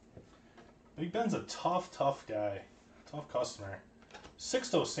 Big Ben's a tough guy. Tough customer.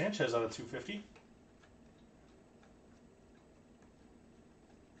 Sixto Sanchez out of 250.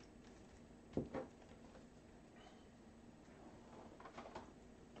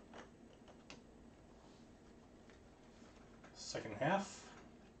 Second half.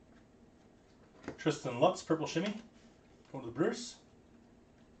 Tristan Lutz, purple shimmy. Going to the Brewers.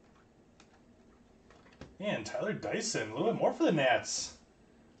 And Tyler Dyson, a little bit more for the Nats.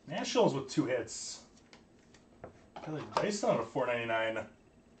 Nationals with 2 hits. Tyler Dyson out of 499.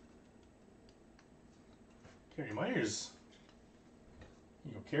 Kerry Myers.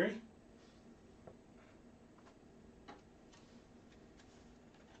 Here you go, Kerry.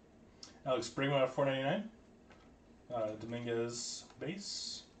 Alex Springman out of 499. Dominguez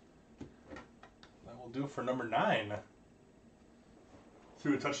base. That will do for number 9.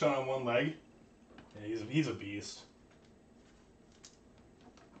 Threw a touchdown on one leg. Yeah, he's a beast.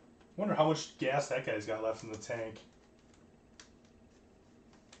 Wonder how much gas that guy's got left in the tank.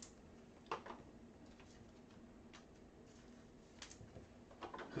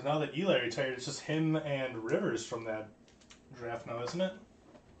 Because now that Eli retired, it's just him and Rivers from that draft now, isn't it?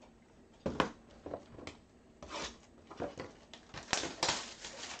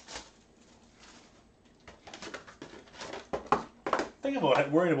 Think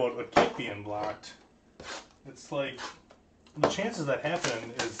about worrying about a kick being blocked. It's like the chances that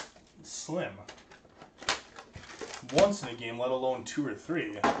happen is slim. Once in a game, let alone 2 or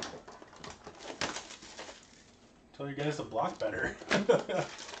 3. Tell your guys to block better. Tell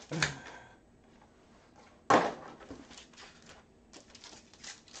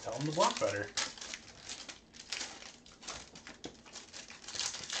them to block better.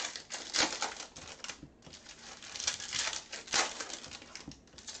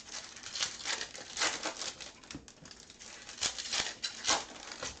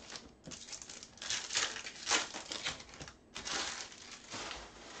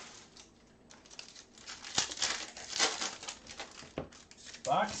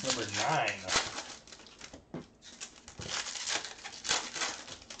 Box number 9.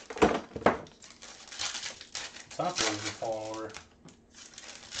 Top rows are falling over.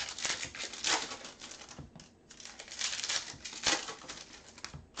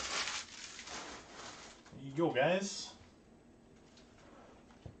 There you go, guys.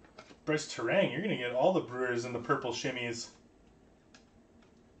 Bryce Terang, you're going to get all the Brewers in the purple shimmies.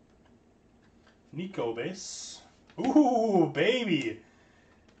 Nico base. Ooh, baby.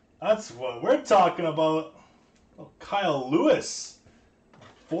 That's what we're talking about. Oh, Kyle Lewis.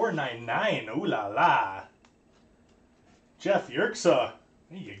 499. Ooh la la. Jeff Yerxa.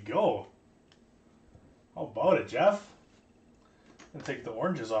 There you go. How about it, Jeff? I'm going to take the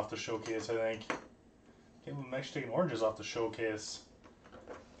oranges off the showcase, I think. Can't believe I'm actually taking oranges off the showcase.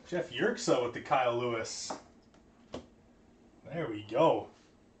 Jeff Yerxa with the Kyle Lewis. There we go.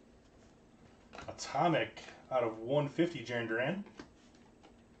 Atomic out of 150, Jarren Duran.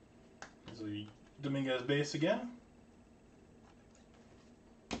 There's the Dominguez base again.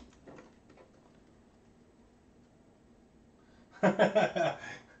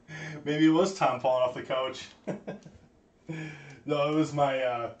 Maybe it was Tom falling off the couch. No, it was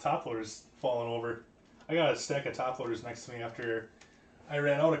my top loaders falling over. I got a stack of top loaders next to me after I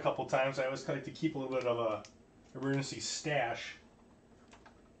ran out a couple times. I always like to keep a little bit of a emergency stash.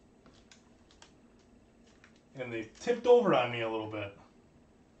 And they tipped over on me a little bit.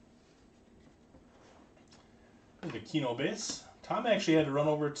 There's the Keno base. Tom actually had to run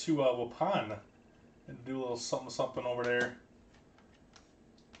over to Waupun and do a little something over there.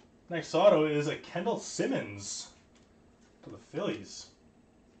 Next auto is a Kendall Simmons for the Phillies.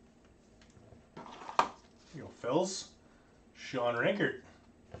 Here you go, Phils. Sean Rankert.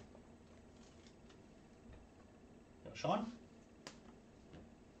 Sean.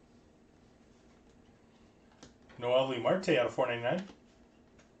 Noelvi Marte out of 499.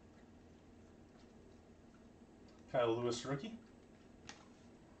 Kyle Lewis rookie.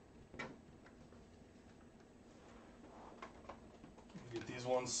 Get these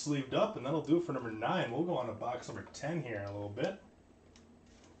ones sleeved up, and that'll do it for number 9. We'll go on to box number 10 here in a little bit.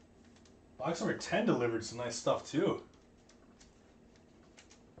 Box number 10 delivered some nice stuff too.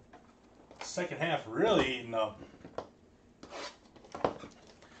 Second half really eating up.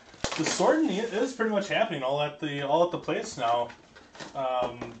 The sorting is pretty much happening all at the place now.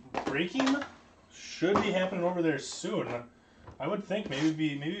 Breaking should be happening over there soon. I would think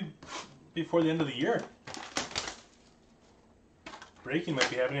maybe before the end of the year. Breaking might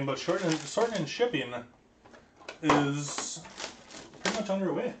be happening, but sorting and shipping is pretty much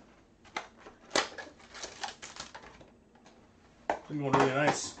underway. It's going really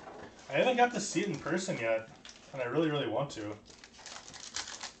nice. I haven't got to see it in person yet, and I really, really want to.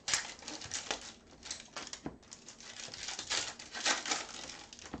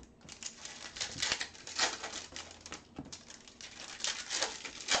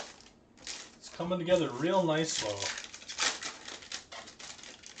 It's coming together real nice, though.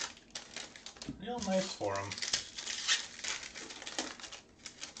 Real nice for him.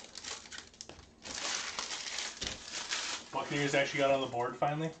 Buccaneers actually got on the board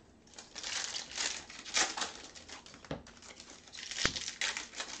finally.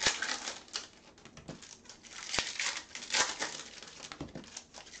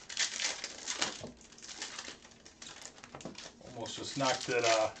 Almost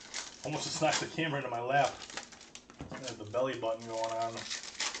just knocked the camera into my lap. I had the belly button going on.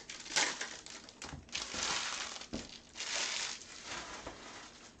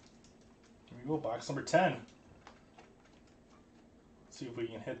 Here we go, box number 10. Let's see if we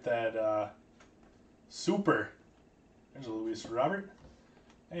can hit that super. There's a Luis Robert.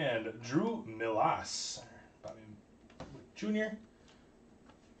 And Drew Millas. Bobby Jr.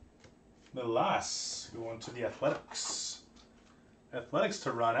 Millas going to the Athletics. Athletics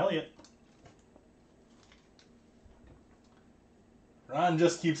to Ron Elliott. Ron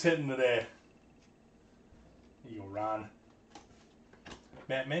just keeps hitting today. There you go, Ron.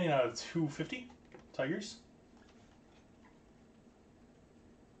 Matt Manning out of 250. Tigers.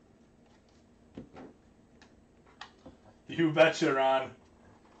 You betcha, Ron.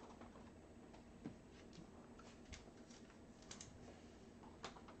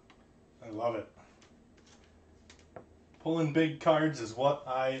 I love it. Pulling big cards is what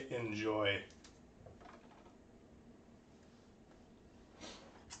I enjoy.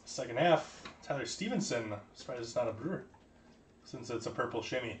 Second half, Tyler Stevenson. Surprised it's not a Brewer, since it's a purple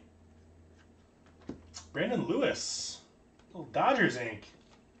shimmy. Brandon Lewis. Little Dodgers ink.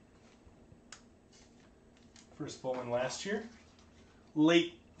 First Bowman last year.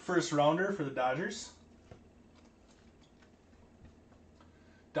 Late first rounder for the Dodgers.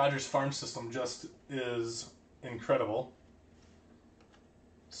 Dodgers farm system just is incredible.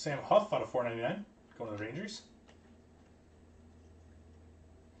 Sam Huff out of 499, going to the Rangers.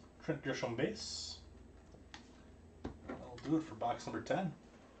 Trent Grisham base. That'll do it for box number 10.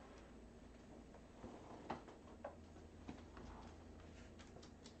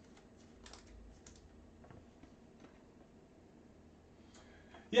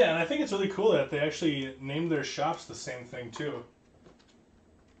 Yeah, and I think it's really cool that they actually named their shops the same thing too.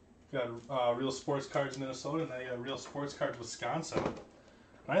 got Real Sports Cards Minnesota, and then you got Real Sports Cards Wisconsin.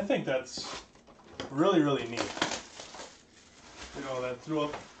 And I think that's really, really neat. You know, that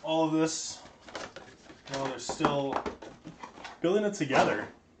throughout all of this, you know, they're still building it together.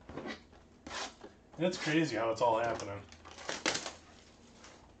 And it's crazy how it's all happening.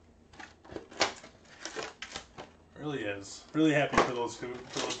 It really is. Really happy for those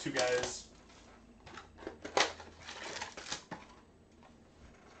two guys.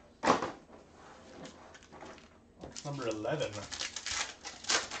 Number 11.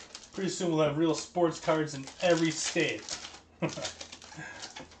 Pretty soon we'll have Real Sports Cards in every state. We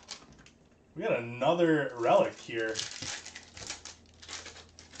got another relic here. Let's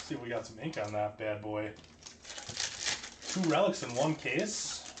see if we got some ink on that bad boy. 2 relics in 1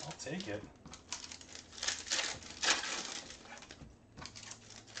 case. I'll take it.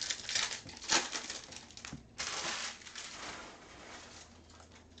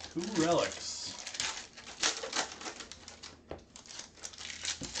 Two relics.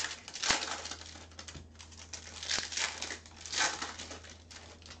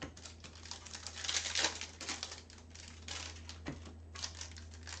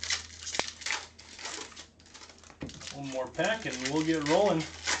 One more pack and we'll get rolling.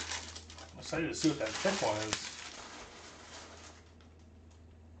 I'm excited to see what that thick one is.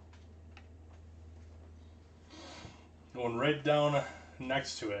 Going right down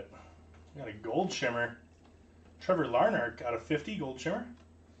next to it. We got a gold shimmer. Trevor Larnach got a 50 gold shimmer.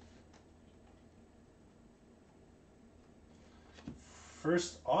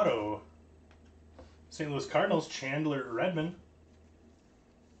 First auto. St. Louis Cardinals, Chandler Redmond.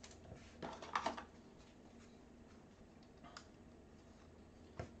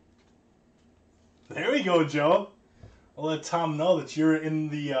 There we go, Joe. I'll let Tom know that you're in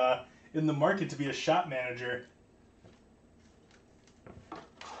the market to be a shop manager.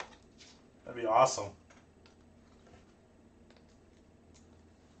 That'd be awesome.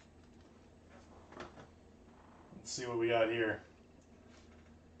 Let's see what we got here.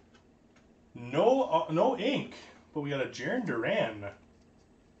 No ink, but we got a Jarren Duran.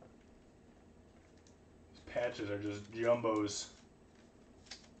 These patches are just jumbos.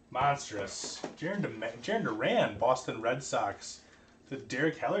 Monstrous. Jarren Duran, Boston Red Sox. To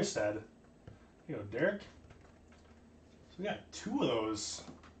Derek Hellerstedt. Here you go, Derek. So we got 2 of those.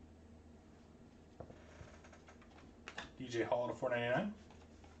 DJ Hall to $4.99.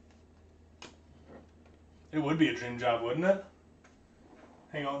 It would be a dream job, wouldn't it?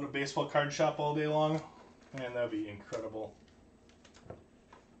 Hang out in a baseball card shop all day long. Man, that would be incredible.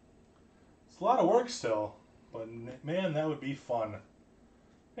 It's a lot of work still, but man, that would be fun.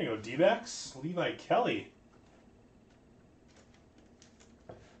 There you go, D-backs. Levi Kelly.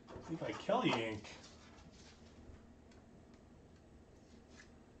 Levi Kelly ink.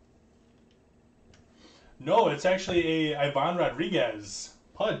 No, it's actually a Ivan Rodriguez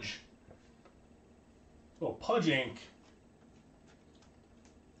Pudge. Oh, Pudge ink.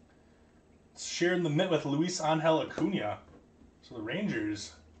 It's sharing the mitt with Luis Angel Acuna. So the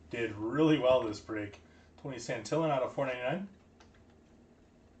Rangers did really well this break. Tony Santillan out of $4.99.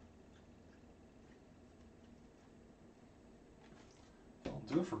 I'll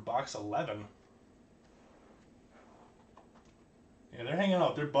do it for box 11. Yeah, they're hanging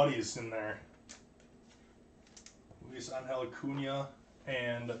out. They're buddies in there. Luis Angel Acuna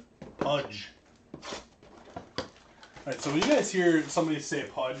and Pudge. Alright, so when you guys hear somebody say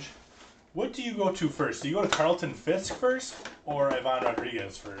Pudge, what do you go to first? Do you go to Carlton Fisk first or Ivan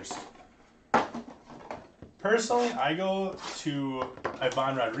Rodriguez first? Personally, I go to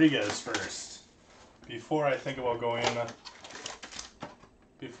Ivan Rodriguez first before I think about going to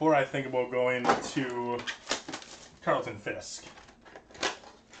Carlton Fisk.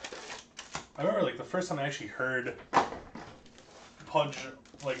 I remember like the first time I actually heard Pudge,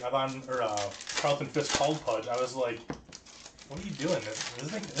 like Ivan or Carlton Fisk called Pudge, I was like, "What are you doing? This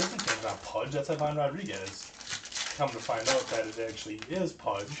thing's not Pudge. That's Ivan Rodriguez." Come to find out that it actually is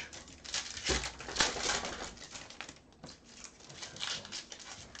Pudge.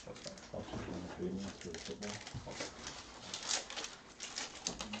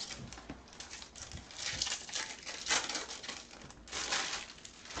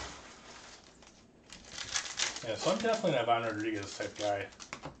 Yeah, so I'm definitely an Ivan Rodriguez type guy.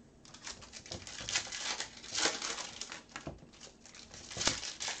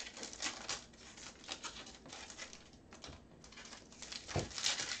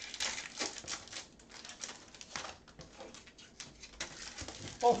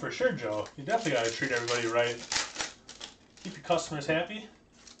 Oh, for sure, Joe. You definitely gotta treat everybody right. Keep your customers happy.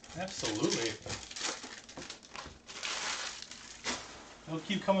 Absolutely. They'll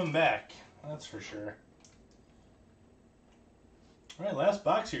keep coming back. That's for sure. All right, last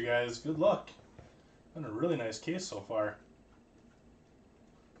box here, guys. Good luck. Been a really nice case so far.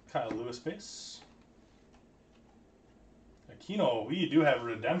 Kyle Lewis base. Aquino, we do have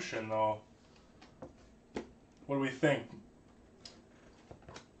redemption though. What do we think?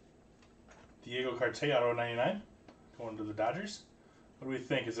 Diego Cartaya out of 99, going to the Dodgers. What do we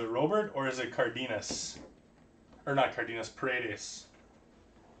think? Is it Robert or is it Cardenas? Or not Cardenas, Paredes.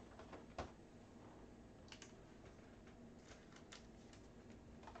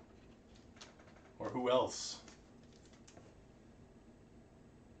 Or who else?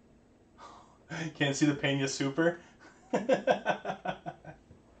 Can't see the Pena Super? I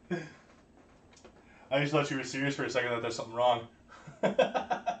just thought you were serious for a second that there's something wrong.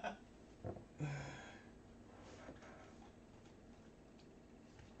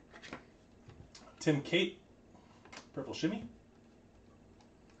 Tim Cate, purple shimmy.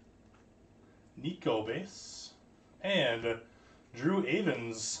 Nico base. And Drew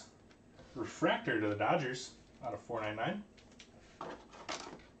Avens, refractor to the Dodgers out of 499.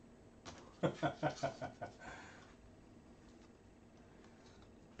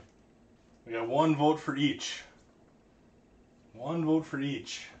 We got one vote for each. One vote for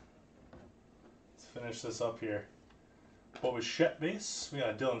each. Let's finish this up here. What was Shet base? We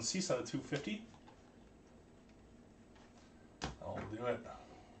got Dylan Cease out of 250. I'll do it.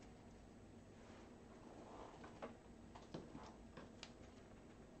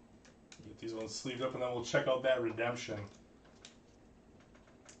 Get these ones sleeved up and then we'll check out that redemption.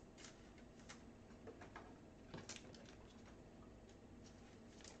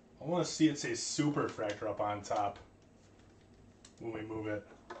 I want to see it say Super Fractor up on top when we move it.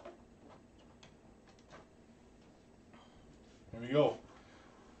 There we go.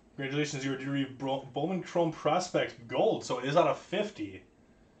 Congratulations, you were due to Bowman Chrome Prospect Gold, so it is out of 50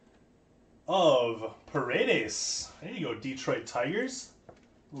 of Paredes. There you go, Detroit Tigers.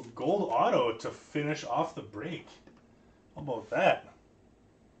 Gold auto to finish off the break. How about that?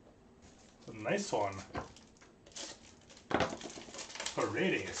 It's a nice one.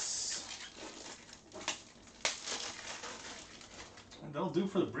 Paredes. And that'll do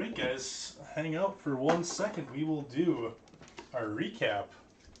for the break, guys. Hang out for 1 second. We will do our recap.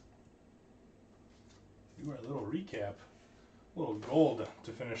 Do our little recap. A little gold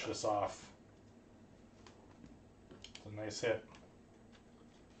to finish this off. It's a nice hit.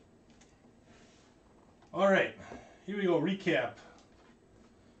 All right, here we go. Recap.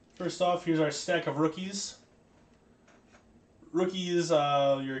 First off, here's our stack of rookies. Rookies,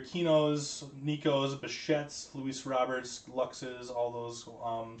 your Aquinos, Nikos, Bichettes, Luis Roberts, Luxes, all those,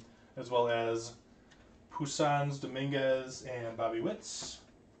 as well as Poussins, Dominguez, and Bobby Witts.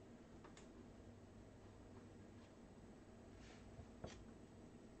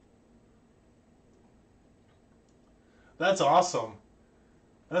 That's awesome.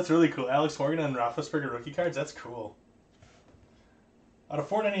 That's really cool. Alex Morgan and Roethlisberger rookie cards. That's cool. Out of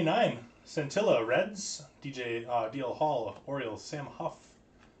 499, Santilla, Reds, DL Hall, Orioles, Sam Huff,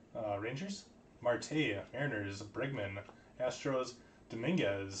 Rangers, Marte, Mariners, Bregman, Astros,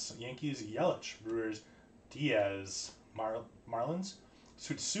 Dominguez, Yankees, Yelich, Brewers, Diaz, Marlins,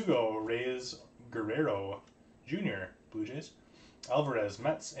 Tsutsugo, Rays, Guerrero Jr., Blue Jays, Alvarez,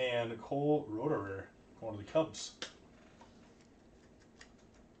 Mets, and Cole Roederer, going to the Cubs.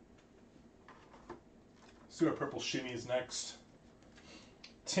 Let's do our purple shimmies next.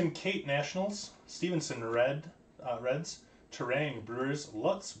 Tim Cate, Nationals, Stevenson, Reds, Terang, Brewers,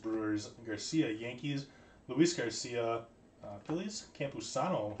 Lutz, Brewers, Garcia, Yankees, Luis Garcia, Phillies,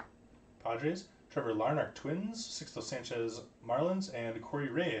 Campusano, Padres, Trevor Larnach, Twins, Sixto Sanchez, Marlins, and Corey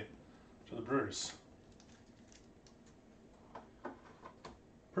Ray to the Brewers.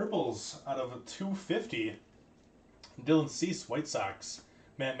 Purples out of 250, Dylan Cease, White Sox,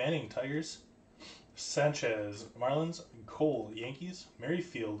 Matt Manning, Tigers, Sanchez, Marlins, Cole, Yankees,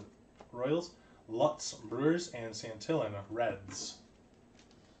 Merrifield, Royals, Lutz, Brewers, and Santillan, Reds.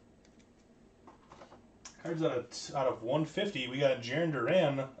 Cards out of 150, we got Jarren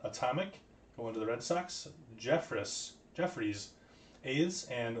Duran, Atomic, going to the Red Sox, Jeffries, A's,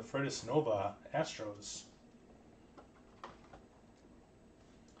 and Fredis Nova, Astros.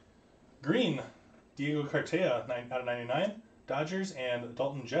 Green, Diego Cartaya, out of 99, Dodgers, and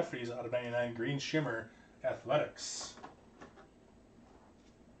Dalton Jeffries out of 99, Green Shimmer, Athletics.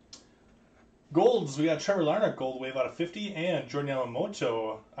 Golds, we got Trevor Larnach, Gold Wave out of 50, and Jordan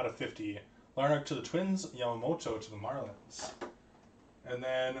Yamamoto out of 50. Larnach to the Twins, Yamamoto to the Marlins. And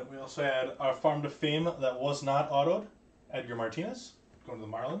then we also had our Farm to Fame that was not autoed, Edgar Martinez, going to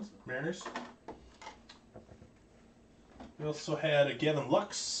the Mariners. We also had a Gavin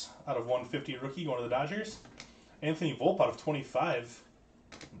Lux out of 150 rookie going to the Dodgers. Anthony Volpe out of 25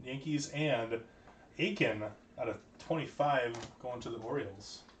 Yankees, and Aiken out of 25 going to the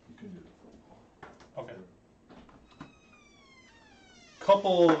Orioles. You can do the football. Okay.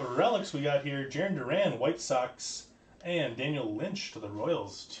 Couple relics we got here: Jarren Duran, White Sox, and Daniel Lynch to the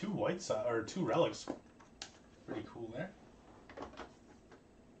Royals. Two relics. Pretty cool there.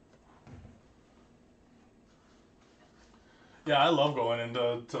 Yeah, I love going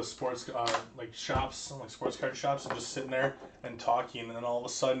into sports like shops, like sports card shops, and just sitting there and talking, and then all of a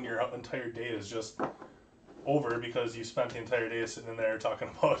sudden your entire day is just over because you spent the entire day sitting in there talking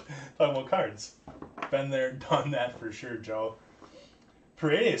about cards. Been there, done that for sure, Joe.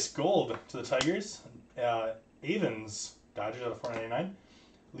 Paredes gold to the Tigers. Avens Dodgers out of 499.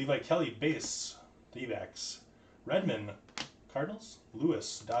 Levi Kelly base D-backs. Redmond Cardinals.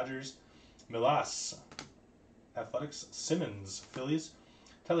 Lewis Dodgers. Milas Athletics. Simmons Phillies.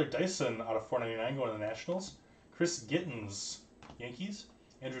 Tyler Dyson out of 499 going to the Nationals. Chris Gittens Yankees.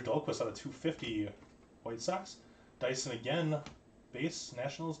 Andrew Dahlquist out of 250 White Sox. Dyson again base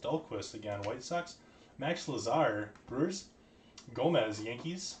Nationals. Dahlquist again White Sox. Max Lazar Brewers. Gomez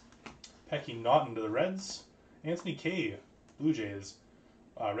Yankees. Pecky Naughton to the Reds. Anthony Kay Blue Jays.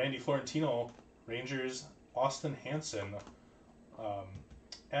 Randy Florentino Rangers. Austin Hansen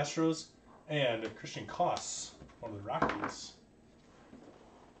Astros, and Christian Koss, one of the Rockies.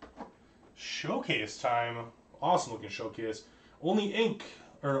 Showcase time. Awesome looking showcase. Only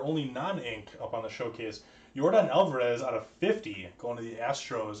non-ink up on the showcase. Yordan Alvarez out of 50 going to the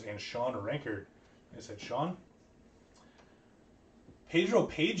Astros, and Sean Rankert. I said Sean. Pedro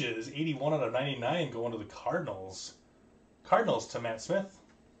Pages, 81 out of 99 going to the Cardinals. Cardinals to Matt Smith.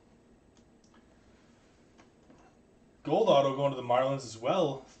 Gold auto going to the Marlins as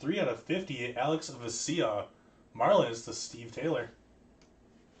well. 3 out of 50, Alex Vesia. Marlins to Steve Taylor.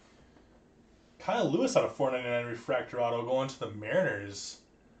 Kyle Lewis out of 499 refractor auto going to the Mariners.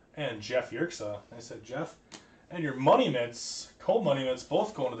 And Jeff Yerxa. I said Jeff. And your money mitts, cold money mitts,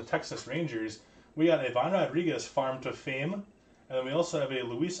 both going to the Texas Rangers. We got Ivan Rodriguez farm to fame. And then we also have a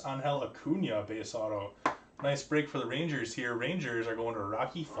Luis Angel Acuna base auto. Nice break for the Rangers here. Rangers are going to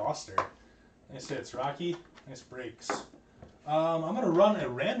Rocky Foster. I say it's Rocky. Nice breaks. I'm going to run a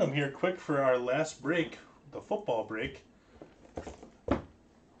random here quick for our last break, the football break.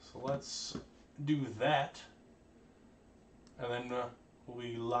 So let's do that. And then we'll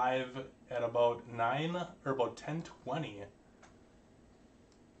be live at about 9 or about 10:20.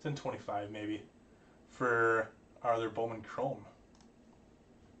 10:25 maybe for our other Bowman Chrome.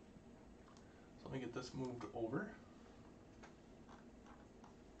 So let me get this moved over.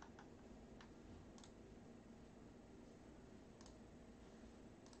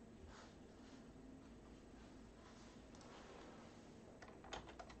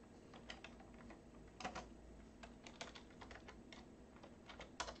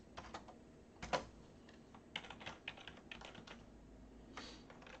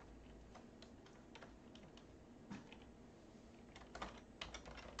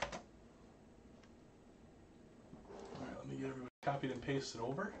 Get everybody copied and pasted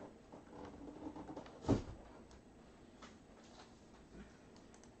over.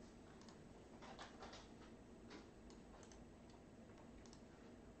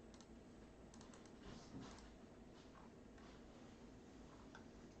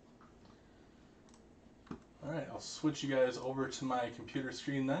 Alright, I'll switch you guys over to my computer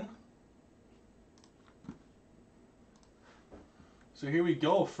screen then. So here we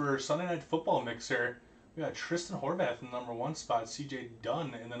go for Sunday Night Football Mixer. We got Tristan Horvath in the number 1 spot, CJ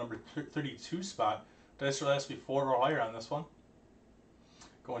Dunn in the number 32 spot. Dice roll has to be 4 or higher on this one.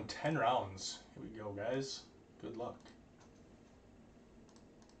 Going 10 rounds. Here we go, guys. Good luck.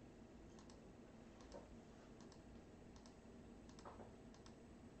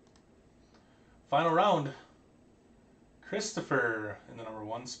 Final round. Christopher in the number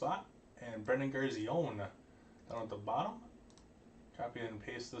 1 spot, and Brendan Garzione down at the bottom. Copy and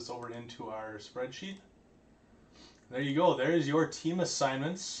paste this over into our spreadsheet. There you go. There's your team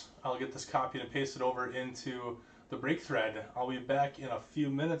assignments. I'll get this copied and pasted over into the break thread. I'll be back in a few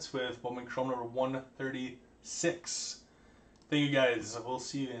minutes with Bowman Chrome number 136. Thank you guys. We'll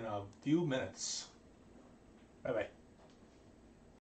see you in a few minutes. Bye-bye.